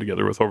lot of time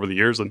together over the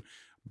years, and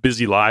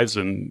busy lives,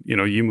 and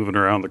you moving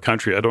around the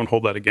country. I don't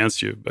hold that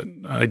against you, but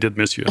I did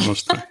miss you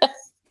most of the time.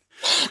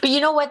 But you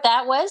know what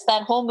that was?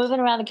 That whole moving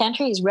around the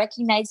country is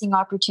recognizing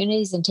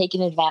opportunities and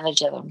taking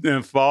advantage of them.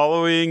 And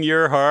following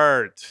your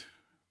heart.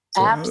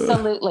 So,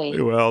 absolutely.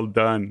 Well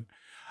done.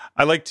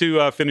 I like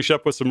to finish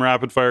up with some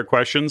rapid fire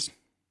questions.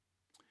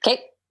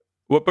 Okay.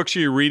 What books are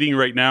you reading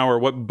right now, or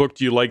what book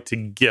do you like to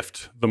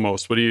gift the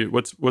most?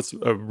 What's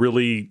a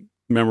really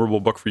memorable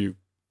book for you,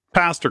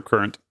 past or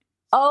current?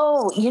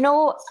 Oh,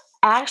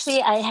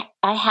 actually,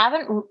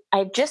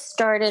 I've just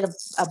started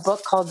a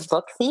book called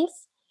Book Thief,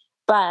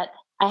 but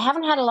I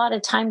haven't had a lot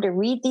of time to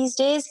read these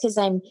days because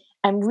I'm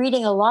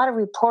reading a lot of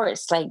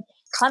reports like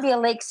Columbia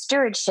Lake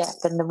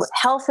Stewardship and the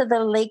health of the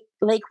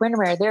Lake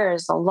Windermere.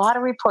 There's a lot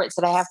of reports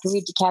that I have to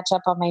read to catch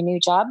up on my new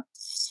job.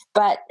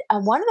 But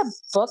one of the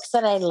books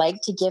that I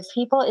like to give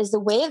people is The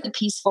Way of the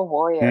Peaceful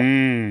Warrior.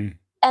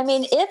 I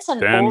mean, it's an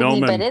Dan oldie,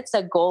 Millman. but it's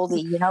a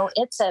goldie.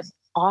 It's an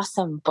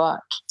awesome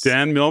book.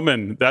 Dan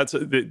Millman. That's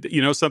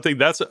something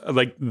that's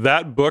like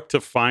that book.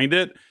 To find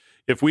it,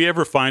 if we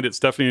ever find it,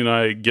 Stephanie and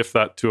I gift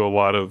that to a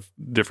lot of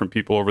different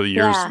people over the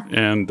years. Yeah.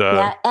 And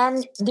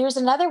and there's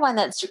another one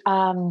that's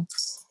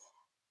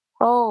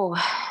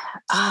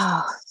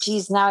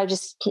geez, now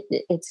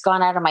it's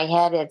gone out of my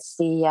head. It's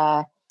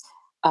the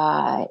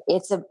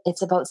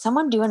it's about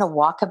someone doing a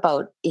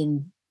walkabout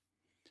in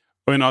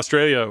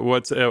Australia.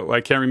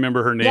 I can't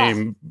remember her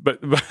name, but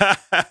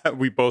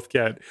we both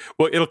can't.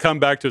 Well, it'll come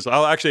back to us.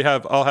 I'll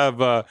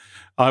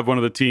have one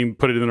of the team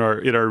put it in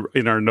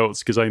our notes,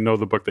 because I know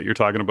the book that you're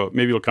talking about.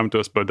 Maybe it'll come to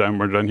us by the time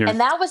we're done here. And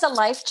that was a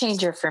life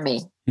changer for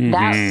me.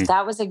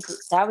 That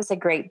was a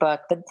great book.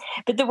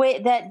 But the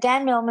way that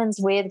Dan Millman's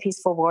Way of the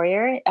Peaceful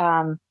Warrior,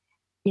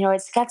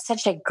 it's got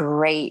such a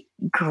great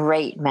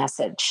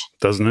message,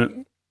 doesn't it?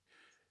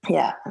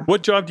 Yeah.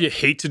 What job do you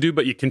hate to do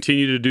but you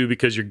continue to do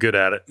because you're good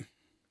at it?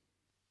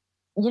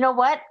 You know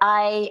what?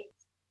 I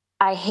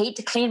hate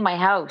to clean my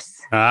house.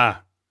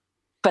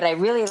 But I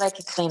really like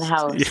a clean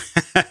house.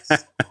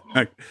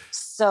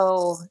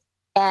 So,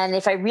 and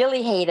if I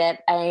really hate it,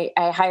 I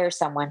hire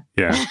someone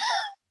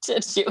to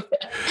do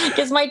it,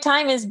 because my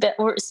time is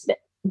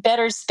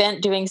better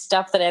spent doing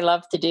stuff that I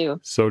love to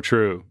do. So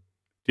true.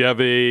 Do you have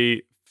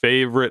a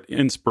favorite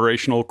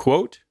inspirational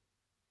quote?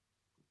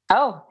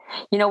 Oh,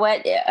 you know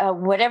what?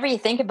 Whatever you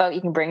think about,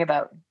 you can bring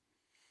about.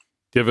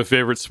 Do you have a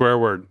favorite swear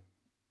word?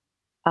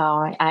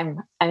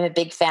 I'm a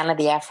big fan of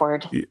the F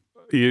word.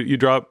 You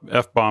drop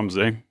F-bombs,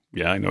 eh?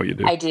 Yeah, I know you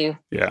do. I do.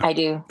 Yeah. I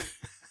do.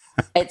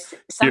 It's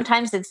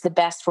sometimes it's the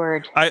best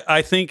word.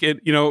 I think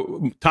it,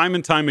 time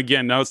and time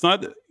again. Now it's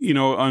not,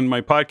 on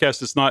my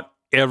podcast, it's not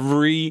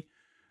every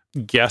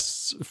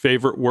guest's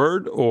favorite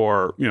word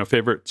or,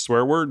 favorite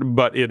swear word,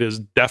 but it is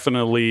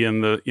definitely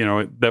in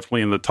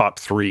the top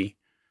 3.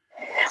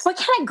 Well, it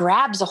kind of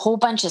grabs a whole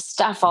bunch of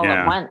stuff all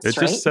at once, it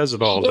right? just says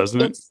it all,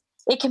 doesn't it?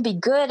 It can be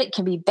good. It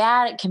can be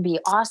bad. It can be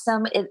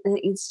awesome.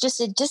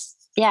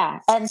 Yeah.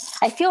 And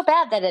I feel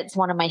bad that it's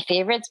one of my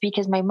favorites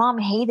because my mom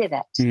hated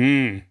it.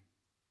 Mm.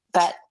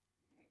 But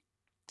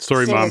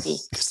sorry, Mom.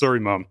 Sorry,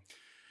 Mom.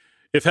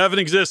 If heaven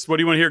exists, what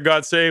do you want to hear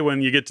God say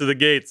when you get to the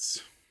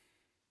gates?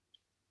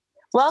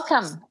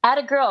 Welcome.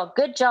 Atta girl.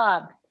 Good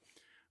job.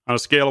 On a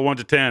scale of 1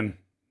 to 10,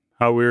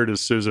 how weird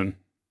is Susan?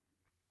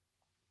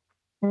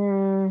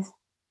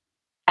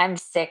 I'm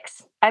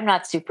 6. I'm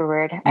not super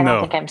weird. I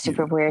don't think I'm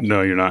super weird.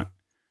 No, you're not.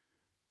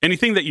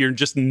 Anything that you're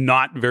just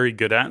not very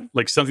good at,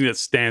 like something that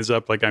stands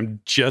up, like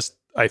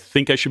I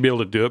think I should be able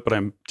to do it, but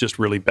I'm just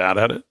really bad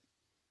at it.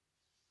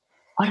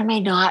 What am I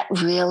not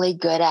really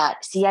good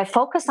at? See, I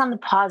focus on the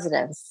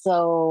positives.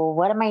 So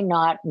what am I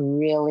not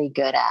really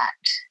good at?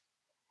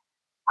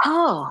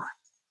 Oh,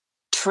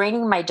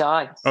 training my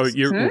dog. Oh,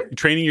 you're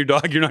training your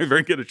dog? You're not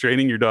very good at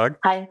training your dog?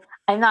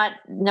 I'm not,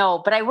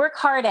 no, but I work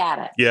hard at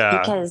it. Yeah.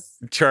 Because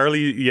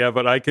Charlie,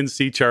 but I can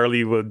see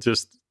Charlie would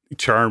just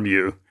charm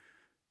you.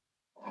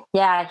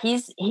 Yeah,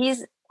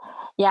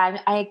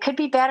 I could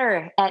be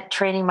better at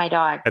training my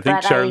dog. I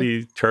think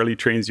Charlie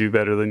trains you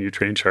better than you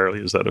train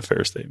Charlie. Is that a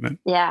fair statement?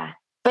 Yeah,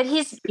 but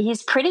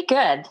he's pretty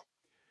good.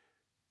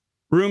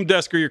 Room,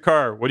 desk, or your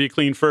car? What do you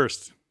clean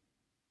first?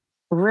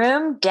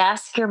 Room,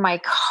 desk, or my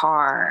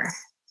car?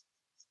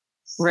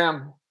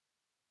 Room.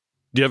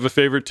 Do you have a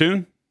favorite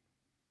tune?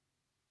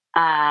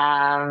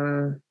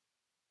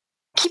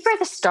 Keeper of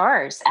the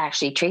Stars,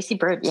 actually. Tracy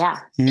Bird, yeah.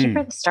 Keeper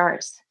of the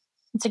Stars.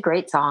 It's a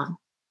great song.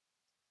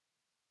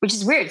 Which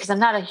is weird because I'm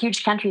not a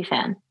huge country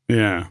fan.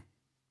 Yeah.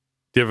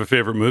 Do you have a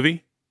favorite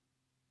movie?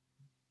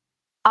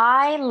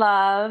 I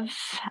love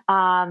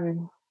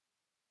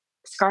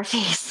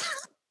Scarface.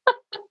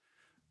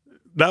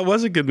 That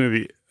was a good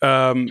movie.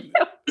 It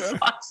was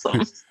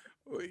awesome.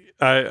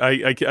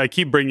 I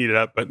keep bringing it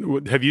up,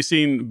 but have you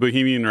seen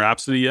Bohemian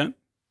Rhapsody yet?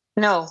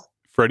 No.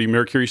 Freddie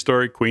Mercury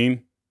story,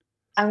 Queen?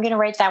 I'm going to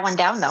write that one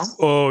down, though.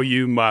 Oh,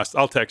 you must.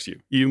 I'll text you.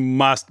 You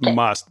must.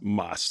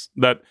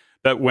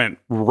 That went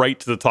right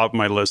to the top of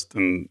my list,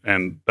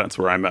 and that's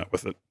where I'm at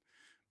with it.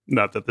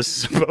 Not that this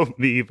is about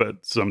me,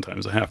 but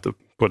sometimes I have to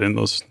put in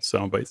those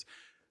sound bites.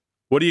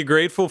 What are you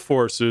grateful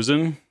for,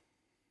 Susan?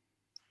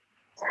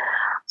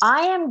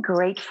 I am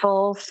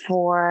grateful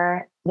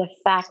for the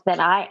fact that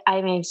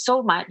I mean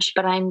so much,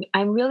 but I'm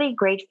really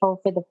grateful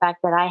for the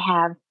fact that I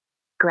have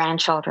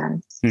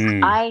grandchildren.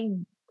 I,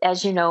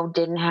 as you know,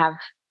 didn't have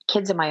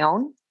kids of my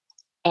own.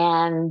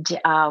 And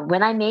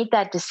when I made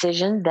that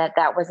decision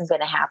that wasn't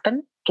going to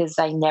happen, because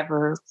I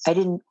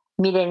didn't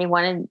meet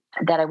anyone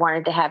that I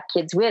wanted to have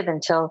kids with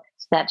until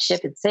that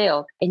ship had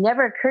sailed. It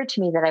never occurred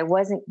to me that I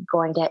wasn't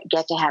going to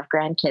get to have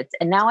grandkids.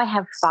 And now I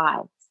have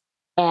 5.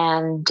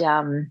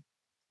 And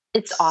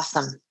it's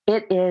awesome.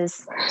 It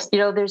is,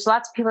 there's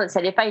lots of people that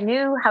said, if I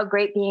knew how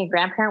great being a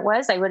grandparent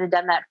was, I would have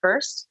done that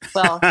first.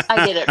 Well,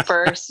 I did it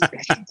first.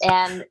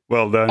 And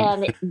well done.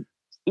 And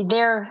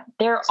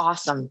they're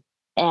awesome.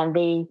 And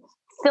they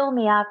fill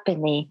me up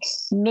and they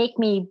make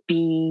me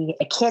be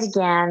a kid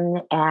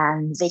again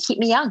and they keep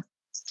me young.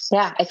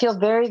 Yeah, I feel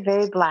very,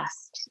 very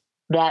blessed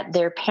that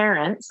their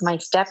parents, my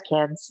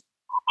stepkids,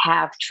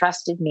 have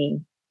trusted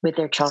me with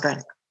their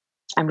children.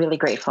 I'm really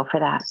grateful for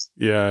that.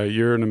 Yeah,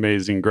 you're an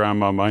amazing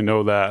grandmom. I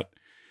know that.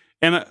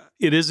 And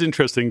it is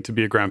interesting to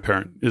be a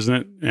grandparent, isn't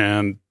it?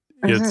 And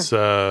it's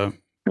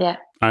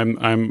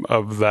I'm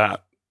of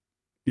that,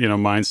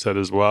 mindset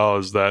as well,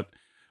 is that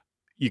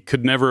you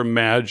could never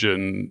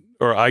imagine,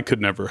 or I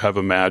could never have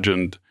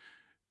imagined,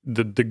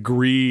 the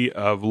degree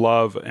of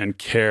love and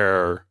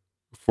care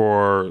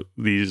for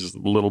these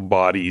little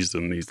bodies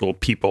and these little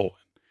people,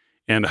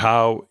 and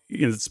how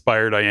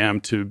inspired I am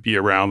to be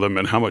around them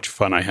and how much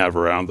fun I have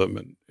around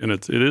them. And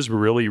it is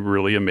really,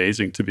 really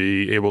amazing to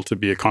be able to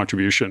be a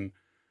contribution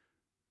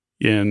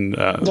in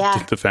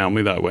the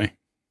family that way.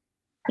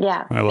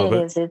 Yeah, I love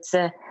it.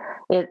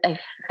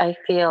 I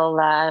feel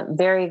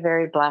very,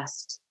 very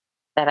blessed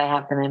that I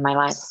have them in my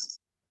life.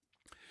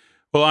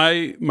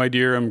 Well, my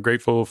dear, I'm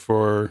grateful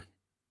for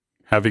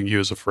having you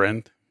as a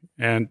friend,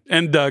 and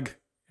Doug,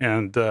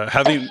 and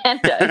having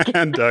and Doug,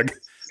 and Doug,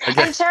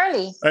 and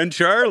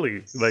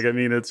Charlie, Like, I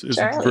mean, it's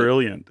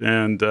brilliant,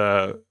 and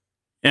to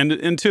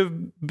have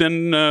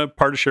been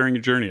part of sharing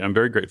your journey. I'm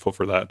very grateful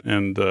for that,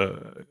 and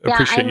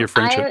appreciate your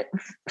friendship.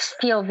 I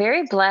feel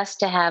very blessed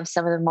to have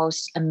some of the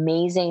most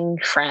amazing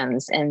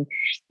friends, and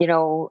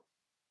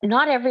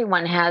not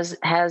everyone has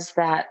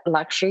that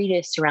luxury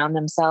to surround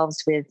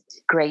themselves with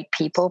great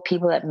people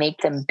that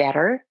make them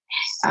better,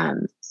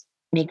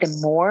 make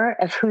them more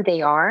of who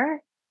they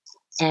are.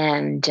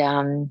 And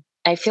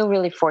I feel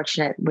really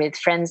fortunate with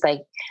friends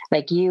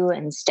like you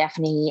and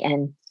Stephanie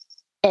and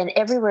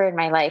everywhere in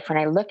my life. When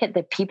I look at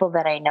the people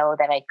that I know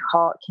that I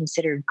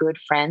consider good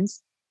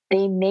friends,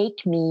 they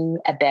make me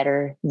a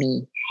better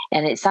me.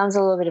 And it sounds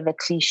a little bit of a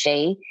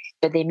cliche,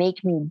 but they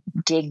make me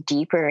dig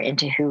deeper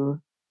into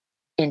who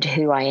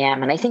I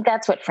am. And I think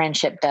that's what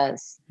friendship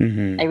does.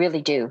 I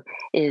really do,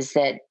 is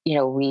that,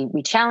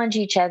 we challenge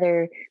each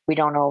other. We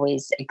don't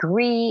always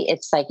agree.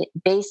 It's like,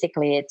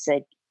 basically it's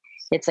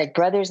like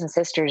brothers and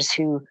sisters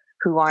who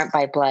aren't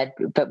by blood,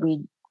 but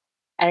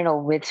I don't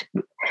know,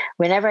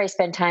 whenever I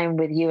spend time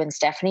with you and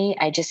Stephanie,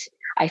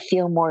 I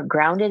feel more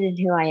grounded in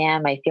who I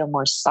am. I feel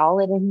more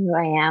solid in who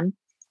I am.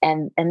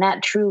 And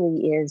that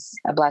truly is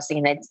a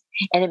blessing. And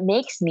it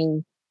makes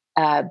me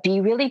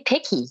be really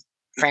picky,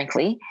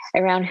 frankly,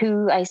 around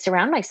who I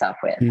surround myself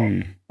with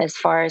as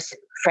far as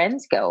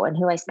friends go and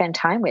who I spend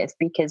time with.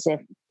 Because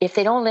if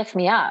they don't lift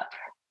me up,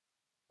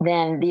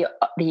 then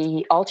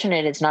the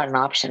alternate is not an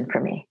option for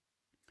me.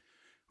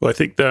 Well, I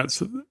think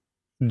that's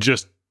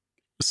just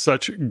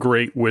such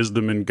great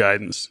wisdom and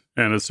guidance.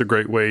 And it's a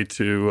great way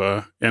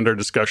to end our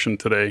discussion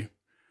today.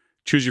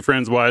 Choose your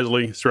friends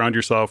wisely, surround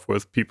yourself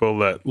with people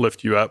that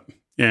lift you up,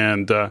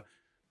 and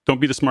don't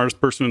be the smartest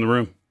person in the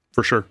room,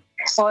 for sure.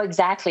 Oh,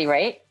 exactly,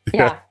 right?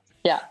 Yeah.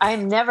 Yeah.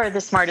 I'm never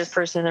the smartest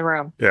person in the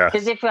room. Yeah.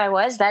 Because if I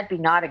was, that'd be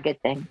not a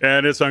good thing.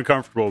 And it's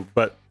uncomfortable,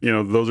 but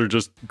those are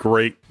just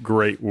great,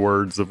 great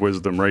words of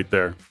wisdom right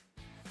there.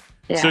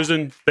 Yeah.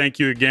 Susan, thank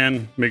you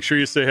again. Make sure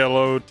you say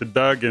hello to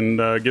Doug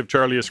and give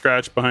Charlie a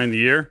scratch behind the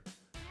ear.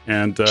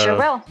 And sure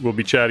will. We'll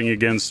be chatting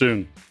again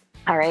soon.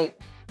 All right.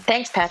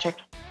 Thanks, Patrick.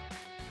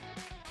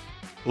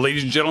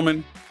 Ladies and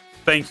gentlemen,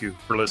 thank you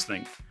for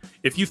listening.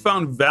 If you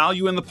found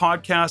value in the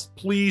podcast,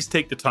 please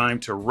take the time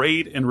to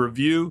rate and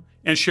review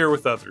and share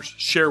with others.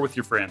 Share with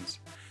your friends.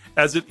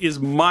 As it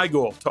is my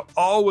goal to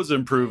always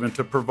improve and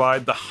to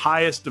provide the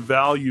highest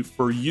value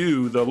for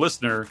you, the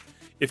listener.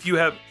 If you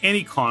have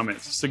any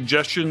comments,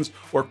 suggestions,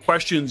 or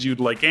questions you'd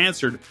like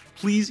answered,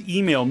 please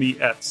email me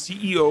at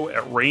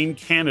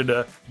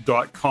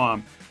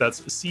ceo@reincanada.com.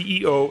 That's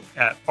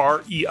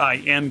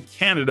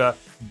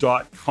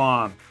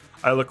ceo@reincanada.com.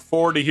 I look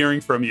forward to hearing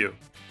from you.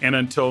 And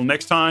until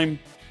next time,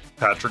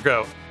 Patrick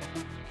out.